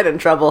 true. Lieutenant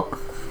Trouble.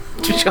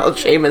 She's called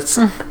Seamus.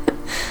 Is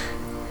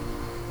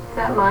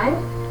that mine?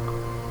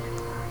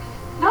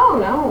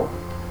 No.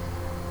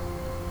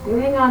 You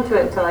hang on to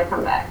it until I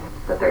come back.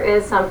 But there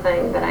is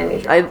something that I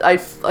need your help.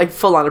 I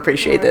full on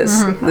appreciate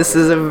this. This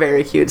is a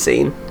very cute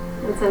scene.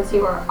 And since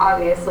you are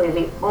obviously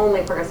the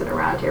only person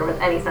around here with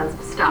any sense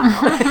of style.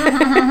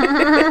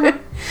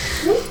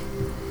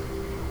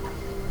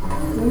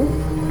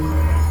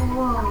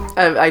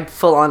 I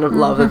full on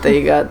love that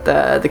they got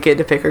the kid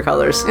to pick her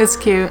colors. It's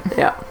cute.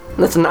 Yeah,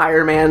 that's an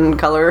Iron Man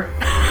color.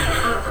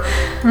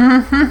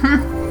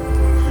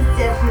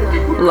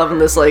 Loving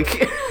this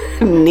like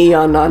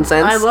neon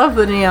nonsense. I love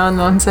the neon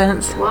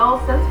nonsense. Well,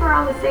 since we're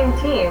on the same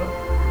team,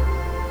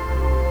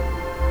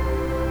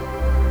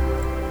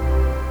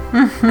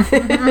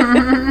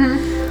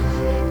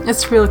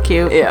 It's real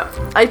cute. Yeah,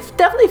 I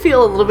definitely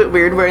feel a little bit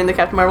weird wearing the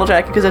Captain Marvel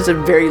jacket because there's a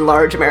very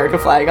large American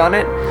flag on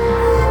it.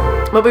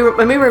 But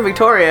when we were in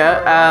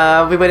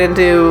Victoria, we went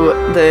into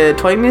the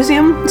toy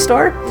museum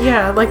store.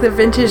 Yeah, like the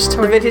vintage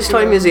toy. The vintage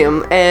toy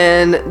museum,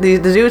 and the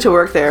dudes who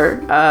work there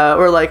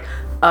were like,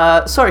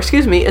 sorry,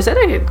 excuse me, is that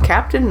a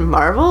Captain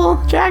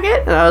Marvel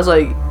jacket? And I was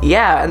like,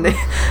 yeah. And they,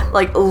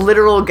 like,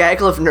 literal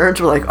gaggle of nerds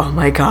were like, oh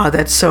my god,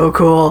 that's so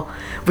cool.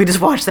 We just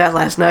watched that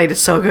last night.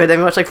 It's so good. Then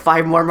we watched like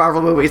 5 more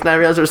Marvel movies, and I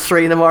realized it was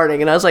 3 a.m.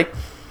 And I was like,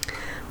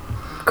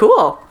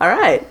 cool. All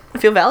right. I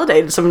feel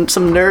validated. Some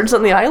nerds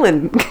on the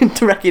island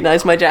to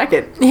recognize my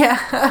jacket. Yeah.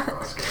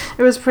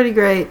 It was pretty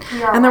great.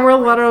 And there were a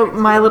lot of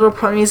My Little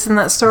Ponies in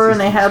that store, and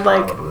they had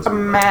like a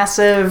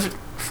massive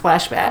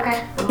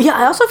flashback. Yeah,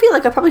 I also feel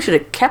like I probably should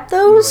have kept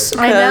those.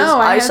 I know,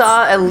 I I had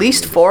saw at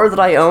least 4 that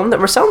I owned that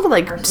were selling for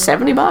like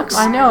 $70.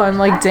 I know. I'm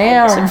like,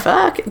 damn. I said,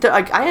 fuck.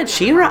 I had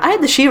She-Ra. I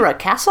had the She-Ra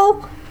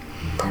castle.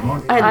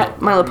 I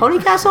had My Little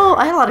Pony castle.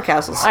 I had a lot of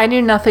castles. I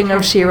knew nothing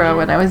of She-Ra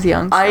when I was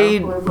young. So. I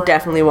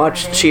definitely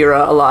watched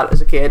She-Ra a lot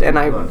as a kid, and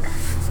I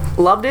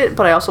loved it,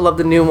 but I also love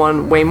the new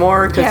one way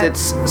more because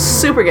it's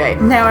super gay.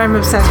 Now I'm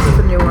obsessed with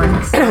the new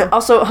ones.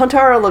 Also,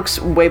 Huntara looks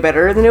way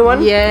better than the new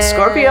one. Yes.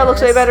 Scorpio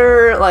looks way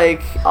better.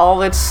 Like,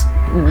 all of it's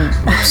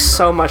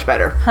so much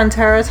better.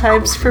 Huntara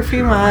types for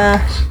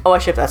Fuma. Oh, I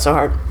ship that so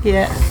hard.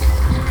 Yeah.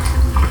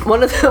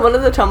 One of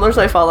the Tumblrs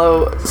I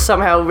follow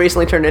somehow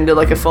recently turned into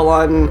like a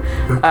full-on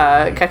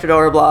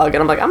Cactadora blog,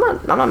 and I'm like, I'm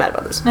not mad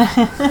about this.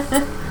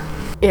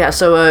 Yeah,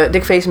 so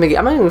Dickface McGee,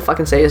 I'm not even gonna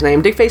fucking say his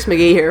name. Dickface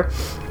McGee here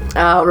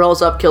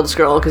rolls up, killed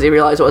Skrull because he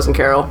realized it wasn't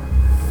Carol,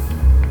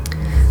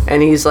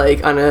 and he's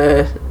like on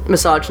a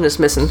misogynist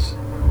mission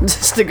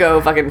just to go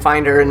fucking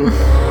find her and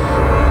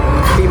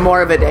be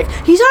more of a dick.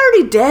 He's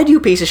already dead, you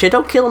piece of shit.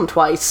 Don't kill him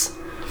twice.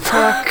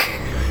 Fuck.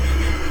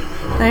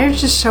 Now you're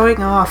just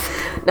showing off.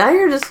 Now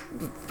you're just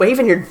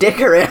waving your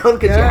dick around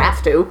because you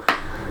have to.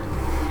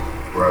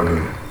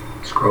 Ronan,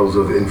 Skrulls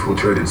have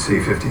infiltrated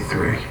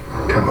C-53.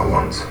 Camera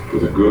ones.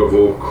 With a good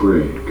old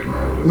Creed,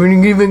 Commander.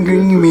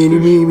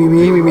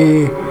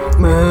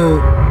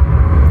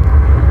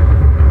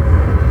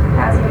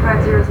 passing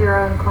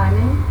 500 and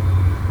climbing.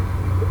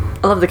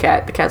 I love the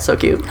cat. The cat's so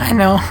cute. I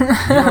know.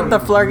 The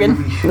Flurgan.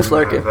 The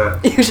Flurkin.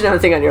 You should have a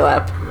thing on your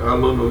lap. I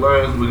love the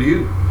lines with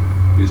you.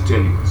 It's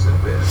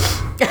 10% better.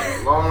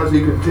 As long as he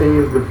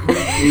continues to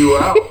freak you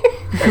out.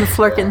 The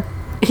Flurkin.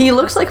 He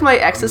looks like my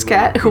ex's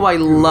cat, who I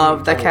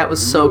love. That cat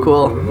was so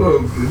cool.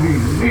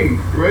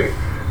 Right?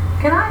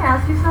 Can I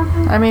ask you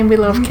something? I mean, we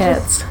love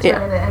cats. Yeah.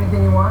 Turn into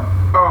anything you want?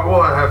 Oh,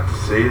 well, I have to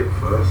see it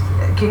first.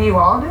 Can you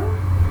all do it?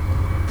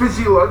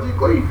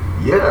 Physiologically,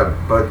 yeah,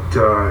 but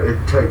it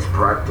takes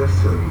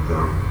practice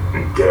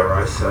and, dare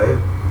I say it,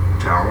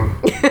 talent.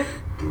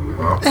 Do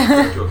well.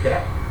 What's your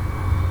cat?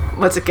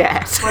 What's a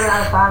cat? What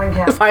about a filing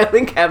cabinet?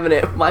 Filing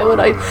cabinet. Why would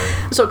I?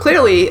 So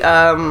clearly,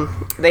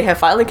 they have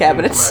filing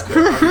cabinets.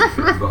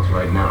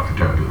 Right now,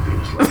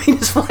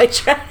 Venus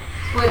flytrap.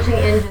 Switching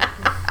engines.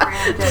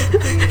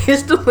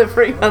 His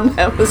delivery on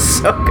that was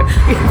so good.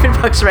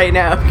 $8 right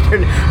now.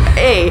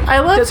 A,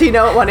 does he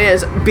know what one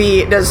is?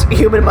 B, does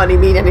human money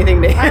mean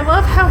anything to him? I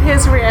love how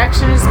his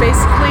reaction is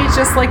basically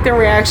just like the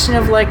reaction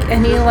of like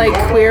any like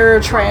queer or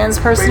trans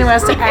person who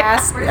has to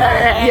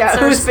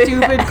answer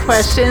stupid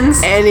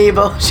questions. Any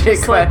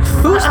bullshit question.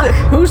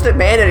 Who's the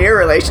man in your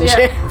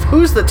relationship? Yeah.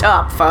 Who's the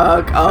top?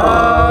 Fuck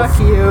off. Fuck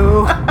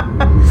you.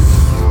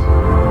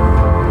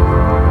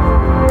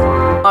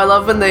 I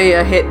love when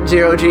they hit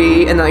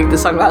 0G and like the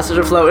sunglasses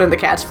are floating and the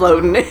cat's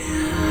floating.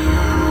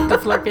 The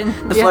flirkin.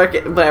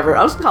 Flirkin, whatever.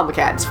 I'll just call him a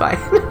cat, it's fine.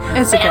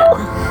 It's a cat.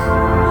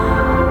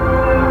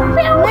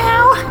 Meow.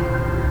 Meow.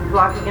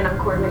 Blocking it on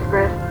coordinate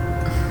grid.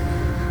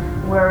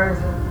 Where is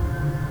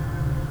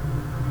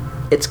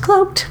it? It's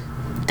cloaked.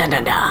 Dun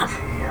dun dun.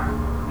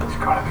 It's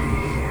gotta be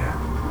here.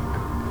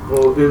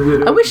 Well, is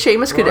it? I wish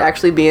Seamus could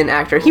actually be an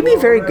actor. He'd be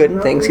very good in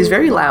things. He's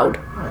very loud.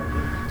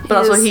 But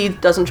also he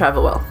doesn't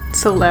travel well.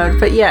 So loud.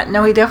 But yeah,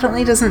 no, he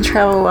definitely doesn't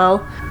travel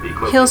well.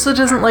 He also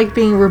doesn't like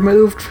being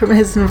removed from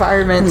his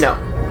environment. No.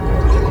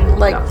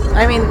 Like,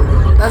 I mean,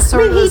 that's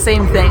sort of the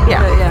same thing.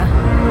 Yeah. But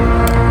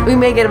yeah. We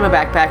may get him a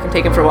backpack and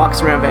take him for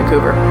walks around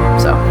Vancouver.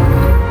 So.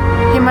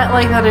 He might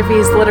like that if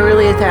he's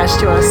literally attached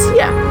to us.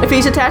 Yeah. If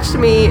he's attached to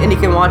me and he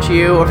can watch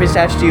you, or if he's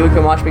attached to you and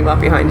can watch me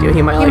walk behind you,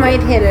 he might like it. He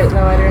might hit it,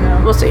 though. I don't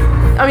know. We'll see.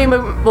 I mean,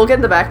 we'll get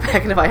in the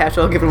backpack, and if I have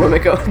to, I'll give him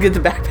get the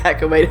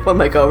backpack away to one of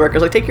my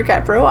coworkers. Like, take your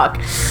cat for a walk.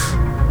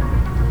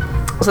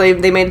 So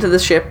they made it to the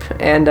ship,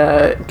 and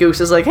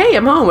Goose is like, "Hey,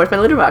 I'm home. Where's my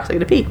litter box? I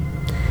gotta pee."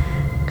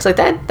 It's like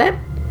that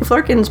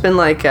Flurkin's been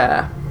like,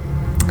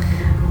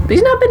 but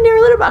he's not been near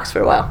a litter box for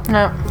a while.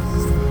 No.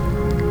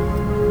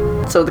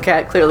 So the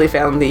cat clearly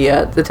found the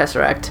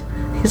Tesseract.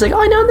 He's like,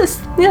 "Oh, I know this.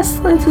 Yes,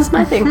 this is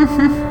my thing.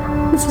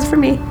 This is for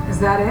me." Is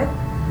that it?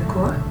 The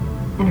core?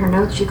 In her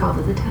notes, she called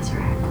it the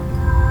Tesseract.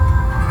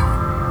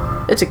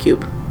 It's a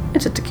cube.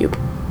 It's just a cube.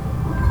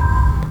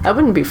 I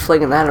wouldn't be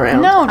flinging that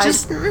around. No,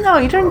 no,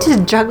 you don't need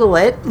to juggle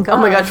it. Oh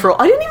my god, troll.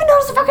 I didn't even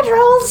notice the fucking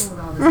trolls.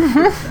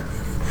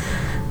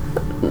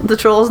 The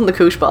trolls and the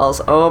koosh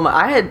balls. Oh my,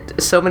 I had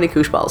so many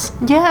koosh balls.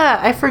 Yeah,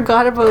 I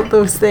forgot about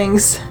those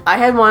things. I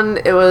had one,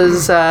 it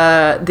was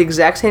the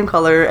exact same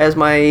color as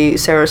my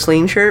Sarah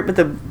Slean shirt, but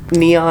the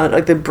neon,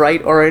 like the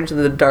bright orange and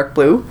the dark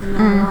blue.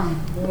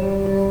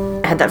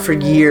 I had that for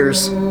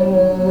years.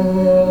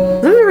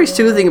 There's very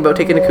soothing about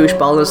taking a koosh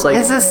ball and it's like...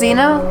 Is this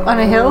Xena on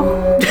a hill?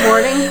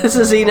 Morning? This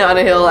is Xena on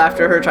a hill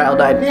after her child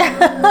died.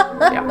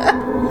 Yeah.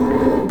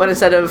 But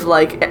instead of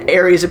like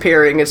Ares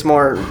appearing, it's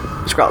more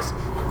Skrulls.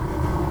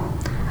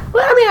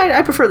 Well, I mean,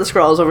 I prefer the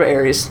Skrulls over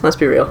Ares, let's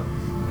be real.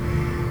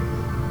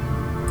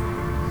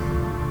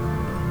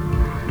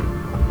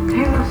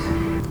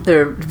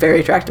 They're a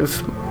very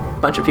attractive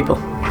bunch of people.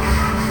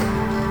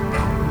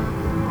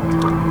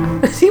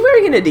 Is he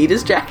wearing an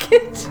Adidas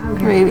jacket?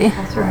 Maybe.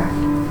 That's right.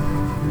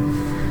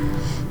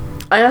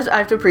 I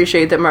have to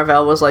appreciate that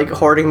Marvell was like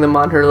hoarding them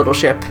on her little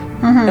ship.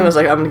 Mm-hmm. It was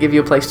like, I'm gonna give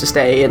you a place to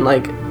stay and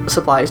like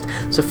supplies.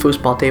 It's a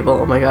foosball table,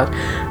 oh my god.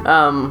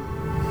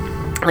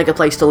 Like a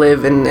place to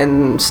live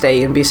and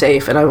stay and be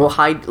safe, and I will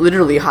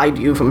literally hide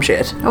you from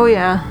shit. Oh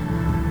yeah.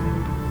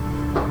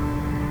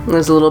 And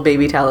there's a little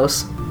baby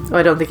Talos. Oh,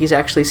 I don't think he's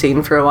actually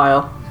seen for a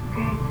while.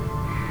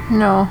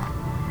 No.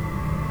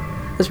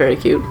 That's very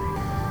cute.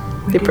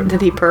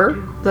 Did he purr?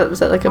 Was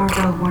that like a... I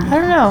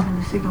don't know. Send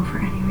a signal for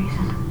any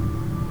reason.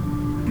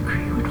 The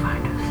Kree would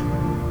find us.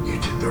 You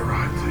did the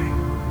right thing.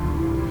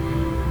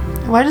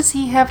 Why does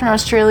he have an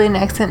Australian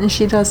accent and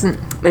she doesn't?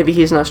 Maybe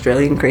he's an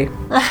Australian Kree.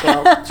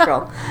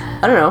 Skrull.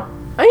 I don't know.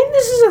 I mean,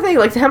 this is the thing.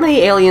 Like, how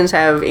many aliens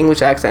have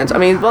English accents? I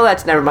mean, well,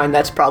 never mind.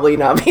 That's probably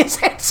an obvious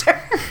answer.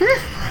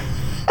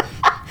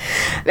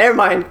 Never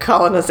mind.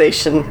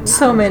 Colonization.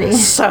 So many.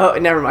 So,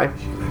 never mind.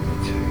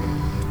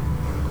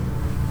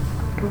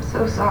 I'm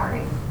so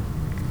sorry.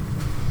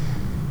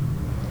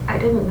 I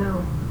didn't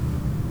know.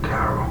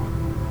 Carol,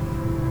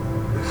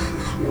 this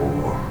is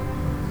war.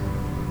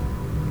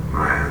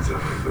 My hands are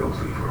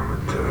filthy from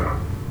it too.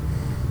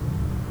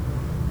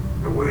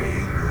 The way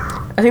in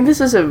now. I think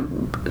this is a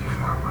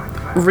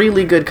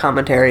really good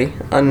commentary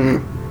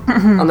on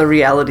the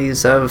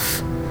realities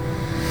of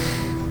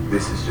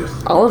This is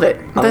just all of it.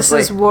 This Honestly.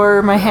 is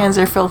war. My hands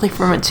are filthy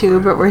from it too,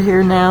 but we're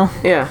here now.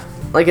 Yeah,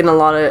 like in a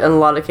lot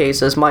of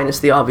cases, minus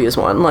the obvious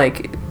one.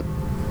 Like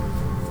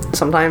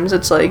sometimes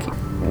it's like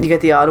you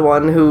get the odd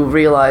one who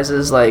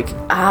realizes like,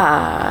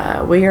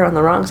 we're on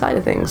the wrong side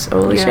of things.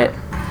 Holy shit.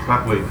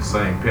 I played the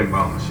same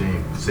pinball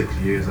machine for 6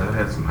 years. I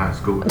had some high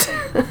school.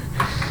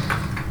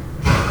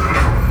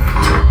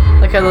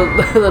 Like a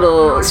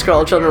little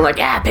scroll children are like,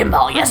 yeah,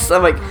 pinball, yes.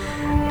 I'm like,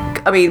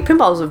 I mean,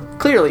 pinball is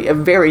clearly a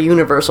very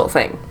universal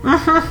thing.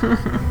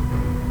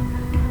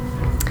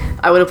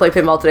 I would have played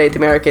pinball today at the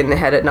American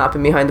had it not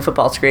been behind the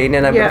football screen,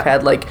 and I would have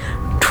had like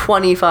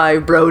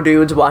 25 bro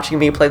dudes watching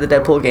me play the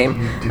Deadpool game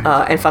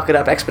and fuck it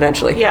up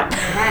exponentially. Yeah.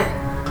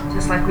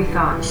 Just like we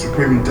thought.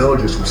 Supreme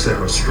Intelligence will set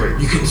her straight.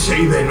 You can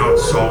see they're not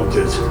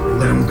soldiers.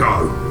 Let them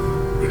go.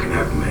 You can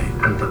have me.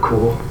 And the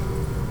core,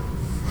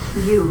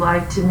 You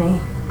lied to me.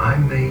 I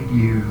made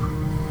you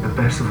the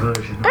best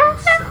version of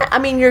yourself. I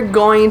mean, you're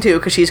going to,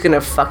 because she's gonna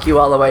fuck you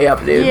all the way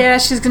up, dude. Yeah,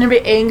 she's gonna be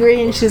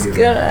angry and she's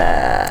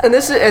gonna. And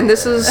this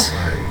is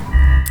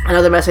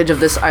another message of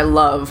this I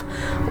love,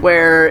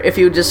 where if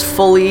you just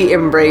fully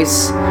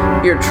embrace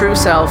your true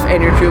self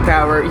and your true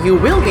power, you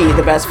will be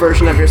the best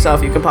version of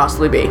yourself you can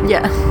possibly be.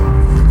 Yeah.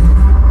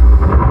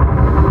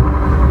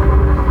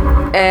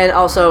 And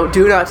also,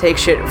 do not take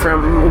shit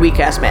from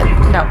weak-ass men.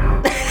 No.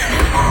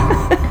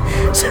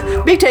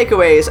 So, big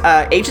takeaways.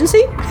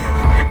 Agency.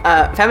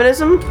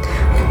 Feminism.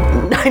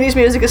 90s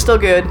music is still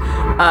good.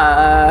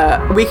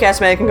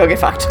 Weak-ass men can go get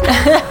fucked.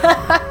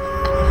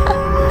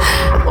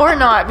 Or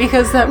not,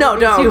 because that No, would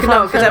don't. be too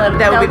No, because that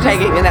would be just-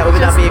 pegging, and that would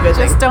not be a good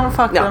thing. Just don't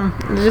fuck No. them.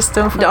 Just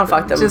don't fuck Don't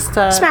fuck them. Just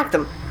smack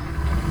them.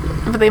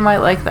 But they might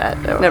like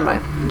that. Never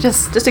mind.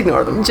 Just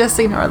ignore them. Just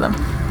ignore them.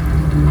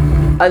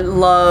 I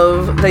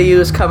love they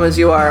use "Come As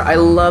You Are." I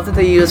love that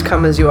they use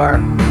 "Come As You Are."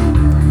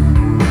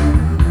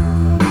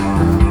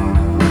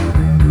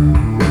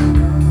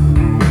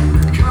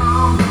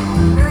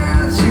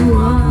 As you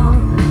are,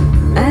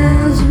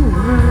 as you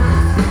were,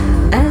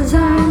 as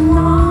I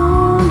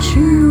want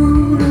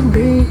you to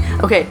be.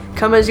 Okay,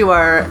 come as you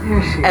are,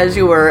 as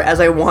you were,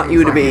 as I want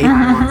you to be.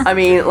 I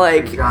mean,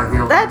 like,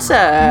 that's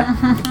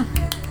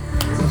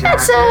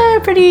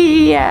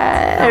pretty.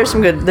 There's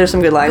some good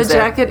lines The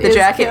there. jacket The is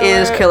jacket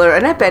killer. is killer.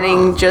 Annette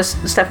Bening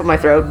just stepped on my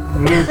throat.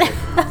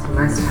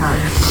 Nice touch.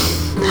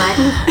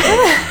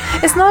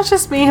 It's not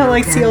just me who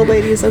likes the old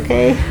ladies,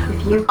 okay?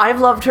 I've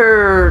loved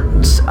her.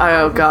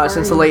 Oh god,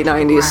 since the late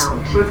 '90s.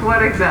 With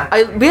what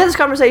exactly? We had this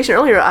conversation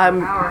earlier.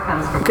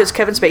 Because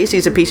Kevin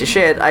Spacey's a piece of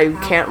shit. I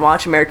can't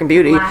watch American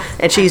Beauty,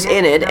 and she's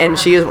in it, and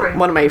she is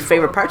one of my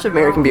favorite parts of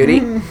American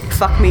Beauty.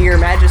 Fuck me, Your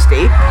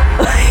Majesty.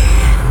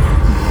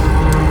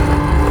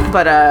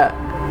 But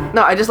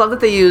no, I just love that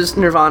they use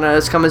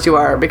Nirvana's "Come As You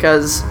Are"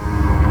 because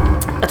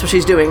that's what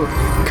she's doing.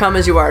 Come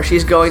as you are.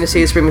 She's going to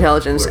see Supreme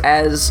Intelligence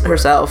as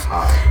herself,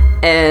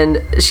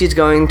 and she's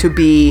going to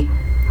be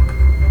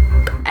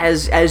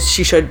as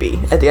she should be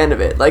at the end of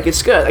it. Like,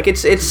 it's good. Like,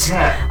 it's.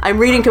 I'm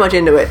reading too much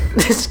into it.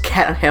 This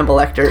cat Hannibal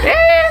Lecter.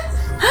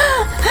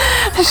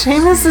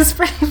 Seamus is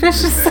pretty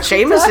vicious.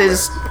 Seamus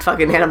is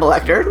fucking Hannibal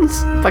Lecter.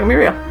 It's fucking be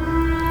real.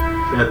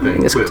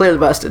 It's clearly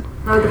busted.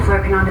 Load the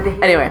flirting onto the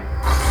heat. Anyway.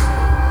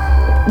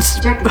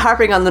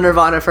 Harping on the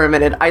Nirvana for a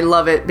minute, I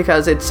love it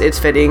because it's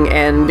fitting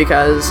and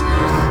because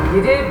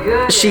You did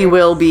good. she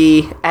will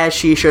be as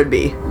she should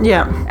be.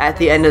 Yeah. At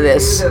the end of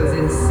this. Those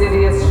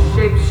insidious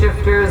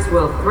shapeshifters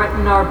will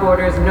threaten our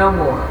borders no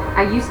more.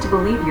 I used to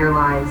believe your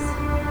lies,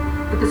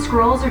 but the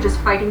Skrulls are just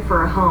fighting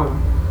for a home.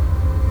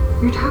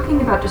 You're talking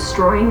about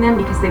destroying them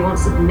because they won't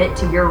submit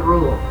to your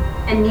rule,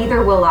 and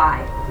neither will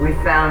I. We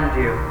found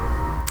you.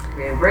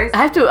 We embraced.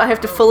 I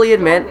have to fully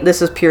admit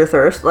this is pure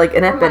thirst. Like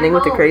Annette Bening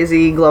with the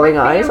crazy glowing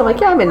eyes. I'm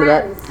like, yeah, I'm into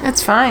that.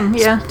 It's fine.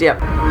 Yeah.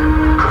 Yep.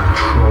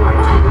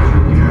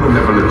 I'll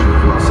never let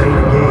you say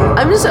it again.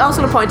 I'm just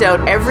also gonna point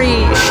out every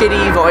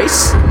shitty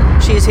voice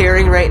she's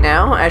hearing right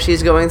now as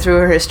she's going through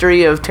her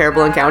history of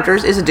terrible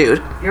encounters is a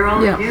dude. You're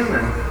only Yeah.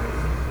 human.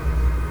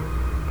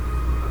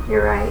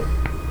 You're right.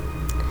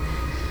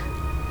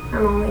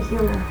 I'm only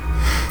human.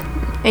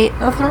 Ain't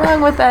nothing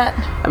wrong with that.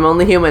 I'm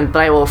only human,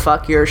 but I will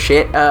fuck your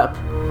shit up.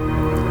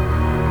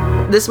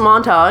 This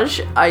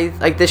montage,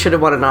 this should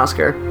have won an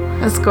Oscar.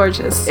 It's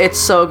gorgeous. It's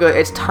so good.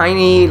 It's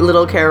tiny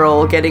little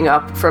Carol getting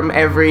up from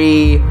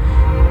every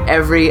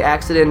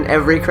accident,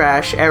 every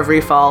crash,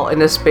 every fall, and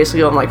just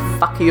basically going like,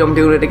 fuck you, I'm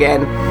doing it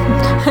again.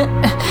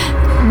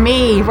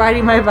 Me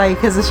riding my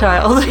bike as a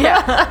child.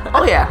 Yeah.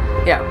 Oh yeah.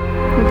 Yeah.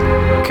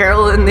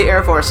 Carol in the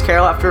Air Force.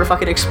 Carol after a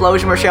fucking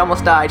explosion where she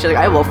almost died. She's like,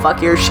 I will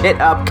fuck your shit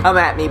up. Come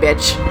at me,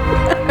 bitch.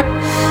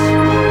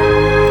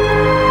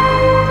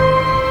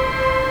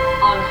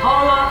 On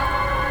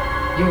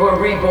Hala, you were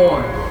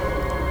reborn.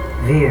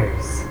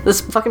 Veers.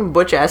 This fucking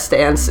butch ass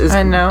stance is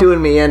I know.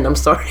 doing me in. I'm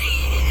sorry.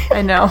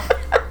 I know.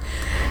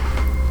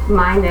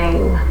 My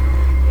name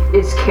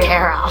is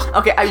Carol.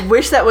 Okay, I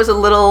wish that was a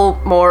little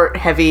more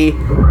heavy.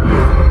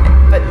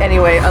 But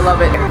anyway, I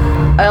love it.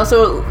 I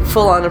also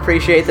full on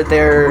appreciate that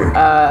they're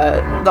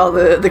all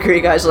the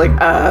Korean guys are like,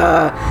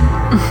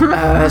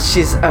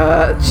 she's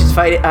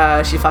fighting,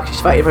 she's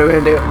fighting, what are we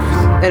gonna do?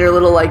 And her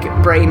little like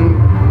brain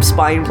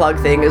spine plug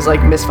thing is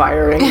like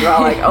misfiring. You're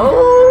all like,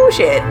 oh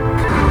shit.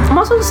 I'm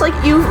also just like,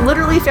 you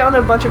literally found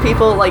a bunch of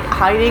people like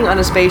hiding on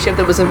a spaceship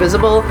that was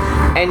invisible,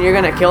 and you're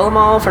gonna kill them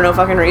all for no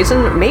fucking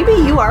reason. Maybe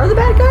you are the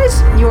bad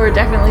guys? You are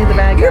definitely the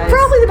bad guys. You're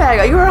probably the bad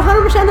guy. You are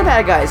 100% the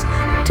bad guys.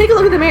 Take a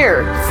look at the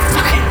mirror.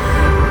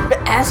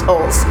 Fucking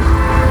assholes.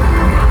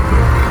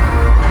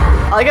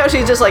 I like how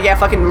she's just like, yeah,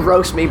 fucking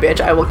roast me,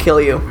 bitch. I will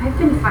kill you. I've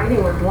been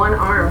fighting with one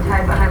arm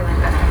tied behind my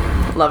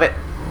back. Love it.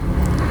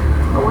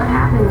 But what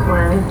happens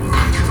when...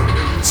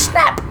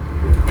 Snap!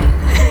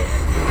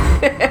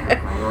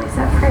 finally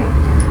set free?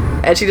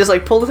 And she just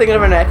like pulled the thing out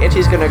of her neck, and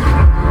she's gonna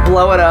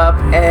blow it up,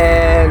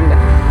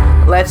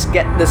 and let's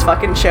get this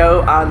fucking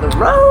show on the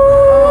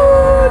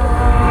road.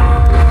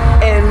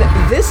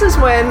 And this is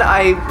when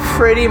I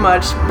pretty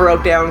much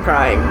broke down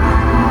crying.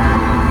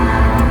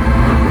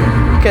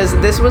 Because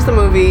this was the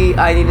movie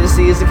I needed to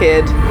see as a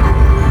kid.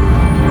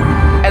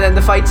 And then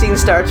the fight scene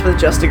starts with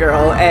Just a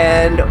Girl,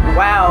 and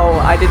wow,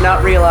 I did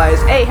not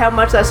realize, A, how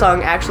much that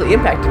song actually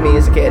impacted me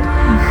as a kid,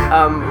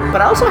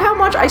 but also how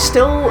much I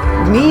still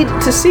need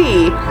to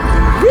see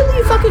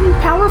really fucking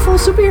powerful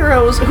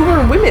superheroes who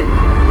are women.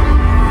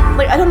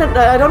 Like, I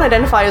don't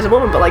identify as a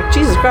woman, but like,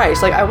 Jesus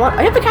Christ, like,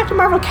 I have the Captain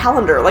Marvel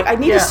calendar, like, I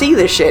need to see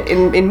this shit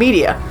in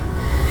media.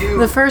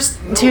 The first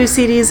 2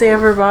 CDs I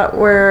ever bought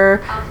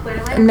were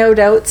No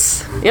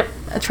Doubts. Yep.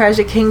 A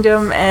Tragic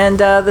Kingdom and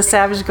the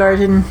Savage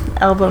Garden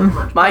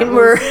album. Mine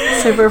were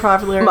super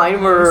popular.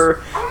 Mine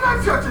were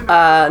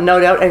No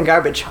Doubt and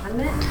Garbage.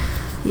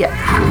 Yeah,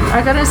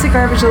 I got into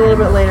Garbage a little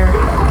bit later.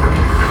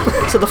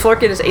 So the Floor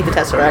Kid ate the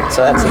Tesseract,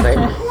 so that's the thing.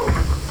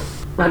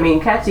 I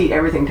mean, cats eat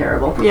everything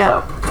terrible.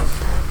 Yeah. So.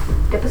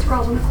 Get the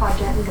scrolls in the quad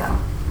jet and go.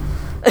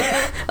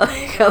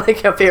 I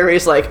like how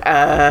Perry's like,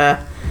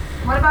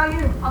 What about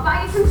you? I'll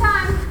buy you some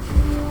time.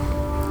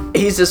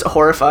 He's just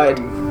horrified.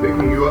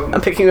 Picking you up. I'm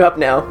picking you up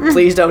now.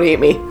 Please don't eat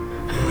me.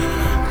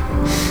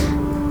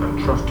 I'm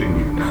trusting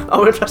you now.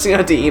 Oh, I'm trusting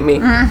not to eat me.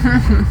 Oh,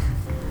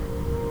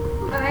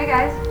 hey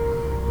guys.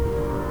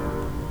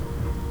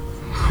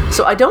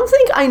 So I don't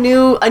think I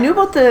knew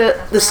about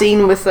the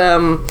scene with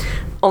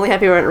Only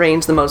Happy When It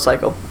Rains, the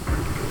motorcycle.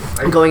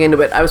 Going into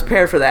it, I was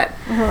prepared for that.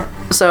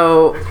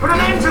 So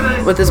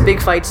with this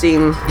big fight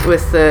scene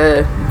with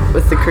the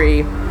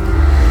Kree.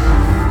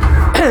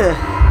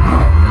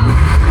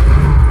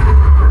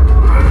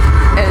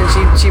 And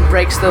she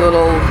breaks the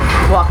little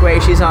walkway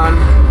she's on.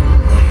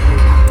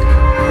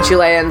 And she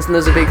lands, and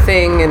there's a big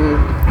thing, and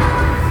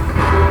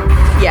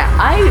yeah,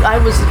 I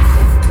was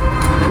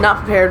not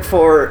prepared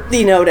for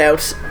the No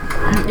Doubt.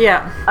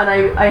 Yeah. And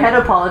I had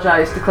to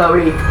apologize to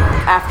Chloe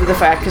after the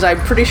fact, because I'm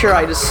pretty sure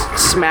I just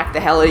smacked the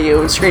hell out of you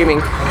and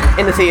screaming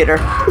in the theater.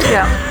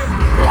 Yeah.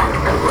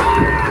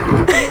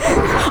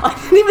 I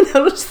didn't even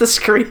notice the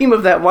scream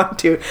of that one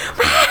dude.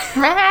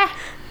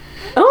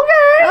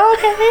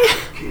 Okay.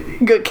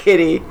 Good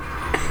kitty.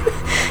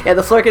 Yeah,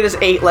 the Floor Kid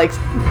just ate like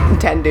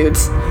 10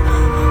 dudes.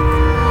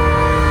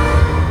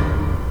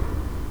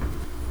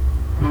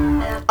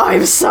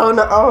 I'm so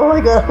oh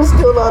my god, I'm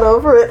still not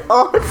over it.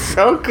 Oh, it's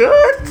so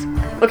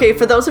good. Okay,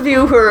 for those of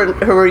you who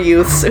are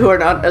youths, who are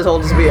not as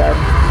old as we are.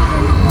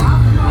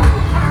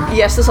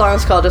 Yes, the song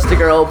is called Just a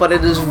Girl, but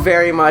it is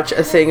very much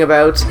a thing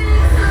about...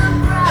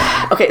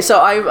 Okay, so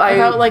I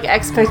about like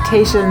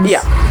expectations.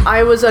 Yeah,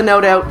 I was a No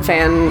Doubt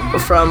fan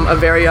from a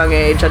very young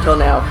age until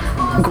now.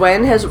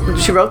 Gwen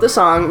she wrote the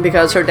song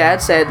because her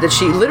dad said that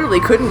she literally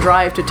couldn't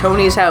drive to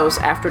Tony's house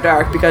after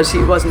dark because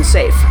he wasn't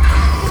safe.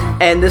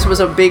 And this was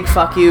a big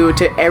fuck you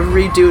to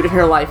every dude in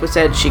her life who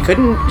said she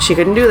couldn't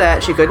do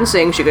that, she couldn't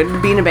sing, she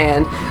couldn't be in a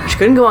band, she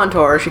couldn't go on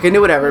tour, she couldn't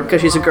do whatever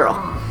because she's a girl.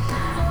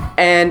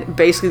 And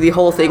basically the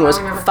whole thing was,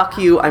 fuck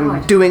you,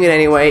 I'm doing it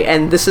anyway,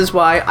 and this is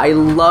why I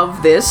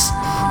love this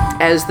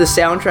as the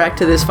soundtrack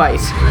to this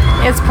fight.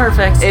 It's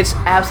perfect. It's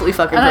absolutely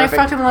fucking and perfect.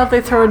 And I fucking love they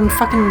throw in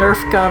fucking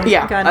Nerf gun.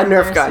 Yeah, a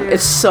Nerf gun.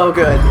 It's so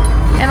good.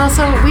 And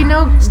also, we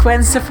know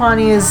Gwen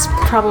Stefani is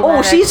problematic.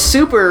 Oh, she's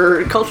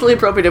super culturally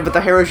appropriated with the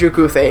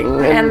Harajuku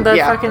thing. And the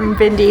fucking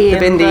bindi.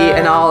 The bindi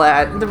and all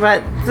that.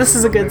 But this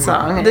is a good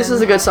song. This is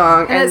a good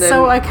song. And it's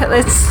so,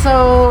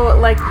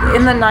 like,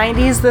 in the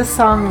 90s, this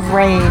song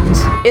reigned.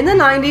 In the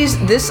 90s,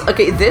 this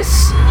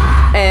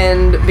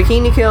and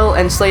Bikini Kill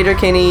and Slater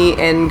Kinney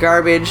and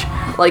Garbage,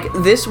 like,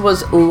 this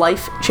was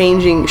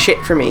life-changing shit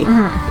for me.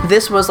 Mm-hmm.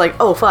 This was like,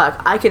 oh,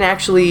 fuck, I can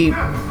actually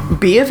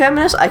be a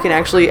feminist, I can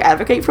actually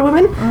advocate for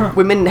women,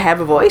 women have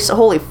a voice,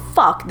 holy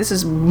fuck, this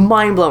is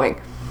mind-blowing.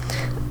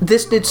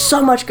 This did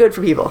so much good for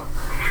people.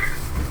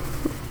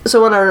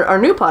 So on our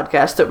new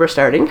podcast that we're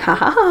starting,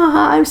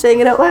 I'm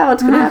saying it out loud,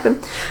 it's gonna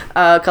happen,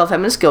 called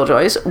Feminist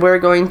Killjoys, we're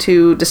going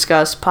to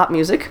discuss pop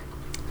music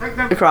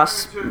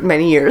across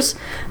many years,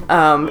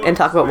 and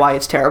talk about why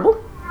it's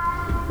terrible,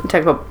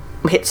 talk about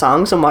hit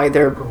songs and why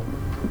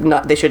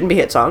they shouldn't be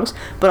hit songs,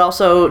 but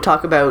also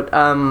talk about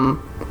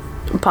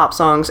pop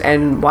songs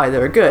and why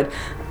they're good.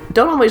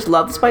 Don't always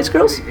love the Spice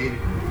Girls,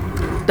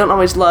 don't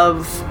always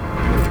love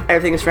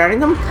everything surrounding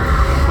them,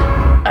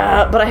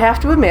 but I have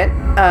to admit,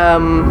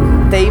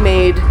 they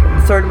made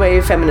third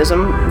wave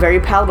feminism very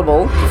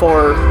palatable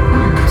for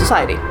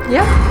society.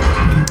 Yeah.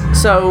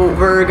 So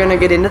we're gonna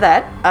get into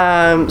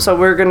that. So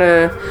we're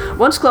gonna,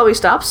 once Chloe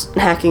stops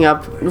hacking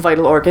up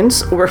vital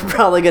organs, we're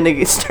probably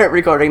gonna start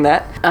recording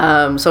that.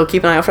 So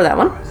keep an eye out for that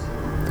one.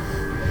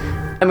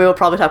 And we will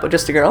probably talk about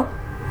Just a Girl,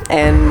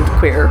 and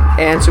Queer,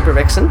 and Super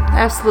Vixen.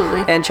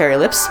 Absolutely. And Cherry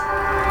Lips.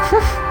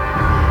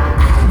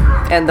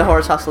 And The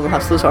Horse Hustle and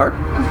Hustler's Heart.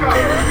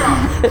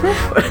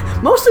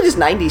 Mostly just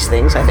 90s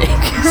things, I think,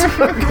 is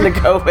what we're going to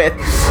go with.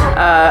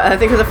 And I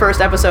think for the first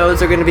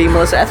episodes are going to be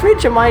Melissa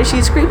Etheridge and why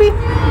she's creepy.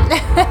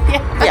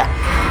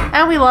 Yeah.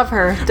 And we love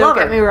her. Don't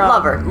get me wrong.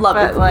 Love her. Love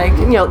but her. Like,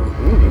 you know,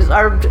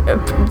 our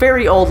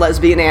very old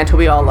lesbian aunt who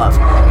we all love.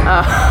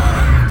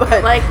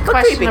 But like, but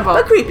creepy. questionable.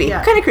 But creepy.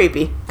 Yeah. Kind of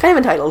creepy. Kind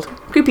of entitled.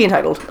 Creepy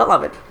entitled. I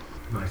love it.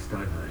 Nice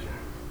start version.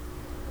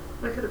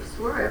 I could have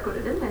swore I put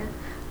it in there.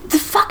 The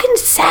fucking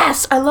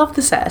sass. I love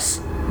the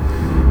sass.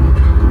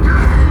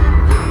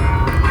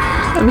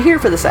 I'm here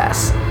for the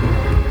sass.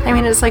 I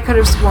mean, it's like could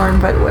have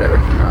sworn, but whatever.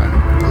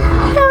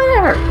 Yeah,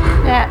 whatever.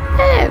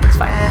 Yeah, it's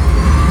fine.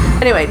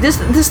 Anyway, this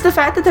the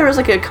fact that there was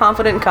like a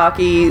confident,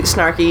 cocky,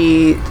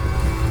 snarky,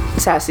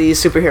 sassy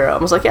superhero. I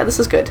was like, yeah, this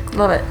is good.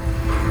 Love it.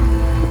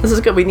 This is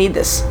good. We need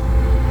this.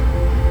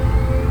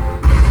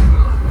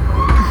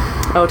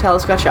 Oh,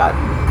 Talos got shot.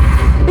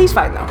 He's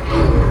fine though.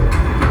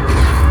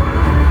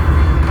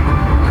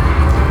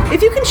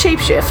 If you can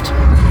shapeshift,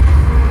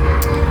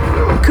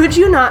 could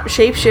you not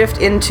shapeshift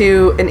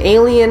into an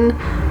alien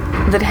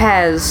that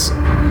has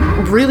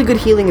really good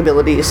healing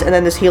abilities and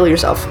then just heal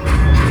yourself?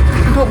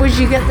 But would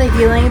you get the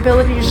healing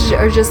abilities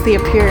or just the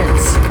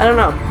appearance? I don't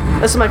know.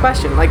 This is my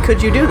question. Like,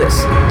 could you do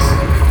this?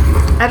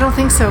 I don't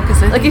think so,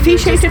 because like if he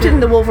shapeshifted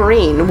into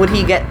Wolverine, would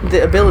he get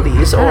the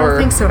abilities? Or I don't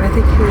think so. I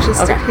think he was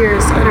just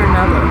appears. I don't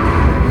know though.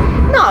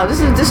 No,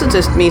 this is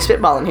just me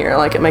spitballing here.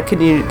 Like,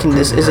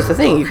 is this a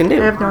thing you can do?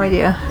 I have no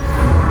idea.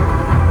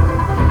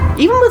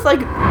 Even with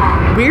like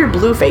weird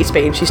blue face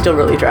paint, she's still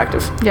really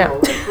attractive. Yeah.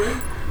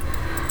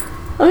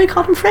 Oh, we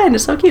called him Fred.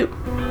 It's so cute. You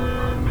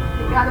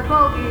got a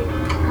bogey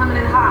coming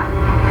in hot.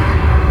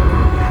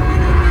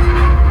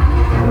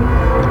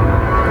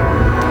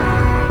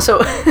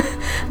 So,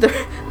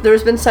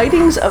 there's been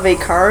sightings of a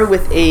car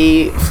with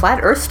a flat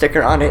Earth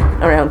sticker on it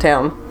around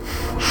town.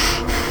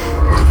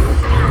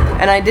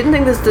 And I didn't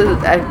think this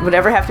would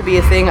ever have to be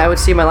a thing I would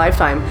see in my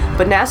lifetime.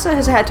 But NASA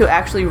has had to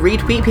actually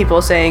retweet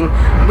people saying,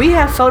 we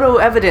have photo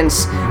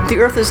evidence the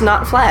Earth is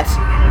not flat.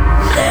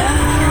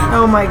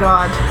 Oh my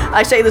god.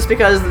 I say this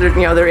because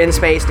they're in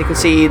space and you can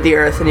see the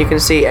Earth and you can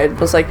see it.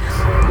 It's like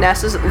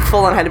NASA's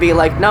full on had to be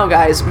like, no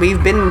guys,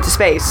 we've been into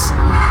space.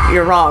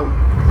 You're wrong.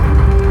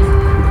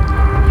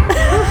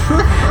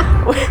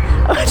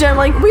 Which I'm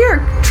like, we are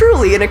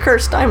truly in a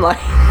cursed timeline.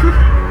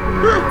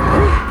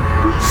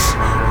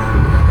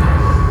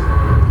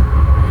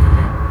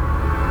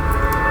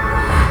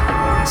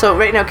 So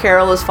right now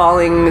Carol is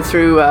falling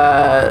through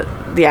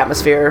the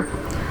atmosphere.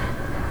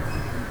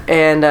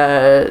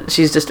 And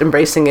she's just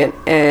embracing it,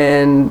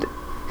 and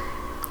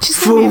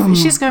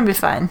she's gonna be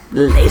fine.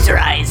 Laser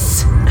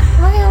eyes.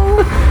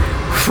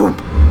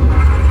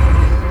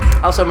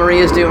 Also,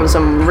 Maria's doing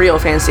some real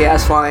fancy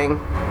ass flying.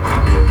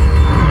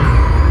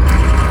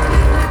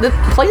 The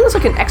plane looks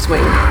like an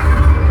X-wing.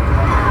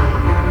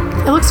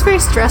 It looks very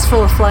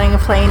stressful flying a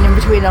plane in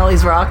between all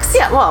these rocks.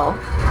 Yeah, well,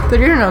 but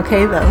you're doing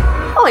okay though.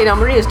 Oh,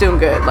 Maria's doing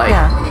good. Like,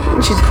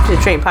 yeah, she's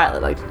a trained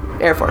pilot, like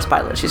Air Force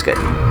pilot. She's good.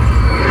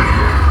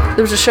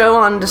 There was a show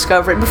on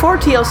Discovery before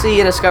TLC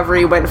and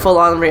Discovery went full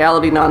on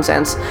reality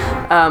nonsense.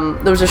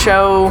 There was a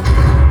show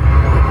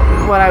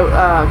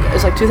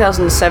it's like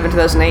 2007,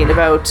 2008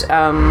 about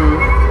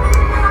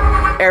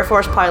Air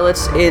Force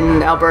pilots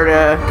in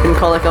Alberta, in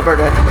Cold Lake,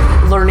 Alberta,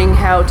 learning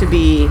how to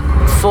be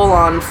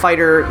full-on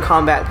fighter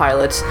combat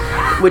pilots,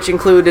 which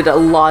included a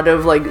lot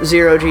of like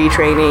zero-G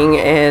training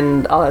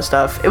and all that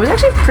stuff. It was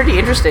actually pretty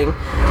interesting.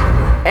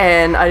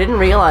 And I didn't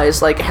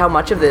realize like how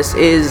much of this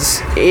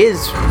is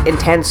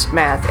intense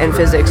math and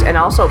physics and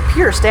also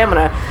pure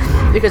stamina,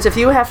 because if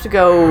you have to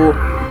go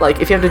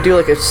if you have to do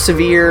like a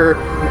severe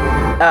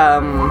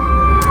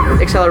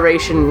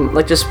acceleration,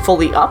 like just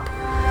fully up,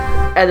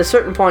 at a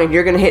certain point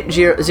you're gonna hit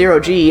zero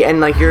G and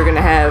like you're gonna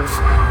have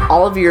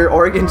all of your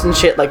organs and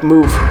shit like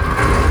move,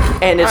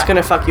 and it's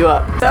gonna fuck you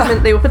up.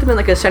 They would put them in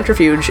like a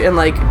centrifuge and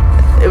like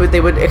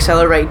they would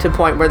accelerate to a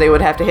point where they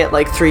would have to hit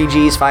like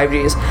 3Gs,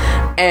 5Gs,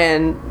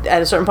 and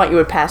at a certain point you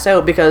would pass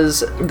out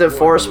because the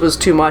force was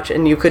too much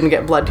and you couldn't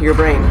get blood to your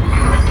brain.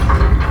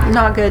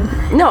 Not good.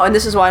 No, and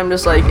this is why I'm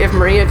just like, if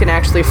Maria can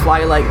actually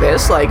fly like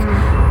this, like,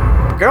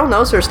 girl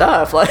knows her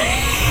stuff. Like,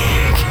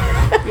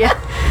 yeah,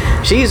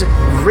 she's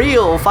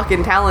real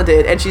fucking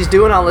talented, and she's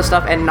doing all this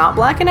stuff and not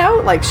blacking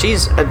out. Like,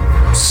 she's a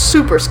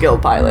super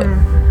skilled pilot.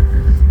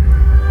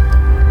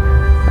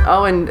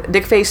 Oh, and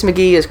Dickface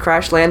McGee has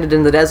crash landed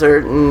in the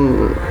desert,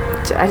 and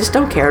I just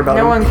don't care about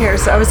him. No one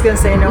cares. I was gonna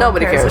say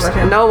nobody cares about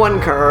him. No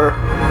one cares.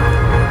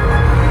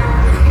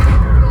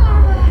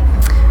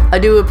 I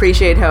do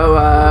appreciate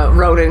how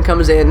Ronan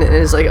comes in and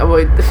is like, oh,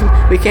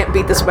 we can't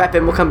beat this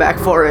weapon, we'll come back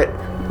for it.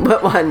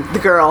 What one? The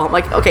girl. I'm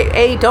like, okay,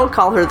 A, don't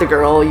call her the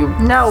girl, you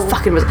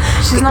fucking...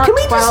 She's not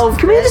 12.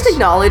 Can we just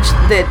acknowledge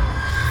that...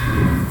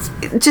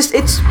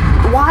 it's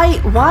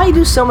why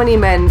do so many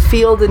men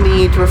feel the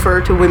need to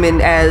refer to women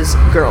as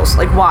girls?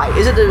 Like, why?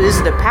 Is it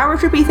a power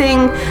trippy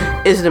thing?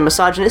 Is it a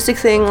misogynistic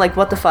thing? Like,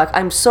 what the fuck?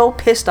 I'm so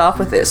pissed off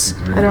with this.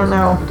 I don't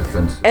know.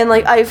 And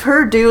like, I've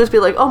heard dudes be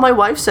like, oh, my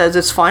wife says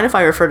it's fine if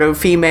I refer to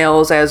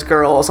females as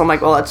girls. I'm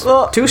like, well, that's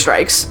 2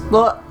 strikes.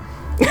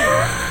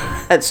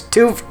 That's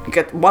 2. You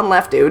got 1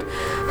 left, dude.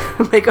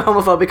 Make a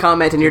homophobic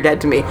comment and you're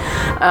dead to me.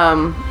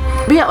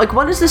 But yeah, like,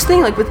 what is this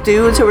thing, like, with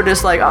dudes who are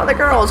just like, oh, the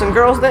girls and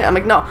girls they? I'm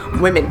like, no,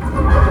 women.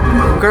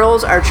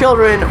 Girls are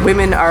children,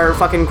 women are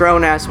fucking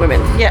grown-ass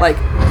women. Yeah. Like,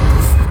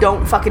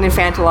 don't fucking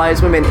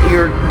infantilize women.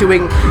 You're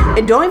doing...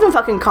 And don't even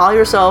fucking call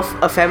yourself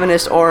a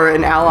feminist or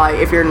an ally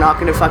if you're not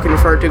going to fucking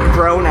refer to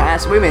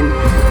grown-ass women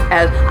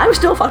as... I was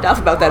still fucked off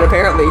about that,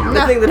 apparently.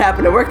 The thing that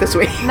happened at work this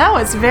week. No,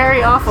 it's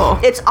very awful.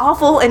 It's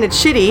awful and it's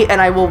shitty,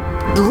 and I will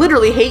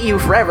literally hate you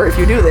forever if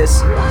you do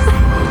this.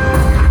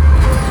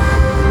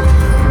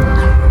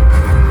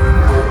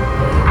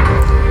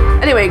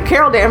 Anyway,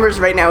 Carol Danvers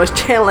right now is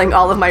channeling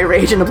all of my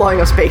rage into blowing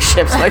up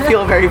spaceships, so I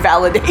feel very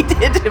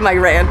validated in my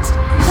rant.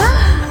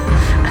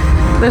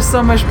 There's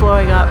so much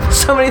blowing up.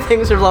 So many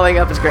things are blowing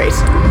up, it's great.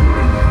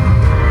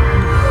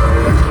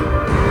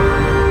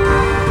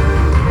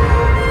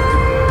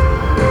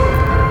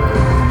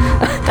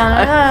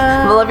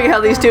 I'm loving how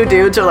these 2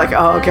 dudes are like,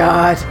 oh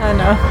god. I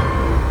know.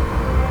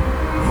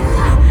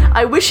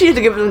 I wish she had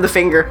to give him the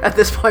finger at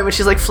this point when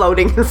she's like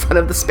floating in front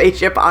of the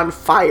spaceship on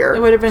fire. It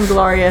would have been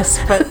glorious,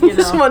 but you know.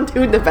 This one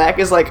dude in the back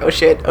is like, oh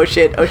shit, oh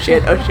shit, oh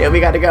shit, oh shit,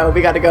 we gotta go,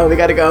 we gotta go, we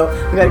gotta go,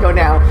 we gotta go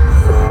now.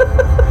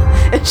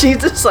 And she's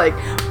just like,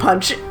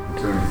 punch.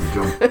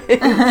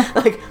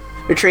 Like,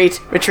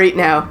 retreat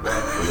now.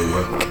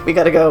 We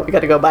gotta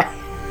go, bye.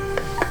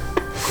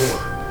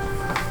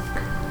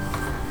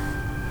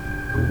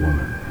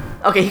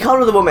 Okay, he called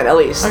her the woman, at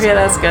least. Okay,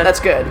 that's good. That's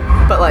good.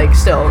 But, like,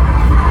 still,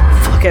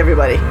 fuck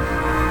everybody.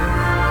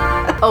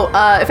 Oh,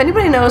 if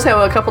anybody knows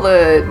how a couple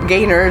of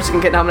gay nerds can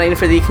get nominated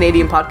for the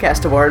Canadian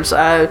Podcast Awards,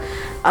 I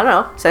don't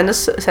know, send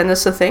us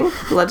a thing,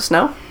 let us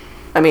know.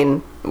 I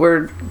mean,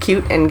 we're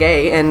cute and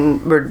gay,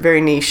 and we're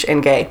very niche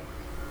and gay.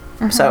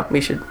 So we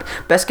should...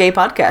 Best Gay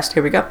Podcast,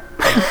 here we go.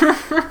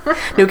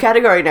 New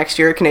category next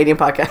year, Canadian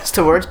Podcast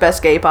Awards,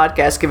 Best Gay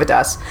Podcast, give it to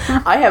us.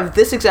 I have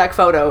this exact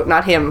photo,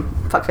 not him,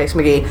 fuckface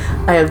McGee,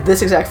 I have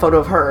this exact photo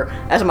of her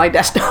as my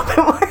desktop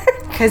at work.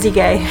 Cause he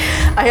gay.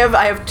 I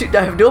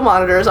have dual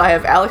monitors, I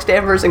have Alex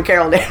Danvers and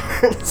Carol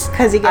Danvers.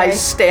 Cause he gay. I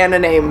stan a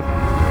name.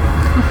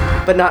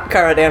 But not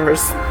Cara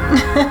Danvers.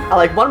 I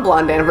like one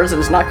blonde Danvers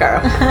and it's not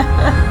Cara.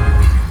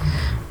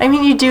 I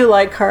mean, you do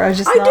like Cara,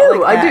 just not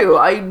like that.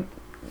 I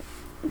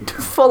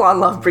full on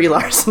love Brie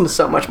Larson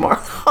so much more.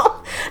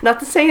 Not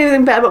to say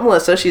anything bad about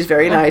Melissa. She's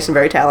very nice and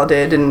very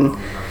talented, and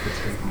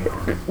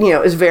you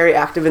know, is very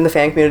active in the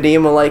fan community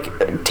and will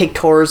like take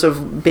tours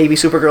of baby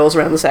Supergirls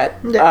around the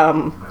set.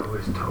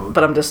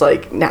 But I'm just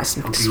like, nah,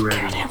 just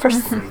Cara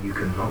Danvers. You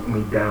can knock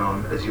me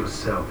down as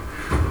yourself.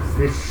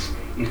 This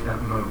is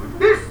that moment.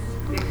 This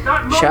is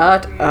that moment.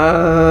 Shut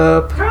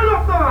up. Turn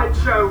off the light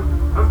show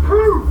and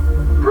prove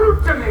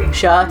to me.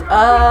 Shut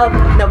up.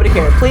 Nobody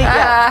cares. Please.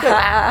 Yeah. Good.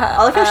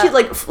 I like how she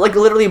like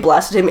literally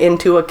blasted him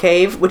into a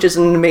cave, which is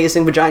an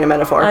amazing vagina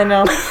metaphor. I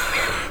know.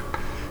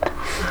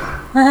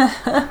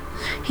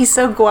 He's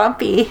so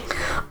guampy.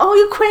 Oh,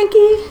 you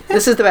cranky.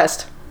 This is the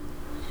best.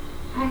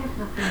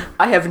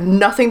 I have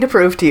nothing to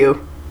prove to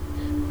you.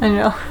 I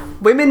know.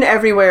 Women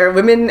everywhere,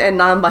 women and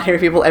non-binary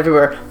people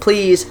everywhere,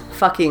 please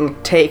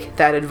fucking take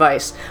that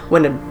advice.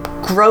 When a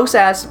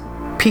gross-ass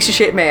piece of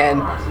shit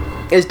man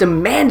is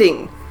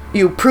demanding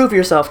you prove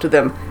yourself to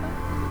them,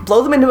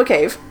 blow them into a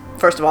cave,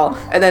 first of all,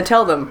 and then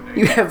tell them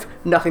you have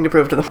nothing to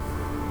prove to them.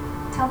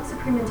 Tell the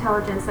Supreme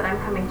Intelligence that I'm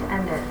coming to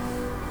end it.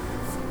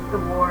 The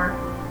war,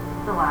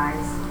 the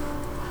lies,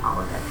 all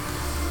of it.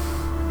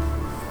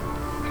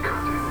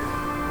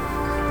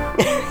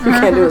 You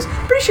can't do this.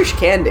 Pretty sure she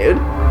can, dude.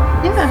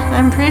 Yeah,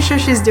 I'm pretty sure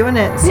she's doing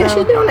it. So. Yeah,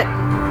 she's doing it.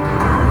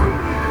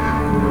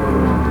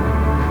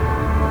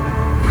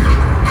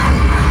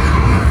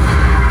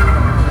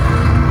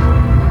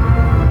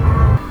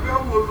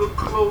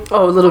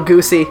 Oh, little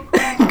Goosey.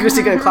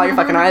 Goosey gonna claw your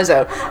fucking eyes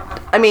out.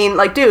 I mean,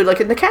 like, dude,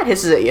 like, the cat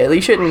hisses at you.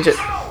 You shouldn't just...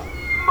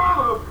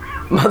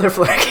 Mother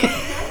flick.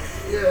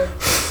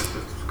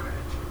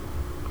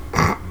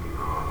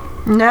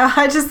 No,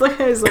 I just look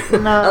at it like,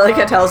 no. I like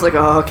how Tal's like,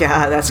 oh,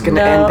 God, that's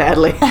gonna end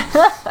badly.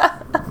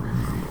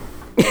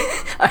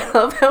 I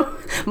love how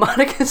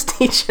Monica's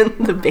teaching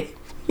the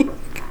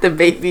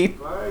baby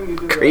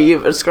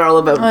Creve or Scarl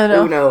about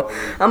Uno.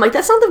 I'm like,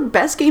 that's not the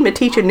best game to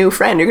teach a new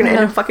friend. You're gonna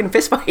end up fucking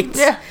fistfights.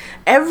 Yeah.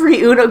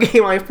 Every Uno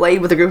game I've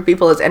played with a group of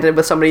people has ended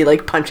with somebody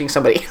like punching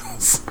somebody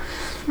else.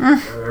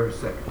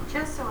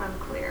 Just so I'm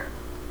clear,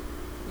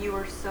 you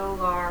were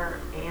Solar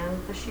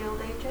and the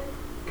SHIELD agent?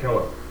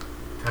 Killer.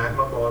 Tied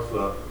my boss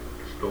up,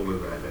 stole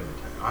his identity.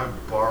 I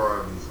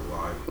borrowed his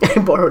life. I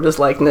borrowed his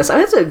likeness. I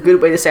mean, that's a good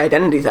way to say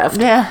identity theft.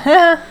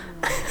 Yeah.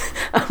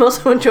 I'm I'm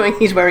also enjoying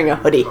he's wearing a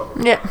hoodie.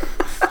 Yeah.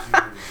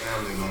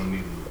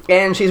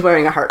 And she's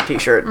wearing a heart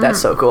t-shirt. That's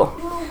so cool.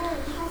 No, you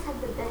guys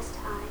have the best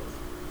eyes.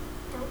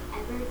 Don't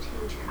ever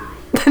change your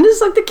eyes. That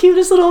is like the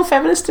cutest little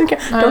feminist.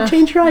 Don't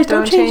change your eyes.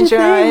 Don't change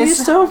your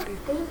eyes. So... They can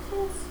stay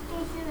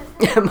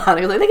here. Yeah,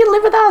 Monica's like, they can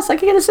live with us. I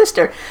can get a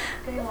sister.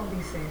 They won't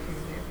be safe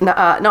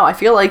here. No, I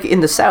feel like in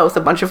the South,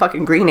 a bunch of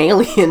fucking green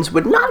aliens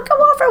would not go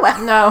over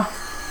well. No.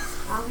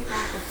 I'll be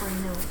back before you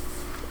know it.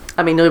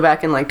 I mean, you'll be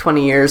back in like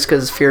 20 years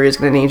because Fury is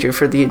going to need you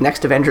for the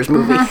next Avengers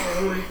movie.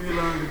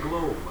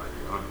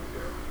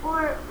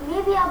 Or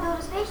maybe I'll build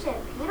a spaceship.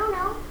 You don't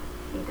know.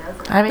 He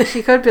doesn't. I mean,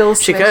 she could build a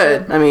She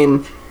spaceship. could. I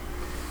mean,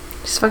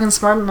 She's fucking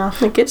smart enough.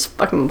 the kid's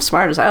fucking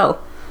smart as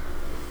hell.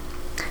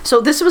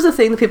 So this was the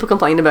thing that people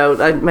complained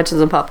about. I mentioned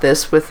some pop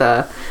this with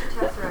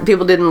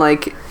people didn't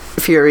like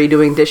Fury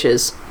doing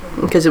dishes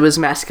because it was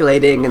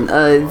emasculating and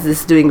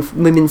this doing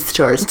women's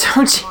chores.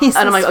 Oh, Jesus.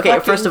 And I'm like, okay,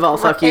 first of all,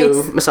 fuck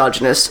you,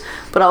 misogynist.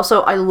 But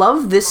also, I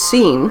love this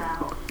scene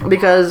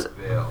because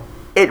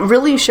it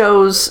really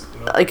shows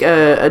like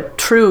a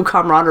true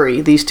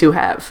camaraderie these two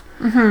have,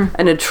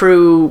 and a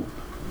true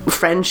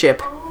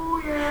friendship.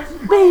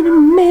 Wait a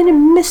minute,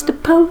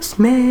 Mr.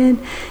 Postman.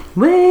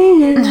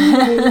 Wait,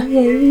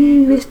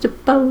 Mr.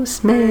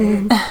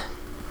 Postman.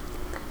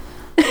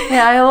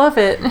 Yeah, I love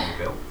it.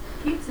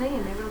 Keep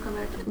saying maybe it'll come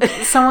back to me.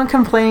 Someone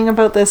complaining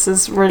about this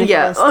is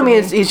ridiculous. Yeah, I to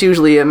mean, me. he's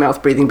usually a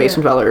mouth-breathing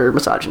basement dweller or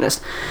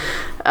misogynist.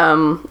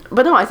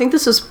 But no, I think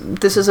this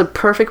is a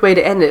perfect way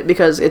to end it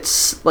because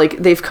it's like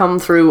they've come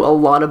through a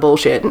lot of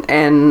bullshit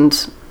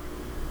and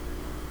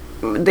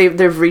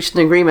they've reached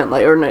an agreement,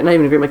 like, or not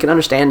even agreement, like an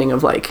understanding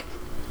of like,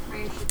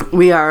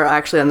 we are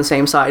actually on the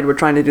same side. We're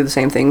trying to do the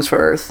same things for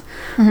Earth.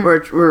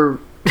 We're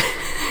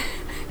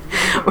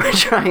we're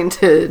trying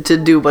to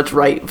do what's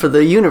right for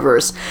the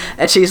universe.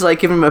 And she's like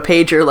giving him a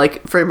pager,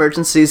 like, for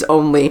emergencies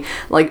only.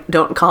 Like,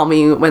 don't call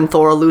me when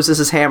Thor loses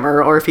his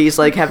hammer, or if he's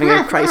like having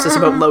a crisis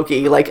about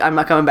Loki. Like, I'm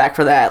not coming back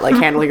for that. Like,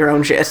 handle your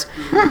own shit.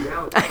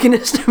 I can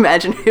just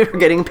imagine her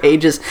getting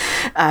pages.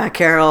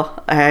 Carol,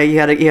 you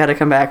gotta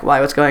come back.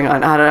 Why? What's going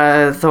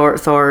on?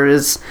 Thor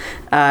is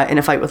in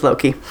a fight with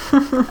Loki.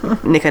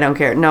 Nick, I don't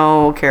care.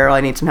 No, Carol,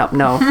 I need some help.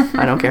 No,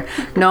 I don't care.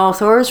 No,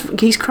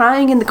 he's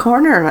crying in the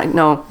corner. Like,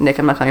 no, Nick,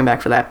 I'm not coming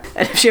back for that.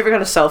 And if she ever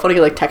got a cell phone, you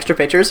could like text her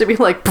pictures. It'd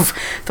be like, poof,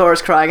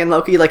 Thor's crying and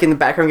Loki like in the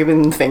background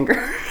giving him the finger.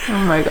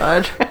 Oh my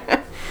god.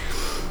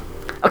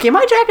 Okay,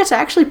 my jacket's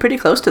actually pretty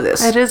close to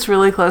this. It is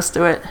really close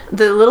to it.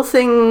 The little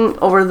thing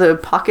over the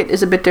pocket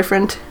is a bit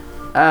different,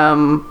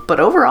 but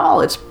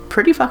overall, it's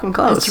pretty fucking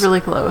close. It's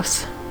really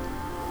close.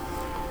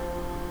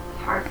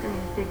 Hard for me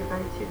to say goodbye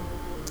to.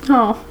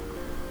 Oh,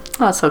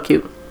 that's so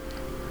cute.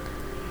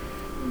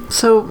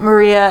 So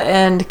Maria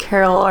and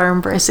Carol are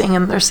embracing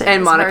and they're saying,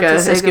 and Monica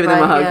is giving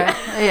them a hug.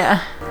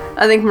 Yeah.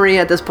 I think Maria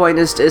at this point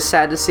is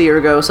sad to see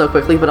her go so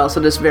quickly, but also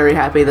just very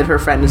happy that her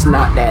friend is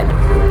not dead.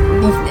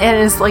 And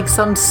is like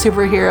some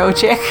superhero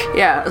chick.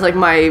 Yeah, it's like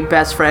my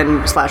best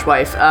friend /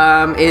 wife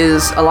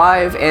is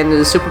alive and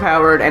is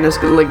superpowered and is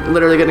like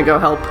literally going to go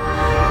help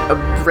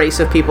a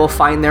race of people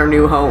find their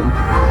new home.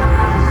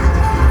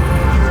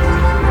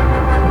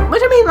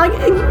 Which, I mean, like,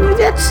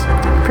 that's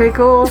pretty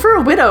cool for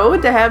a widow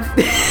to have.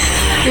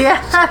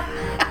 Yeah.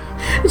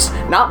 It's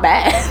not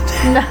bad.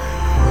 No.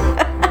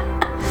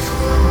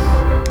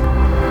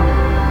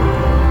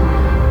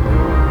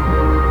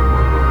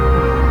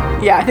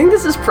 Yeah, I think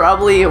this is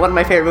probably one of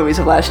my favorite movies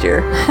of last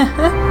year.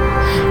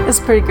 It's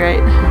pretty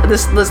great.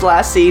 This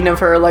last scene of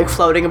her like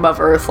floating above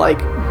Earth, like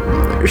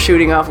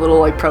shooting off little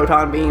like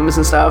proton beams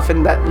and stuff,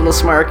 and that little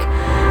smirk.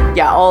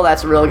 Yeah, all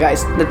that's real,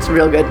 guys. That's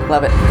real good.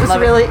 Love it. It's Love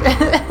really.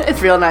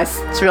 It's real nice.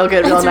 It's real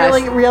good. Real it's nice.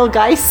 Really real,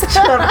 guys.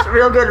 Shut up. It's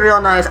real good.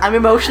 Real nice. I'm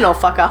emotional.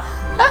 Fuck up.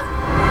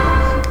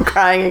 I'm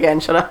crying again.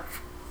 Shut up.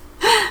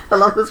 I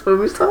love this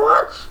movie so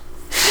much.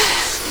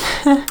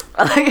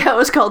 I like how it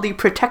was called the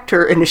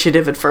Protector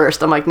Initiative at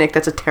first. I'm like, Nick,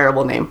 that's a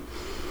terrible name.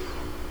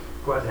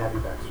 Glad to have you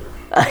back, sir.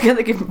 I think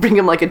they could bring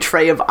him like a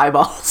tray of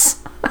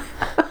eyeballs.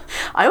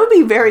 I would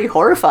be very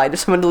horrified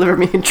if someone delivered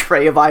me a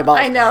tray of eyeballs.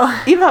 I know.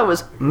 Even if I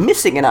was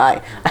missing an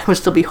eye, I would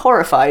still be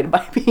horrified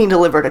by being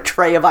delivered a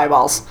tray of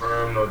eyeballs.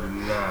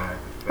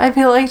 I'd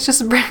be like,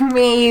 just bring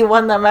me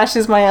one that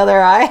matches my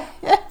other eye.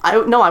 I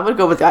would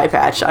go with the eye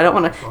patch. I don't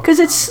want to, because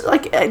it's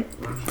like, it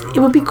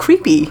would be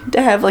creepy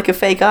to have like a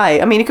fake eye.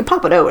 I mean, you could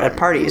pop it out at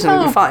parties and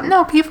it'd be fun.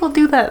 No, people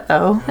do that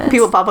though.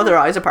 People pop out their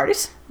eyes at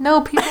parties?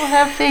 No, people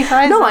have fake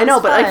eyes. No, I know,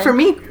 but like for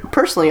me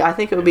personally, I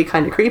think it would be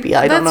kind of creepy.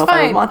 I don't know if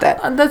I would want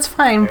that. That's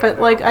fine, but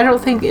like I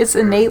don't think it's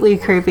innately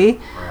creepy.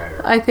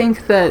 I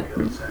think that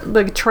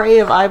the tray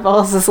of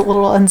eyeballs is a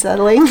little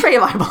unsettling. Tray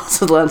of eyeballs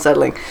is a little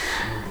unsettling.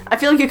 I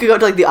feel like you could go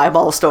to like the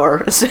eyeball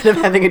store instead of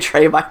having a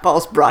tray of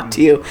eyeballs brought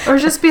to you. Or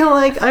just be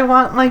like, I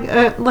want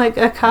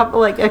a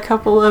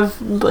couple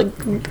of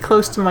like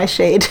close to my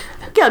shade.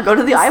 Yeah, go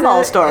to the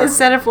eyeball store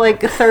instead of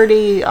like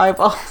 30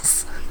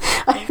 eyeballs.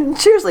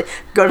 Seriously,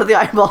 go to the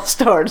eyeball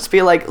store. Just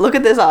be like, look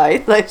at this eye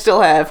that I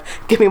still have.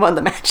 Give me one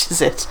that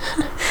matches it,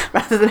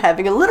 rather than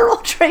having a literal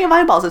tray of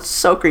eyeballs. It's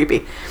so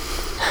creepy.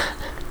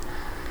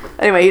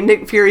 Anyway,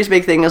 Nick Fury's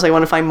big thing is I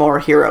want to find more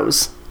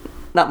heroes.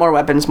 Not more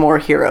weapons, more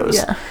heroes.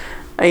 Yeah.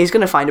 And he's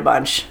going to find a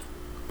bunch.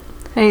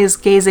 And he's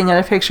gazing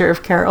at a picture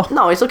of Carol.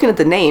 No, he's looking at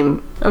the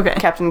name. Okay.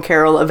 Captain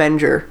Carol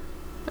Avenger.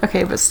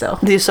 Okay, but still.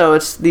 So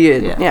it's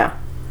the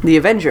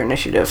Avenger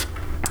Initiative.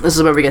 This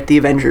is where we get the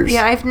Avengers.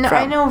 Yeah,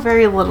 I know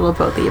very little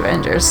about the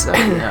Avengers, so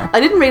you know. I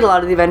didn't read a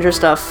lot of the Avengers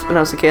stuff when I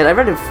was a kid. I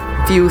read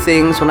a few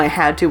things when I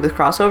had to with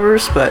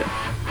crossovers, but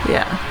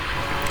yeah.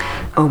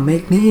 Oh,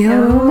 make me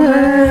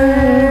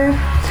over.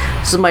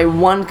 This is my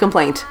one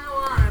complaint.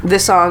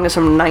 This song is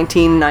from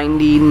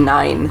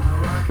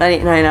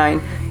 1999.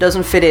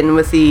 Doesn't fit in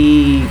with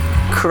the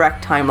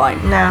correct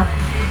timeline. No.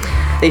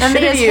 They and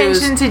should the have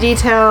attention used to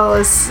detail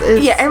is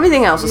yeah,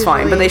 everything else is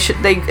fine, but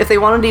if they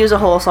wanted to use a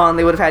whole song,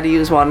 they would have had to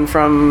use one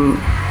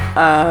from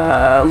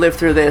Live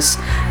Through This,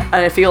 and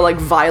I feel like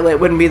Violet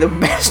wouldn't be the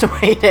best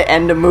way to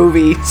end a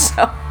movie.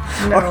 So.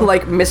 No. Or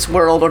like Miss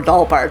World or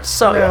Doll Parts.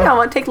 So, you know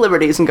what, take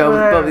liberties and go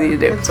what you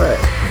do. That's right.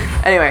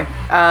 Anyway,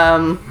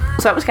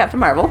 so that was Captain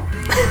Marvel.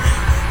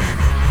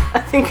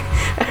 I think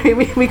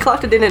we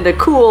clocked it in at a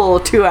cool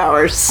 2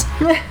 hours.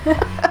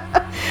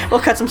 We'll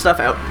cut some stuff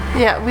out.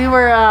 Yeah, we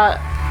were,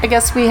 I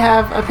guess we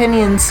have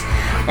opinions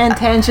and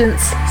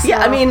tangents. So. Yeah,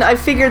 I mean, I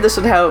figured this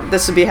would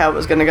be how it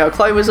was going to go.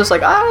 Chloe was just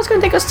like, it's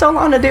going to take us so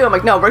long to do. I'm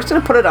like, no, we're just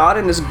going to put it on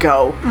and just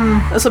go.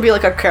 This will be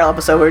like a Carol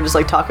episode where we just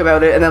like talk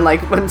about it, and then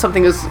like when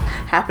something is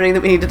happening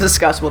that we need to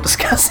discuss, we'll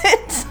discuss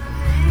it.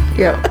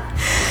 Yeah.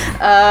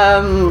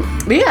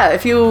 But yeah,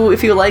 if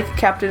you like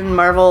Captain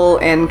Marvel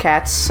and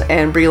Cats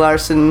and Brie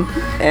Larson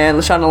and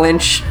Lashana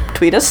Lynch,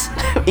 tweet us,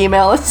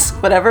 email us,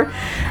 whatever.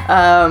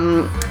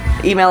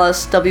 Email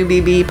us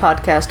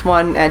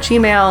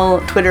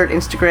wbbpodcast1@gmail. Twitter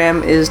and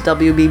Instagram is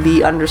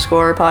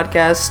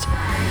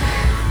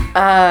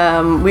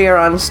wbb_podcast. We are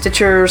on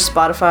Stitcher,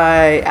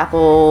 Spotify,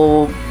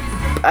 Apple,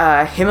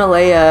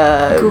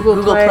 Himalaya,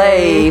 Google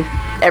Play,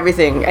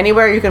 everything.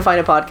 Anywhere you can find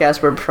a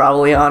podcast, we're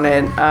probably on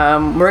it.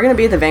 We're going to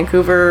be at the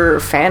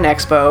Vancouver Fan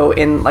Expo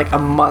in like a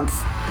month.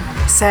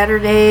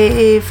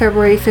 Saturday,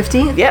 February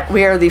 15th. Yeah,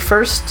 we are the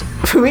first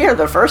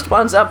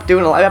ones up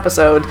doing a live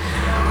episode,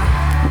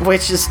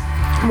 which is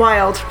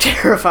wild,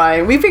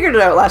 terrifying. We figured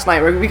it out last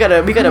night. We got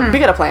a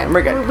plan.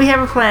 We're good. We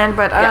have a plan,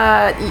 but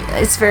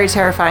it's very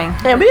terrifying.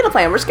 Yeah, we got a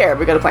plan. We're scared.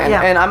 We got a plan.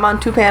 Yeah. And I'm on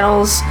 2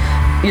 panels.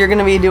 You're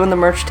gonna be doing the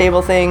merch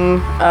table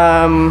thing.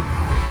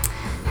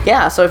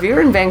 Yeah. So if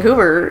you're in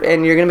Vancouver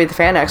and you're gonna be at the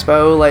Fan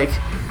Expo, like,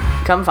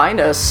 come find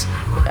us.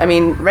 I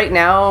mean, right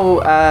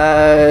now,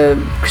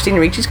 Christina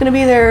Ricci's gonna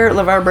be there.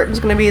 LeVar Burton's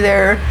gonna be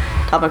there.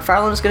 Todd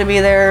McFarlane's gonna be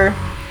there.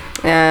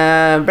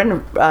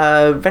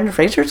 Brendan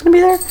Fraser's gonna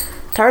be there.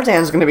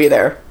 Tarzan's gonna be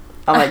there.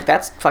 I'm like,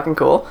 that's fucking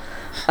cool.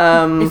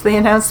 If they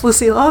announce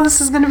Lucille, this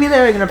is gonna be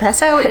there, they're gonna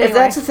pass out. If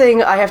that's the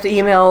thing, I have to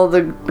email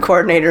the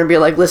coordinator and be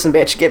like, listen,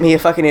 bitch, get me a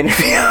fucking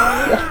interview.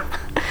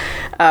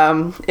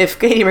 If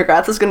Katie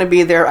McGrath is gonna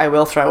be there, I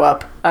will throw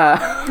up.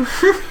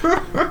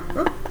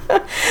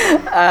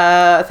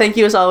 Thank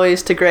you as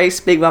always to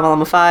Grace, Big Mama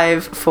Llama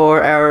 5,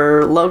 for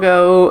our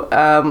logo.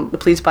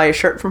 Please buy a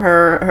shirt from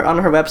her on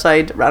her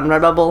website, on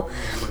Redbubble.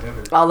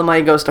 All the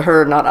money goes to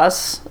her, not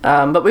us.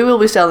 But we will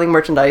be selling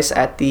merchandise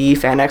at the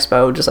Fan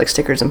Expo, just like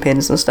stickers and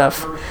pins and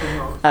stuff.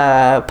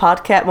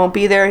 Podcat won't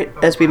be there.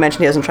 As we mentioned,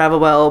 he doesn't travel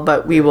well,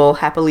 but we will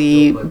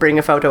happily bring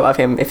a photo of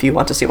him if you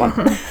want to see one.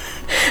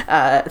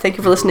 Thank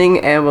you for listening,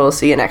 and we'll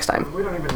see you next time.